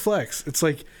weird flex. It's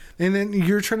and then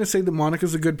you're trying to say that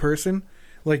Monica's a good person?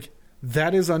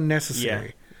 That is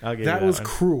unnecessary. Yeah, I'll give that you was one.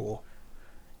 Cruel.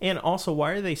 And also,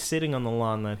 why are they sitting on the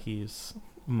lawn that he's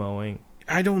mowing?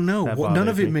 I don't know. None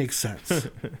of it makes sense.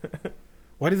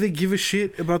 Why do they give a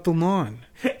shit about the lawn?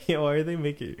 Yeah,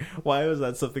 why was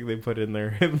that something they put in their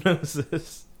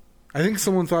hypnosis? I think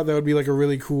someone thought that would be a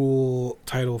really cool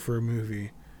title for a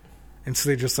movie. And so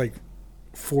they just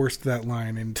forced that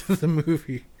line into the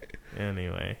movie.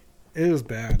 Anyway. It was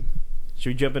bad. Should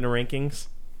we jump into rankings?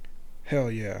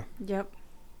 Hell yeah. Yep.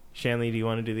 Shanley, do you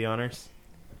want to do the honors?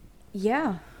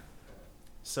 Yeah.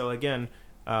 So again,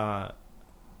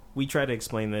 we try to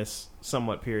explain this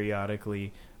somewhat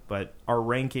periodically, but our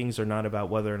rankings are not about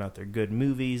whether or not they're good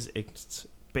movies. It's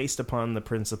based upon the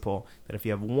principle that if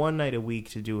you have one night a week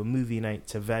to do a movie night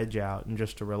to veg out and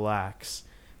just to relax,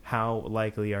 how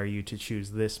likely are you to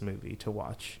choose this movie to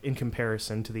watch in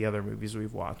comparison to the other movies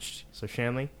we've watched? So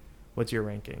Shanley, what's your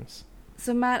rankings?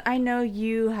 So Matt, I know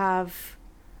you have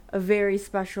a very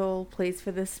special place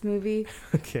for this movie.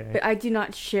 Okay. But I do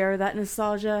not share that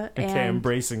nostalgia. Okay, and, I'm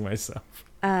bracing myself.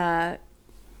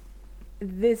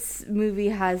 This movie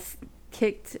has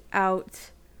kicked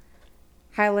out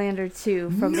Highlander 2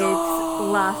 from its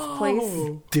last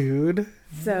place. Dude.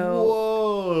 So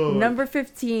Oh. Number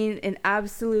 15 in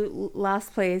absolute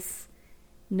last place.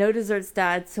 No Desserts,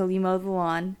 Dad, Till You Mow the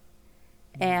Lawn.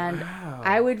 And Wow.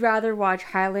 I would rather watch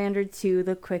Highlander 2,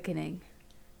 The Quickening.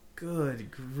 Good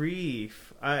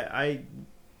grief. I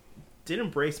didn't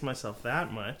brace myself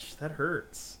that much. That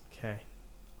hurts. Okay.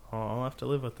 I'll have to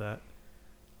live with that.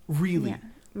 Really? Yeah,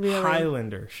 really.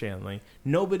 Highlander, Shanley.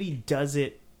 Nobody does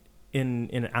it in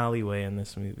an alleyway in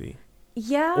this movie.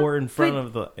 Yeah. Or in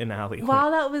front but of an alleyway.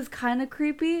 while that was kind of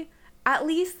creepy, at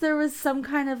least there was some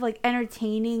kind of like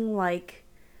entertaining, like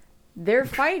they're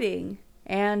fighting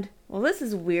and, well, this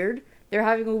is weird. They're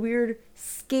having a weird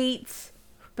skate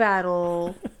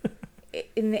battle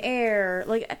in the air.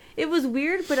 Like, it was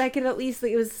weird, but I could at least,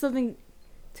 like, it was something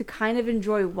to kind of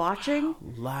enjoy watching.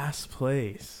 Last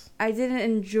place. I didn't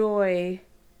enjoy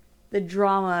the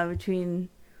drama between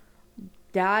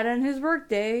Dad and his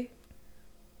workday.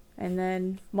 And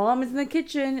then Mom is in the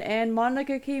kitchen and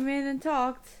Monica came in and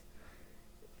talked.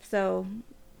 So,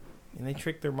 And they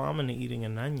tricked their mom into eating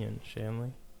an onion,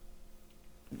 Shanley.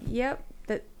 yep,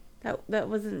 that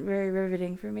wasn't very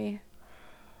riveting for me.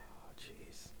 Oh,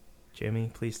 jeez. Jimmy,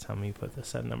 please tell me you put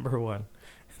this at number 1.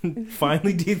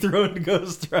 Finally dethroned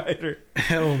Ghost Rider.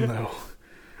 Hell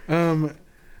no.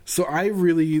 So I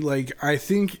really, I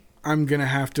think I'm going to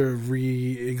have to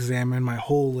re-examine my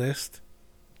whole list.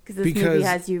 Because this movie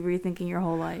has you rethinking your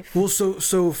whole life. Well,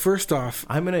 so first off...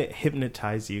 I'm going to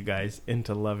hypnotize you guys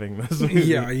into loving this movie.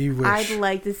 Yeah, you wish. I'd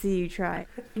like to see you try.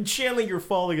 Shanley, you're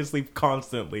falling asleep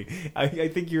constantly. I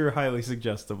think you're highly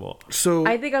suggestible. So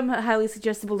I think I'm highly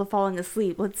suggestible to falling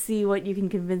asleep. Let's see what you can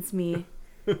convince me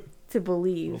to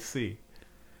believe. We'll see.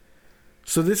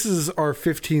 So this is our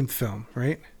 15th film,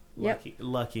 right? Yep.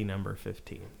 Lucky number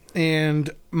 15. And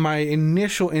my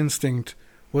initial instinct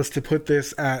was to put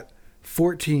this at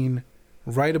 14,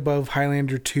 right above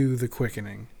Highlander 2, The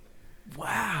Quickening.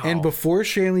 Wow. And before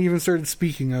Shanley even started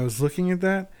speaking, I was looking at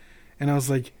that, and I was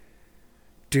like,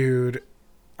 dude,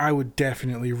 I would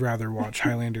definitely rather watch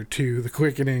Highlander 2, The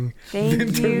Quickening, Thank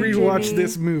than to you, rewatch Jimmy.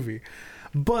 this movie.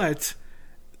 But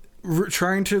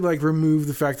trying to remove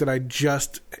the fact that I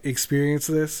just experienced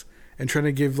this and trying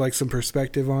to give some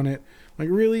perspective on it,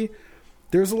 really,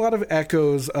 there's a lot of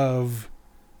echoes of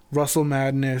Russell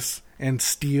Madness and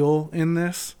Steel in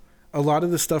this. A lot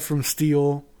of the stuff from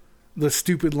Steel, the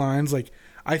stupid lines,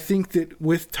 I think that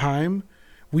with time,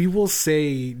 we will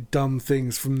say dumb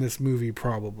things from this movie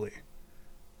probably.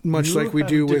 Much like we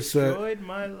do with... destroyed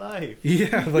my life.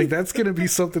 Yeah, that's going to be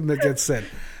something that gets said.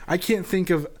 I can't think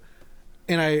of...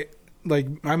 And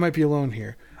I might be alone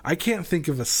here. I can't think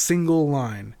of a single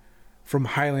line from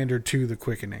Highlander 2, The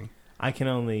Quickening. I can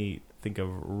only think of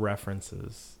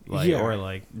references, Yeah.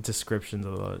 or descriptions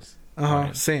of those.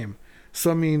 Uh-huh, same.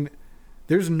 So,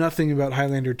 there's nothing about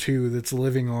Highlander 2 that's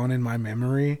living on in my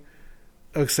memory,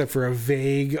 except for a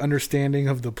vague understanding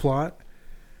of the plot.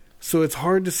 So it's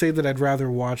hard to say that I'd rather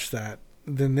watch that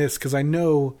than this, because I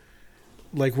know,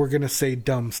 we're going to say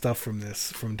dumb stuff from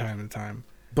this from time to time.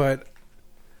 But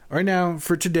right now,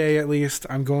 for today at least,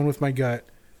 I'm going with my gut.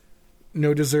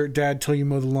 No Dessert, Dad, Till You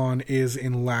Mow the Lawn is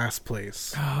in last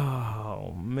place.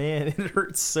 Oh, man, it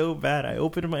hurts so bad. I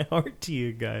opened my heart to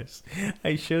you guys.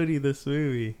 I showed you this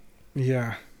movie.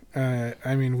 Yeah.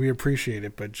 We appreciate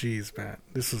it, but geez, Matt,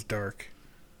 this is dark.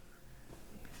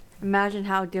 Imagine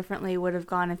how differently it would have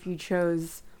gone if you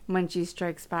chose Munchie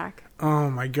Strikes Back. Oh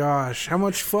my gosh, how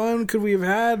much fun could we have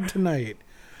had tonight?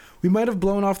 We might have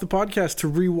blown off the podcast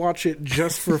to rewatch it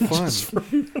just for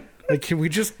fun. Can we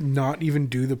just not even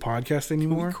do the podcast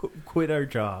anymore? Quit our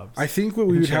jobs. I think what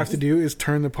we would have to do is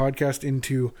turn the podcast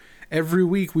into every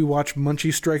week we watch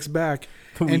Munchie Strikes Back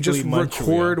and just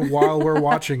record while we're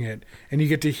watching it. And you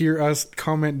get to hear us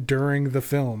comment during the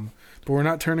film. But we're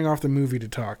not turning off the movie to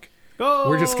talk. Oh,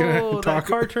 we're just going to talk. That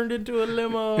car turned into a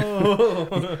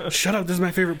limo. Shut up, this is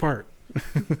my favorite part.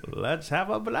 Let's have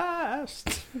a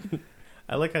blast.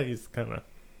 I like how he's kind of...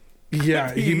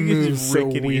 Yeah, he He's moves so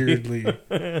rickety.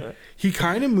 weirdly. He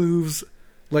kind of moves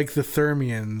like the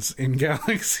Thermians in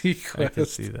Galaxy Quest. I can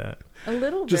see that. A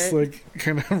little Just bit.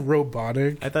 kind of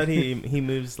robotic. I thought he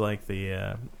moves like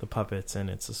the puppets in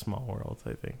It's a Small World,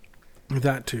 I think.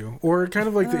 That too. Or kind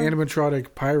of like the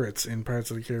animatronic pirates in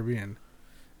Pirates of the Caribbean.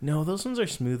 No, those ones are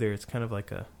smoother. It's kind of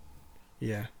like a...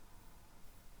 Yeah.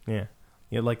 Yeah.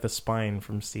 Like the spine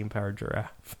from Steam Powered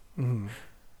Giraffe. Mm.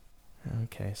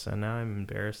 Okay, so now I'm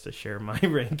embarrassed to share my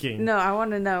ranking. No, I want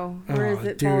to know. Where is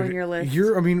it following your list?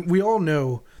 We all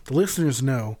know, the listeners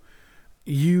know,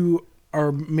 you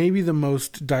are maybe the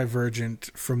most divergent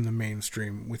from the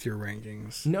mainstream with your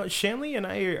rankings. No, Shanley and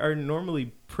I are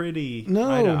normally pretty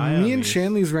No, eye to eye on me and these.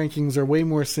 Shanley's rankings are way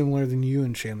more similar than you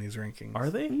and Shanley's rankings.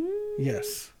 Are they?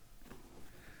 Yes.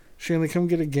 Shanley, come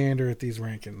get a gander at these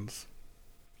rankings.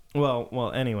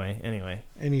 Well. Anyway.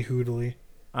 Any hoodly.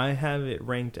 I have it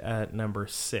ranked at number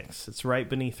 6. It's right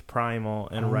beneath Primal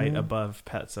and right above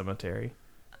Pet Sematary.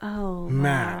 Oh,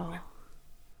 Matt. wow.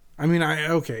 I mean,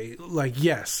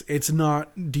 yes, it's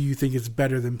not, do you think it's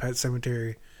better than Pet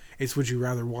Sematary? It's would you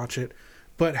rather watch it?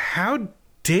 But how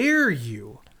dare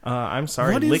you? I'm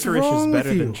sorry. What is Licorice wrong is better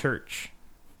with than you? Church.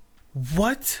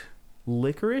 What?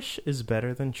 Licorice is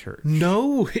better than Church.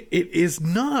 No, it is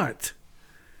not.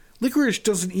 Licorice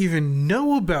doesn't even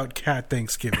know about Cat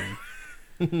Thanksgiving.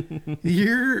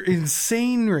 You're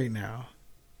insane right now.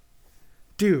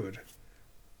 Dude,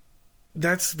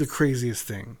 that's the craziest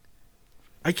thing.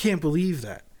 I can't believe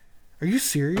that. Are you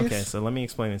serious? Okay, so let me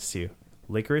explain this to you.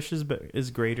 Licorice is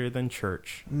greater than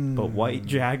Church, but White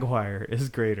Jaguar is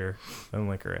greater than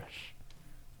Licorice.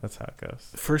 That's how it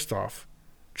goes. First off,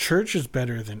 Church is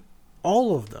better than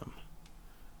all of them.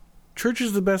 Church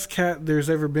is the best cat there's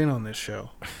ever been on this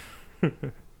show.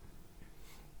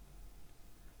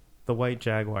 The White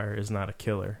Jaguar is not a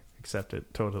killer, except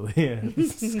it totally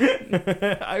is.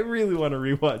 I really want to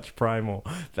rewatch Primal.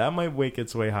 That might make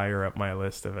its way higher up my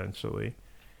list eventually.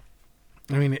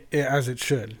 I mean, as it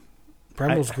should.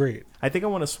 Primal's great. I think I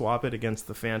want to swap it against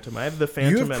the Phantom. I have the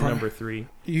Phantom at number 3.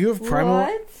 You have Primal?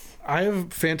 What? I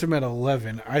have Phantom at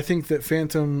 11. I think that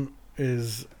Phantom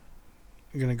is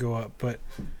going to go up, but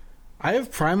I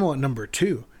have Primal at number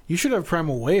 2. You should have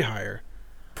Primal way higher.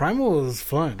 Primal is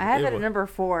fun. I have it at number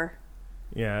 4.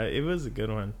 Yeah, it was a good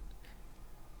one.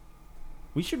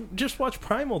 We should just watch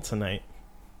Primal tonight,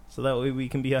 so that way we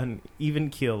can be on even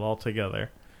keel all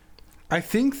together. I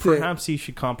think that... Perhaps you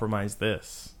should compromise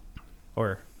this,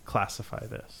 or classify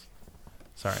this.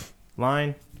 Sorry.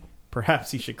 Line,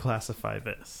 perhaps you should classify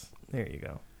this. There you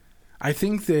go. I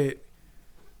think that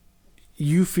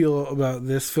you feel about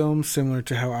this film similar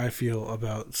to how I feel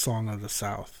about Song of the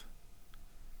South.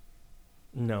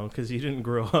 No, because you didn't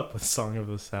grow up with Song of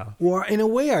the South. Well, in a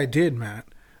way I did, Matt,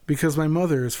 because my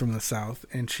mother is from the South,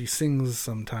 and she sings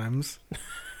sometimes.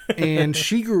 And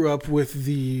she grew up with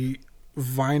the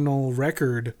vinyl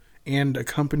record and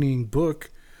accompanying book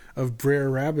of Brer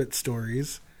Rabbit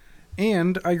stories.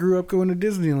 And I grew up going to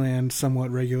Disneyland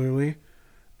somewhat regularly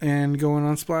and going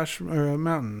on Splash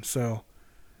Mountain. So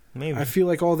Maybe. I feel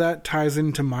like all that ties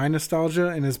into my nostalgia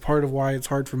and is part of why it's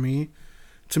hard for me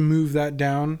to move that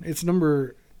down. It's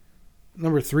number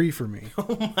 3 for me.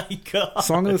 Oh my god.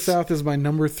 Song of the South is my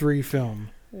number 3 film.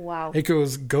 Wow. It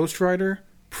goes Ghost Rider,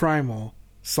 Primal,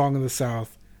 Song of the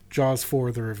South, Jaws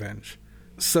 4, The Revenge.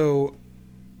 So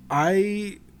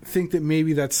I think that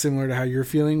maybe that's similar to how you're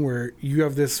feeling, where you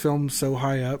have this film so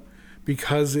high up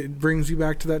because it brings you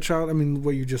back to that child. I mean,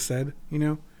 what you just said, you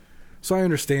know? So I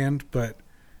understand, but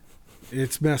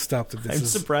it's messed up that this I'm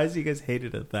is... surprised you guys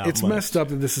hated it that It's much. messed up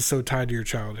that this is so tied to your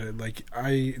childhood. Like,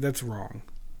 that's wrong.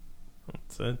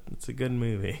 It's a good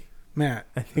movie. Matt,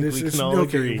 I think we can all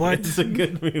agree. What? It's a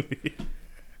good movie.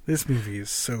 This movie is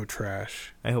so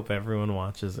trash. I hope everyone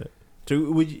watches it.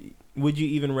 So would you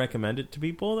even recommend it to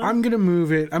people then? I'm gonna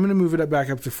move it back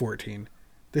up to 14.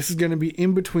 This is gonna be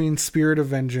in between Spirit of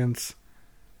Vengeance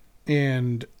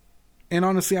and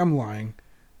honestly, I'm lying.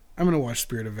 I'm gonna watch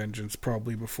Spirit of Vengeance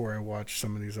probably before I watch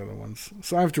some of these other ones.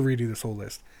 So I have to redo this whole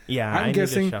list. Yeah, I'm I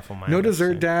guessing need to shuffle my No list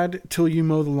Dessert in. Dad Till You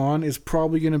Mow the Lawn is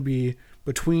probably gonna be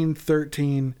between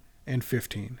 13 and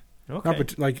 15. Okay.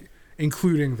 Not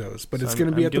including those, but So it's going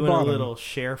to be at the I'm bottom. doing a little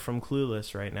share from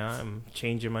Clueless right now. I'm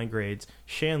changing my grades.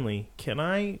 Shanley, can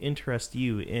I interest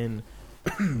you in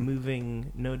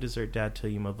moving No Dessert Dad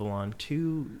Till You Mow the Lawn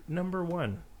to number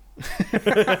 1?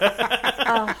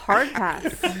 A hard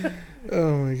pass.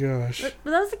 Oh my gosh.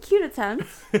 But that was a cute attempt.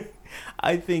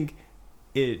 I think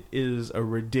it is a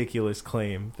ridiculous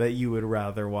claim that you would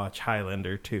rather watch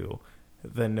Highlander 2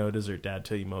 than No Dessert Dad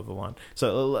Till You Mow the Lawn.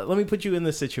 So let me put you in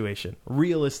this situation.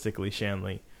 Realistically,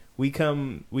 Shanley, we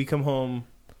come home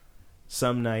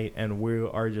some night and we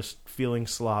are just feeling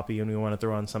sloppy and we want to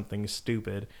throw on something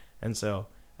stupid. And so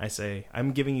I say,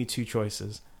 I'm giving you 2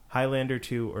 choices. Highlander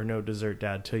 2 or No Dessert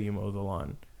Dad Till You Mow the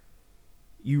Lawn.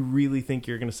 You really think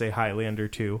you're going to say Highlander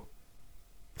 2?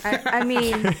 I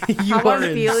mean, You how I'm are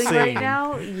feeling right insane.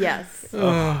 now, yes.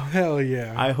 Oh, hell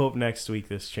yeah. I hope next week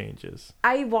this changes.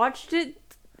 I watched it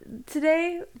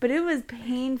today, but it was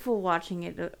painful watching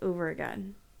it over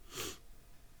again.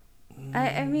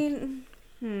 I mean,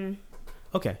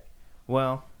 Okay.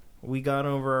 Well, we got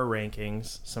over our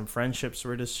rankings. Some friendships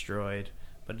were destroyed.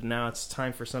 But now it's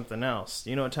time for something else.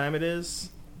 You know what time it is?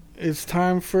 It's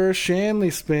time for a Shanley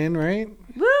spin, right?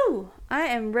 woo! I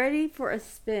am ready for a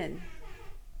spin.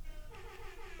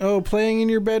 Oh, playing in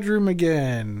your bedroom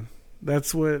again.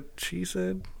 That's what she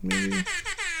said, maybe?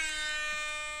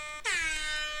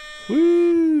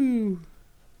 Woo!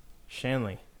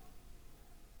 Shanley,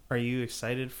 are you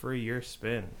excited for your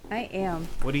spin? I am.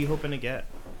 What are you hoping to get?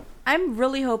 I'm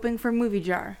really hoping for Movie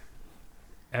Jar.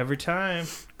 Every time.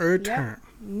 Turn.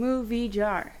 Movie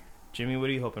Jar. Jimmy, what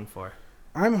are you hoping for?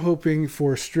 I'm hoping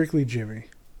for Strictly Jimmy.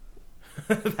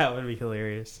 That would be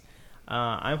hilarious.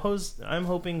 I'm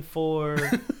hoping for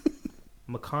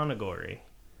McConaughey.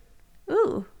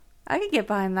 Ooh, I could get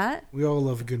behind that. We all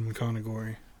love a good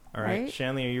McConaughey. All right, Right.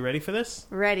 Shanley, are you ready for this?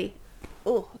 Ready.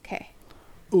 Ooh, okay.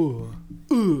 Ooh.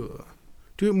 Ooh.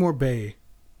 Do it more Bay.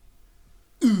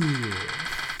 Ooh.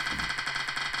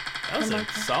 That was a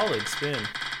solid spin.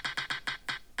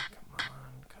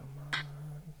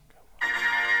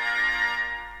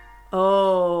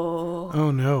 Oh.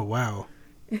 Oh no, wow.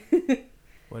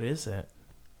 What is it?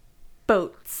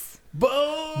 Boats.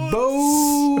 Boats!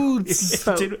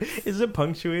 Is it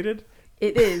punctuated?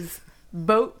 It is.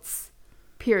 Boats.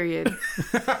 Period.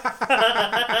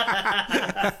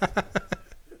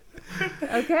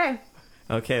 Okay.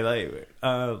 Okay,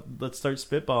 let's start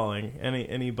spitballing.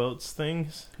 Any boats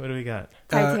things? What do we got?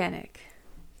 Titanic.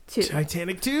 2.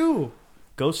 Titanic 2.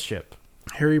 Ghost Ship.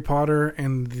 Harry Potter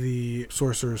and the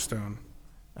Sorcerer's Stone.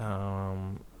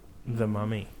 The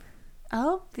Mummy.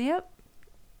 Oh, yep.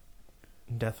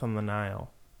 Death on the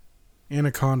Nile.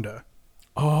 Anaconda.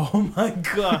 Oh my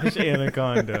gosh,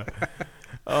 Anaconda.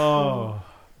 Oh.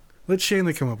 Let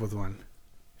Shanley come up with one.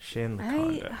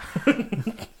 Shanlaconda.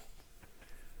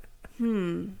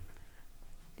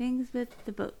 Things with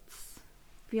the boats.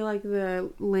 Feel like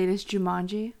the latest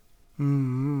Jumanji.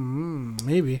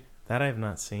 Maybe. That I have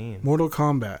not seen. Mortal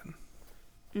Kombat.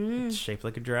 It's shaped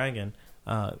like a dragon.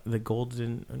 The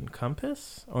Golden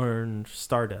Compass or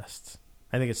Stardust?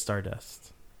 I think it's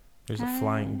Stardust. There's a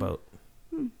flying boat.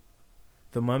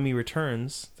 The Mummy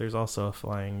Returns. There's also a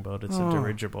flying boat. It's a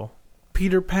dirigible.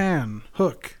 Peter Pan.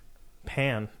 Hook.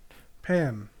 Pan.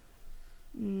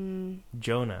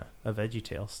 Jonah, a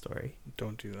VeggieTales story.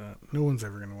 Don't do that. No one's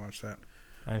ever going to watch that.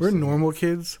 I've We're seen normal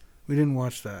kids. We didn't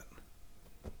watch that.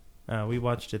 it. We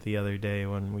watched it the other day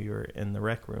when we were in the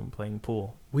rec room playing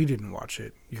pool. We didn't watch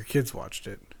it. Your kids watched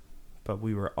it. But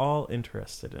we were all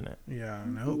interested in it. Yeah,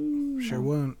 nope. Sure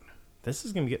won't. This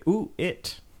is going to get... Ooh,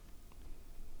 It.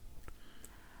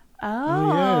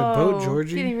 Oh, yeah, boat,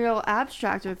 Georgie. Getting real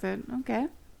abstract with it. Okay.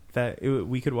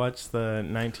 We could watch the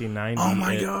 1990. Oh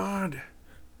my It god.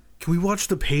 Can we watch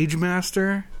The Page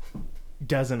Master?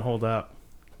 Doesn't hold up.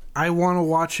 I want to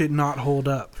watch it not hold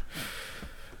up.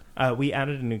 We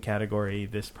added a new category.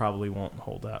 This probably won't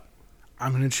hold up.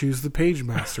 I'm going to choose The Page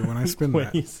Master when I spin When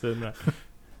that. you said that.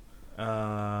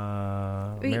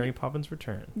 Mary Poppins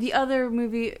Return. The other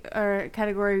movie or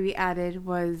category we added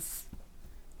was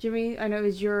Jimmy. I know it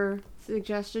was your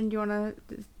suggestion. Do you want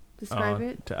to describe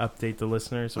it? To update the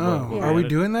listeners. of Oh, what are we added?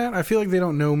 doing that? I feel like they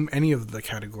don't know any of the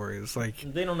categories. Like,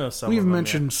 They don't know some. we've of them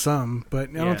mentioned some, but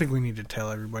I Yeah. don't think we need to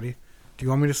tell everybody. Do you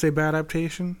want me to say bad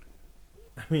adaptation?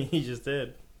 yet. I mean, he just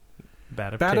did.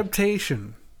 Bad Bad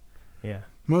adaptation. Yeah.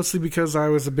 Mostly because I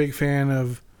was a big fan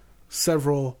of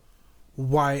several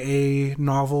YA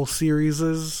novel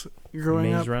series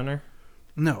growing Maze up. Runner.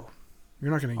 No.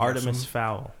 You're not going to guess Artemis them.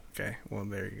 Fowl. Okay, well,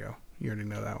 there you go. You already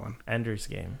know that one. Ender's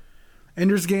Game.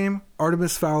 Ender's Game,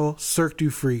 Artemis Fowl, Cirque du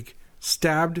Freak.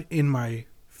 Stabbed in my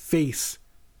face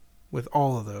with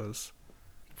all of those.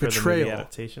 For the Betrayal. movie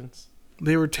adaptations.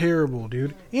 They were terrible,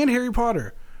 dude. And Harry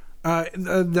Potter. Now,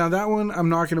 that one, I'm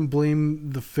not going to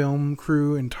blame the film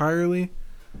crew entirely.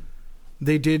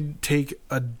 They did take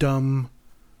a dumb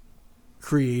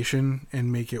creation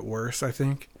and make it worse, I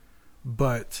think.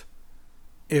 But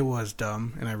it was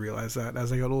dumb, and I realized that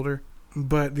as I got older.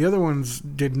 But the other ones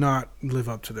did not live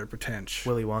up to their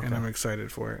potential. Willy Wonka. And I'm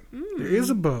excited for it. There is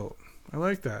a boat. I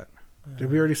like that.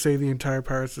 Did we already say the entire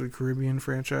Pirates of the Caribbean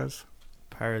franchise?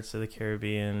 Pirates of the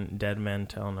Caribbean, Dead Men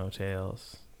Tell No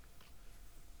Tales.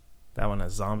 That one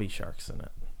has zombie sharks in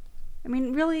it. I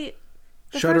mean, really,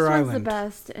 the Shutter first one's the Island.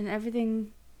 best, and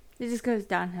everything it just goes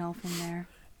downhill from there.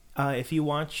 If you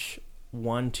watch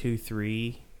 1, 2,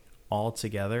 3 all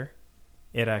together,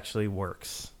 it actually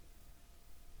works.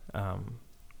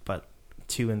 But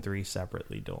 2 and 3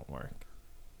 separately don't work.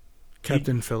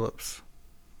 Captain Phillips.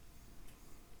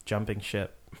 Jumping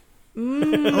Ship.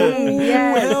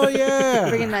 Yes. Hell yeah!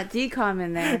 Bringing that decom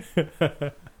in there.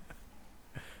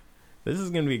 This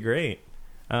is going to be great.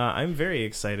 I'm very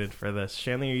excited for this.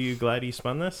 Shanley, are you glad you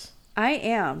spun this? I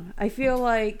am. I feel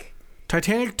like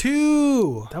Titanic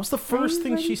 2! That was the first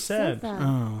thing she everybody said. that.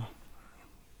 Oh.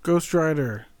 Ghost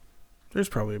Rider. There's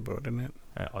probably a boat in it.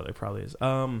 Oh, there probably is.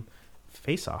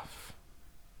 Face Off.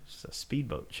 It's a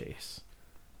speedboat chase.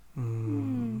 I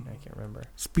can't remember.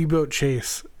 Speedboat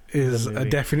Chase is The movie.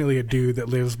 definitely a dude that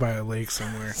lives by a lake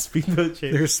somewhere. Speedboat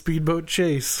chase. There's Speedboat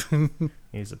Chase.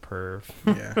 He's a perv.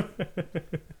 Yeah.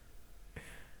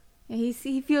 Yeah,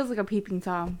 he feels like a peeping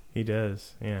Tom. He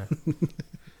does. Yeah.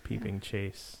 Peeping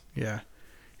chase. Yeah.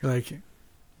 You're like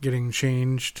getting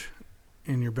changed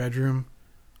in your bedroom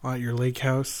at your lake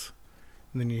house,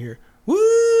 and then you hear,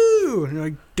 woo! And you're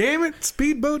like, damn it,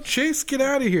 Speedboat Chase, get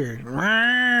out of here.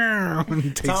 And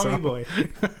he takes Tommy off. boy.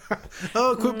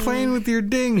 Oh, quit playing with your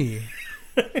dinghy.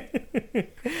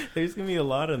 There's gonna be a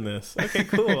lot in this. Okay,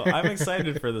 cool. I'm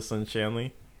excited for this one,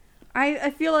 Shanley. I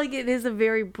feel like it is a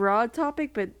very broad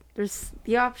topic, but there's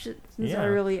the options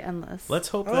are really endless. Let's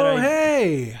hope that Oh,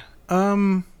 hey!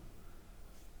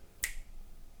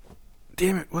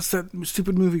 Damn it, what's that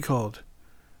stupid movie called?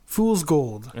 Fool's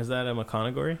Gold. Is that a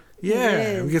McConaughey? Yeah,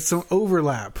 is. we get some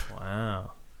overlap.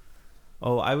 Wow.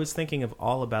 Oh, I was thinking of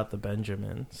All About the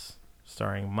Benjamins,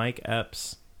 starring Mike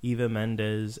Epps, Eva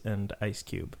Mendes, and Ice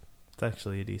Cube. It's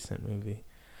actually a decent movie.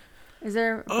 Is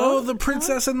there? Oh, The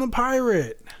Princess and the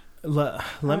Pirate.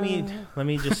 Let me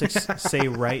just say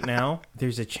right now,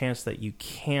 there's a chance that you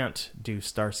can't do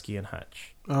Starsky and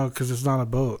Hutch. Oh, because it's not a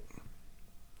boat.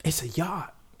 It's a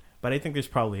yacht, but I think there's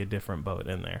probably a different boat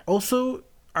in there. Also,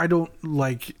 I don't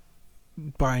like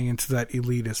buying into that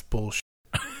elitist bullshit.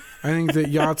 I think that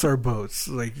yachts are boats.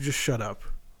 Like, just shut up.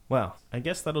 Well, I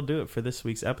guess that'll do it for this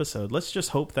week's episode. Let's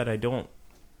just hope that I don't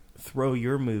throw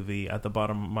your movie at the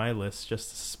bottom of my list just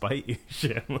to spite you,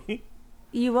 Shanley.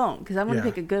 You won't, because I'm going to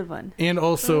Yeah. pick a good one. And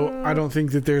also, I don't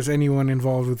think that there's anyone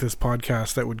involved with this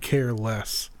podcast that would care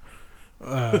less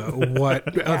what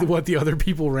the other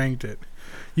people ranked it.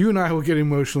 You and I will get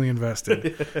emotionally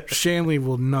invested. Shanley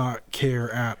will not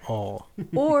care at all.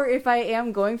 Or if I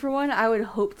am going for one, I would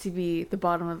hope to be the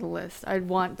bottom of the list. I'd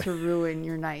want to ruin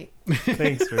your night.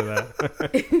 Thanks for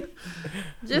that.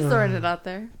 Just throwing it out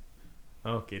there.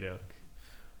 Okie doke.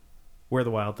 Where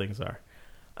the wild things are.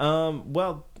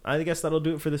 Well, I guess that'll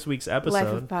do it for this week's episode. Life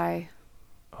of Pi.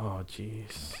 Oh,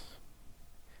 jeez.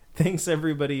 Thanks,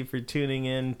 everybody, for tuning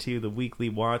in to the Weekly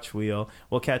Watch Wheel.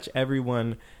 We'll catch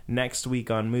everyone next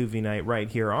week on Movie Night right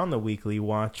here on the Weekly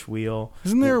Watch Wheel.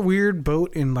 Isn't there a weird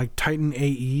boat in, like, Titan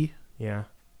AE? Yeah.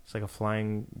 It's like a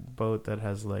flying boat that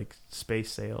has, like, space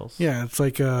sails. Yeah, it's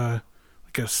like a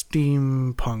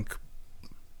steampunk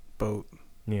boat.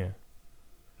 Yeah.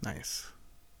 Nice.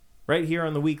 Right here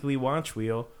on the Weekly Watch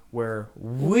Wheel, where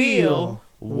we'll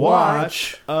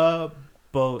watch a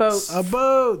boat.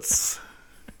 Boats.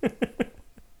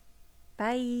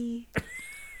 Bye.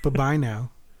 Bye-bye now.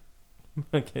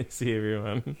 Okay, see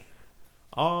everyone.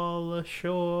 All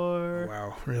ashore.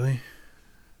 Wow, really?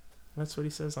 That's what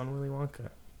he says on Willy Wonka.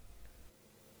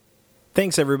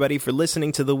 Thanks, everybody, for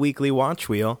listening to the Weekly Watch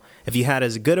Wheel. If you had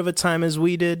as good of a time as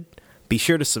we did, be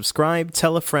sure to subscribe,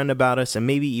 tell a friend about us, and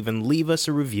maybe even leave us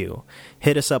a review.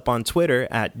 Hit us up on Twitter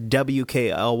at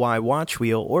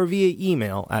WKLYWatchWheel or via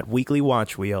email at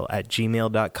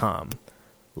weeklywatchwheel@gmail.com.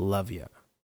 Love ya.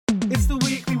 It's the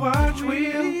Weekly Watch Wheel.